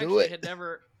I do actually it. had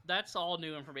never. That's all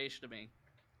new information to me.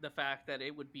 The fact that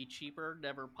it would be cheaper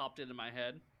never popped into my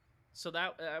head. So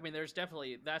that, I mean,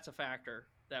 that's a factor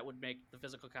that would make the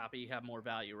physical copy have more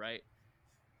value, right?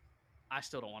 I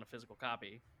still don't want a physical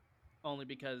copy, only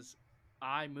because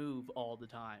I move all the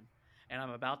time, and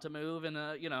I'm about to move in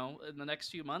the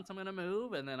next few months. I'm going to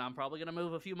move, and then I'm probably going to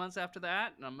move a few months after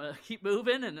that, and I'm going to keep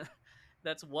moving, and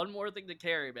that's one more thing to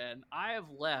carry, man. I have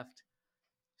left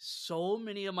so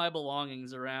many of my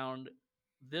belongings around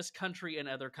this country and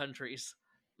other countries,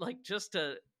 like just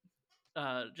to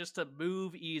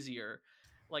move easier.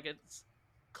 Like, it's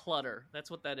clutter. That's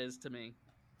what that is to me.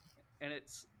 And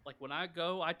it's like, when I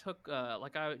go, I took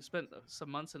I spent some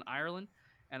months in Ireland,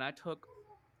 and I took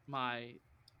my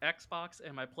Xbox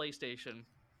and my PlayStation,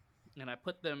 and I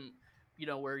put them,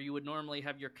 where you would normally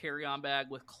have your carry-on bag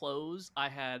with clothes. I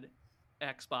had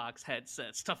Xbox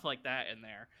headsets, stuff like that in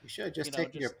there. You should have just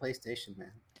taken your PlayStation,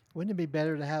 man. Wouldn't it be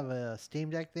better to have a Steam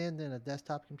Deck then than a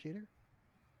desktop computer?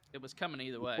 It was coming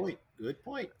either way. Good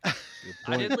point.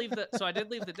 I did leave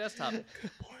the desktop.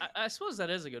 I suppose that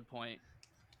is a good point.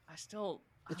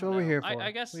 It's what we're here for.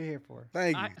 I guess we're here for.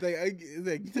 Thank you. You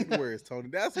take the words, Tony.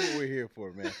 That's what we're here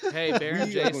for, man. Hey, Baron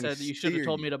We J are gonna said you should have steer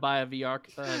told you. me to buy a VR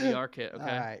kit.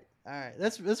 Okay. All right.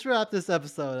 Let's wrap this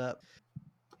episode up.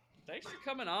 Thanks for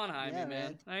coming on, Jaime, Yeah, man.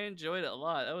 man. I enjoyed it a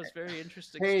lot. That was very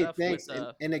interesting Hey, stuff. thanks.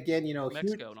 With, And again,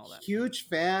 Mexico and all that. huge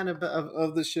fan of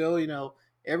the show.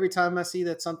 Every time I see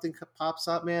that something pops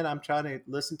up, man, I'm trying to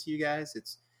listen to you guys.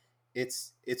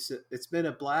 It's been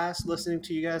a blast listening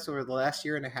to you guys over the last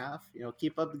year and a half.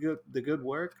 Keep up the good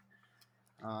work.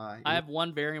 I have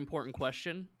one very important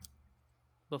question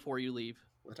before you leave.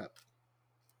 What up?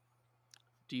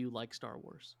 Do you like Star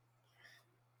Wars?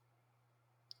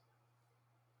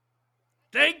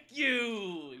 Thank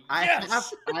you.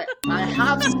 Yes! I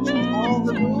have seen all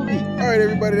the movies. All right,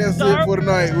 everybody, that's Star it for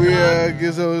tonight. We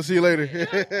guess see you later.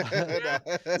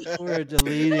 We're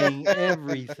deleting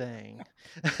everything.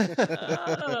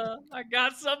 I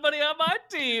got somebody on my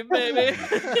team, baby.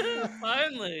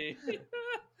 Finally.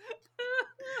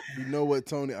 You know what,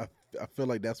 Tony? I I feel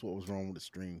like that's what was wrong with the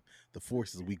stream. The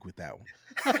force is weak with that one.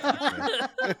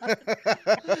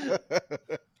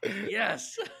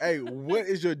 Yes. Hey, what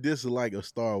is your dislike of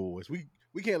Star Wars? We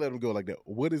can't let them go like that.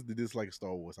 What is the dislike of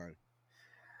Star Wars, honey?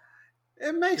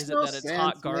 It makes Is it no that it's sense,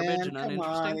 hot garbage man. and Come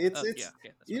on, uninteresting? it's Yeah,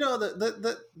 okay, that's you fine. know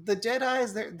the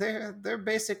Jedi's they're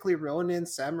basically Ronin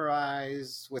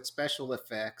samurais with special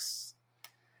effects.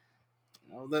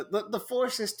 You know, the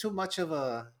Force is too much of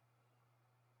a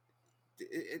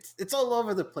it's all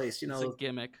over the place. You It's a know,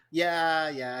 gimmick.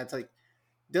 yeah. It's like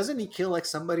doesn't he kill like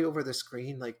somebody over the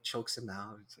screen, like chokes him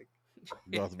out? It's like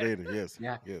Darth Vader, yes.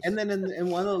 yeah. Yes. And then in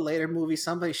one of the later movies,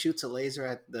 somebody shoots a laser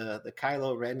at the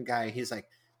Kylo Ren guy. He's like,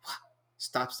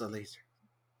 stops the laser.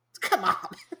 Come on.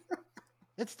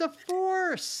 It's the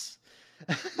Force.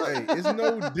 Hey, it's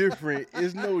no different.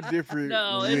 It's no different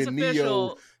No, when it's Neo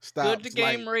official. stops Good to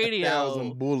Game like Radio.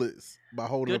 1,000 bullets by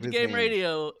holding Good up to his Game hand.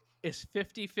 Radio is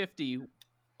 50-50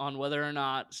 on whether or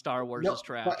not Star Wars No, is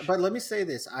trash. but let me say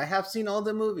this. I have seen all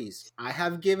the movies. I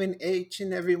have given each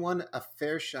and every one a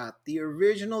fair shot. The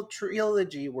original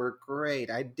trilogy were great.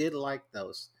 I did like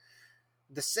those.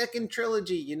 The second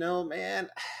trilogy, you know, man,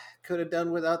 could have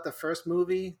done without the first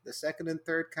movie. The second and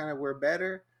third kind of were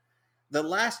better. The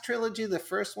last trilogy, the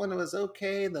first one was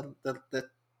okay.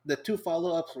 The two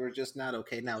follow-ups were just not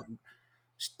okay. Now,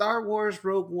 Star Wars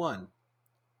Rogue One.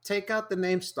 Take out the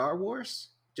name Star Wars.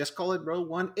 Just call it Rogue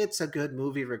One. It's a good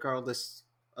movie, regardless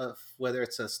of whether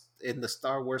it's in the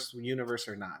Star Wars universe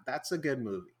or not. That's a good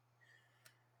movie.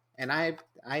 And I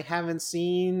haven't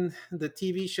seen the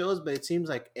TV shows, but it seems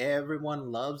like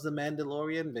everyone loves The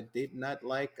Mandalorian, but did not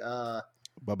like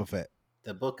Boba Fett.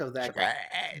 the book of that guy.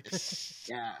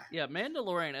 Yeah. Yeah,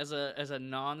 Mandalorian as a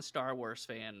non-Star Wars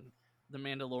fan, The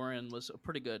Mandalorian was a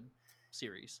pretty good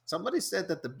series. Somebody said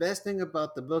that the best thing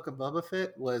about the book of Boba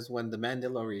Fett was when the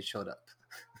Mandalorian showed up.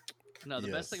 No, the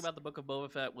best thing Yes. about the Book of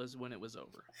Boba Fett was when it was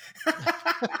over.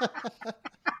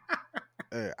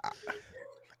 Hey,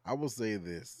 I will say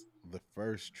this: the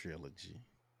first trilogy,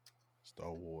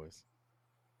 Star Wars,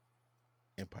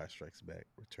 Empire Strikes Back,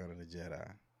 Return of the Jedi,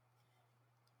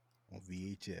 on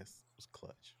VHS was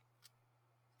clutch,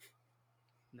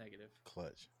 Negative.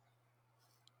 clutch.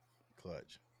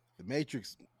 The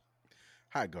Matrix,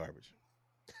 hot garbage,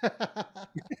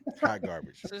 hot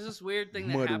garbage. There's this weird thing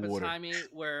that Muddy happens, water. Jaime,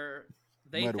 where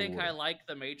they Muddy think I water. like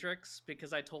The Matrix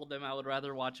because I told them I would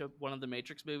rather watch one of the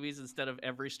Matrix movies instead of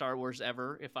every Star Wars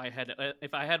ever. If I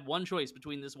had one choice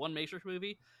between this one Matrix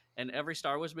movie and every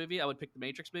Star Wars movie, I would pick the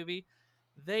Matrix movie.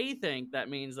 They think that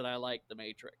means that I like The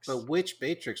Matrix, But which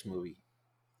Matrix movie?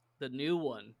 the new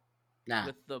one Nah.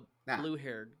 with the Nah.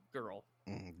 blue-haired girl.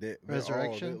 They're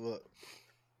Resurrection? look,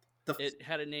 The, It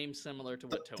had a name similar to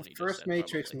what Tony the just first said,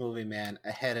 Matrix probably. movie, man,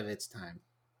 ahead of its time.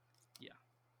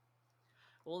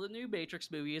 Well, the new Matrix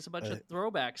movie is a bunch Hey, of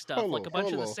throwback stuff, like a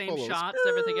bunch of the same hold on. shots,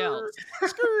 everything else.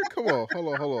 Skirt. Come on,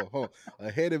 hold on.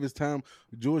 Ahead of his time,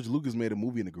 George Lucas made a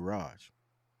movie in the garage.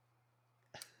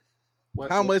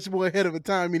 What, How much more ahead of the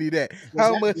time you need that? Was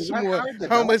How that- much was that more? Howard the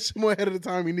How Duck? much more ahead of the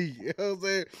time you need? You know what I'm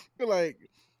saying? Feel like,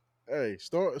 hey,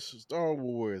 Star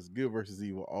Wars, good versus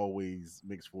evil, always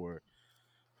makes for,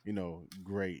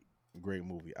 great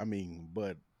movie. I mean,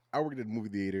 but I worked at the movie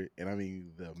theater, and I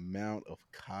mean, the amount of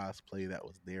cosplay that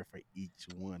was there for each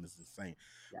one is insane.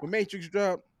 Yeah. When Matrix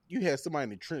dropped, you had somebody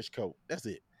in a trench coat. That's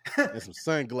it. And some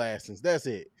sunglasses. That's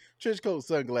it. Trench coat,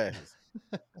 sunglasses.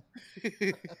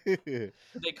 Did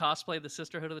they cosplay the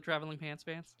Sisterhood of the Traveling Pants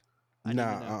Pants? I didn't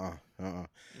even know.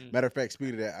 Mm. Matter of fact,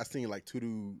 speaking of that, I seen like 2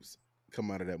 dudes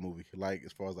come out of that movie. Like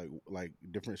as far as like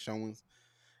different showings,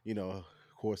 of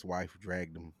course, wife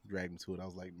dragged him to it. I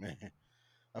was like, man,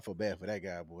 I feel bad for that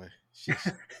guy, boy.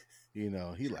 Sheesh. He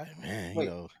like, man, Wait.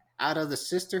 Out of the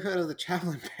Sisterhood of the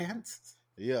Traveling Pants?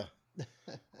 yeah.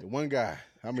 The one guy,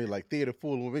 I mean, like theater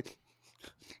full of it.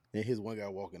 And his one guy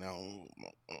walking out,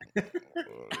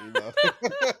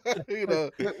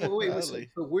 Wait,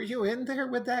 so were you in there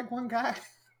with that one guy?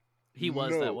 He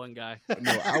was No. that one guy.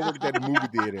 No, I worked at the movie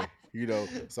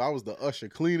theater, so I was the usher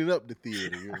cleaning up the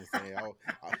theater. You know what I'm saying?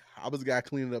 I was the guy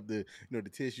cleaning up the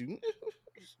tissue.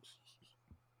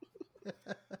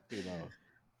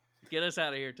 Get us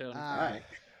out of here, Tony. All right.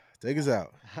 Take us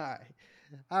out.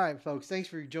 All right, folks. Thanks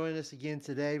for joining us again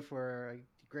today for a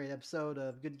great episode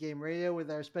of Good Game Radio with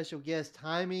our special guest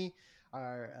Jaime,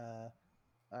 our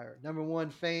number one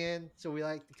fan, so we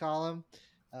like to call him.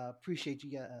 Appreciate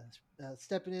you guys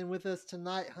stepping in with us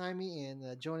tonight, Jaime,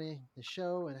 and joining the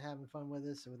show and having fun with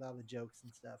us with all the jokes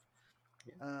and stuff.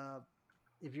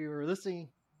 If you were listening,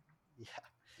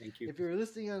 Thank you. if you're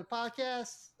listening on a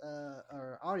podcast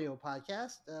or audio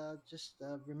podcast, just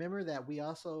remember that we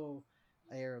also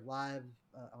air live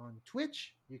on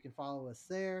Twitch. You can follow us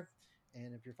there.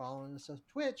 And if you're following us on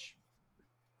Twitch,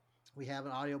 we have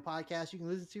an audio podcast you can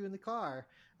listen to in the car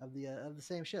of the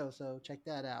same show. So check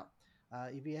that out.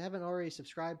 If you haven't already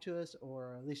subscribed to us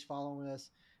or at least following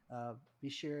us, be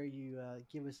sure you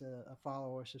give us a follow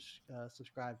or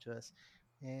subscribe to us.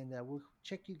 And we'll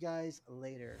check you guys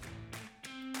later.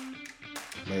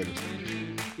 Later.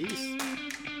 Peace.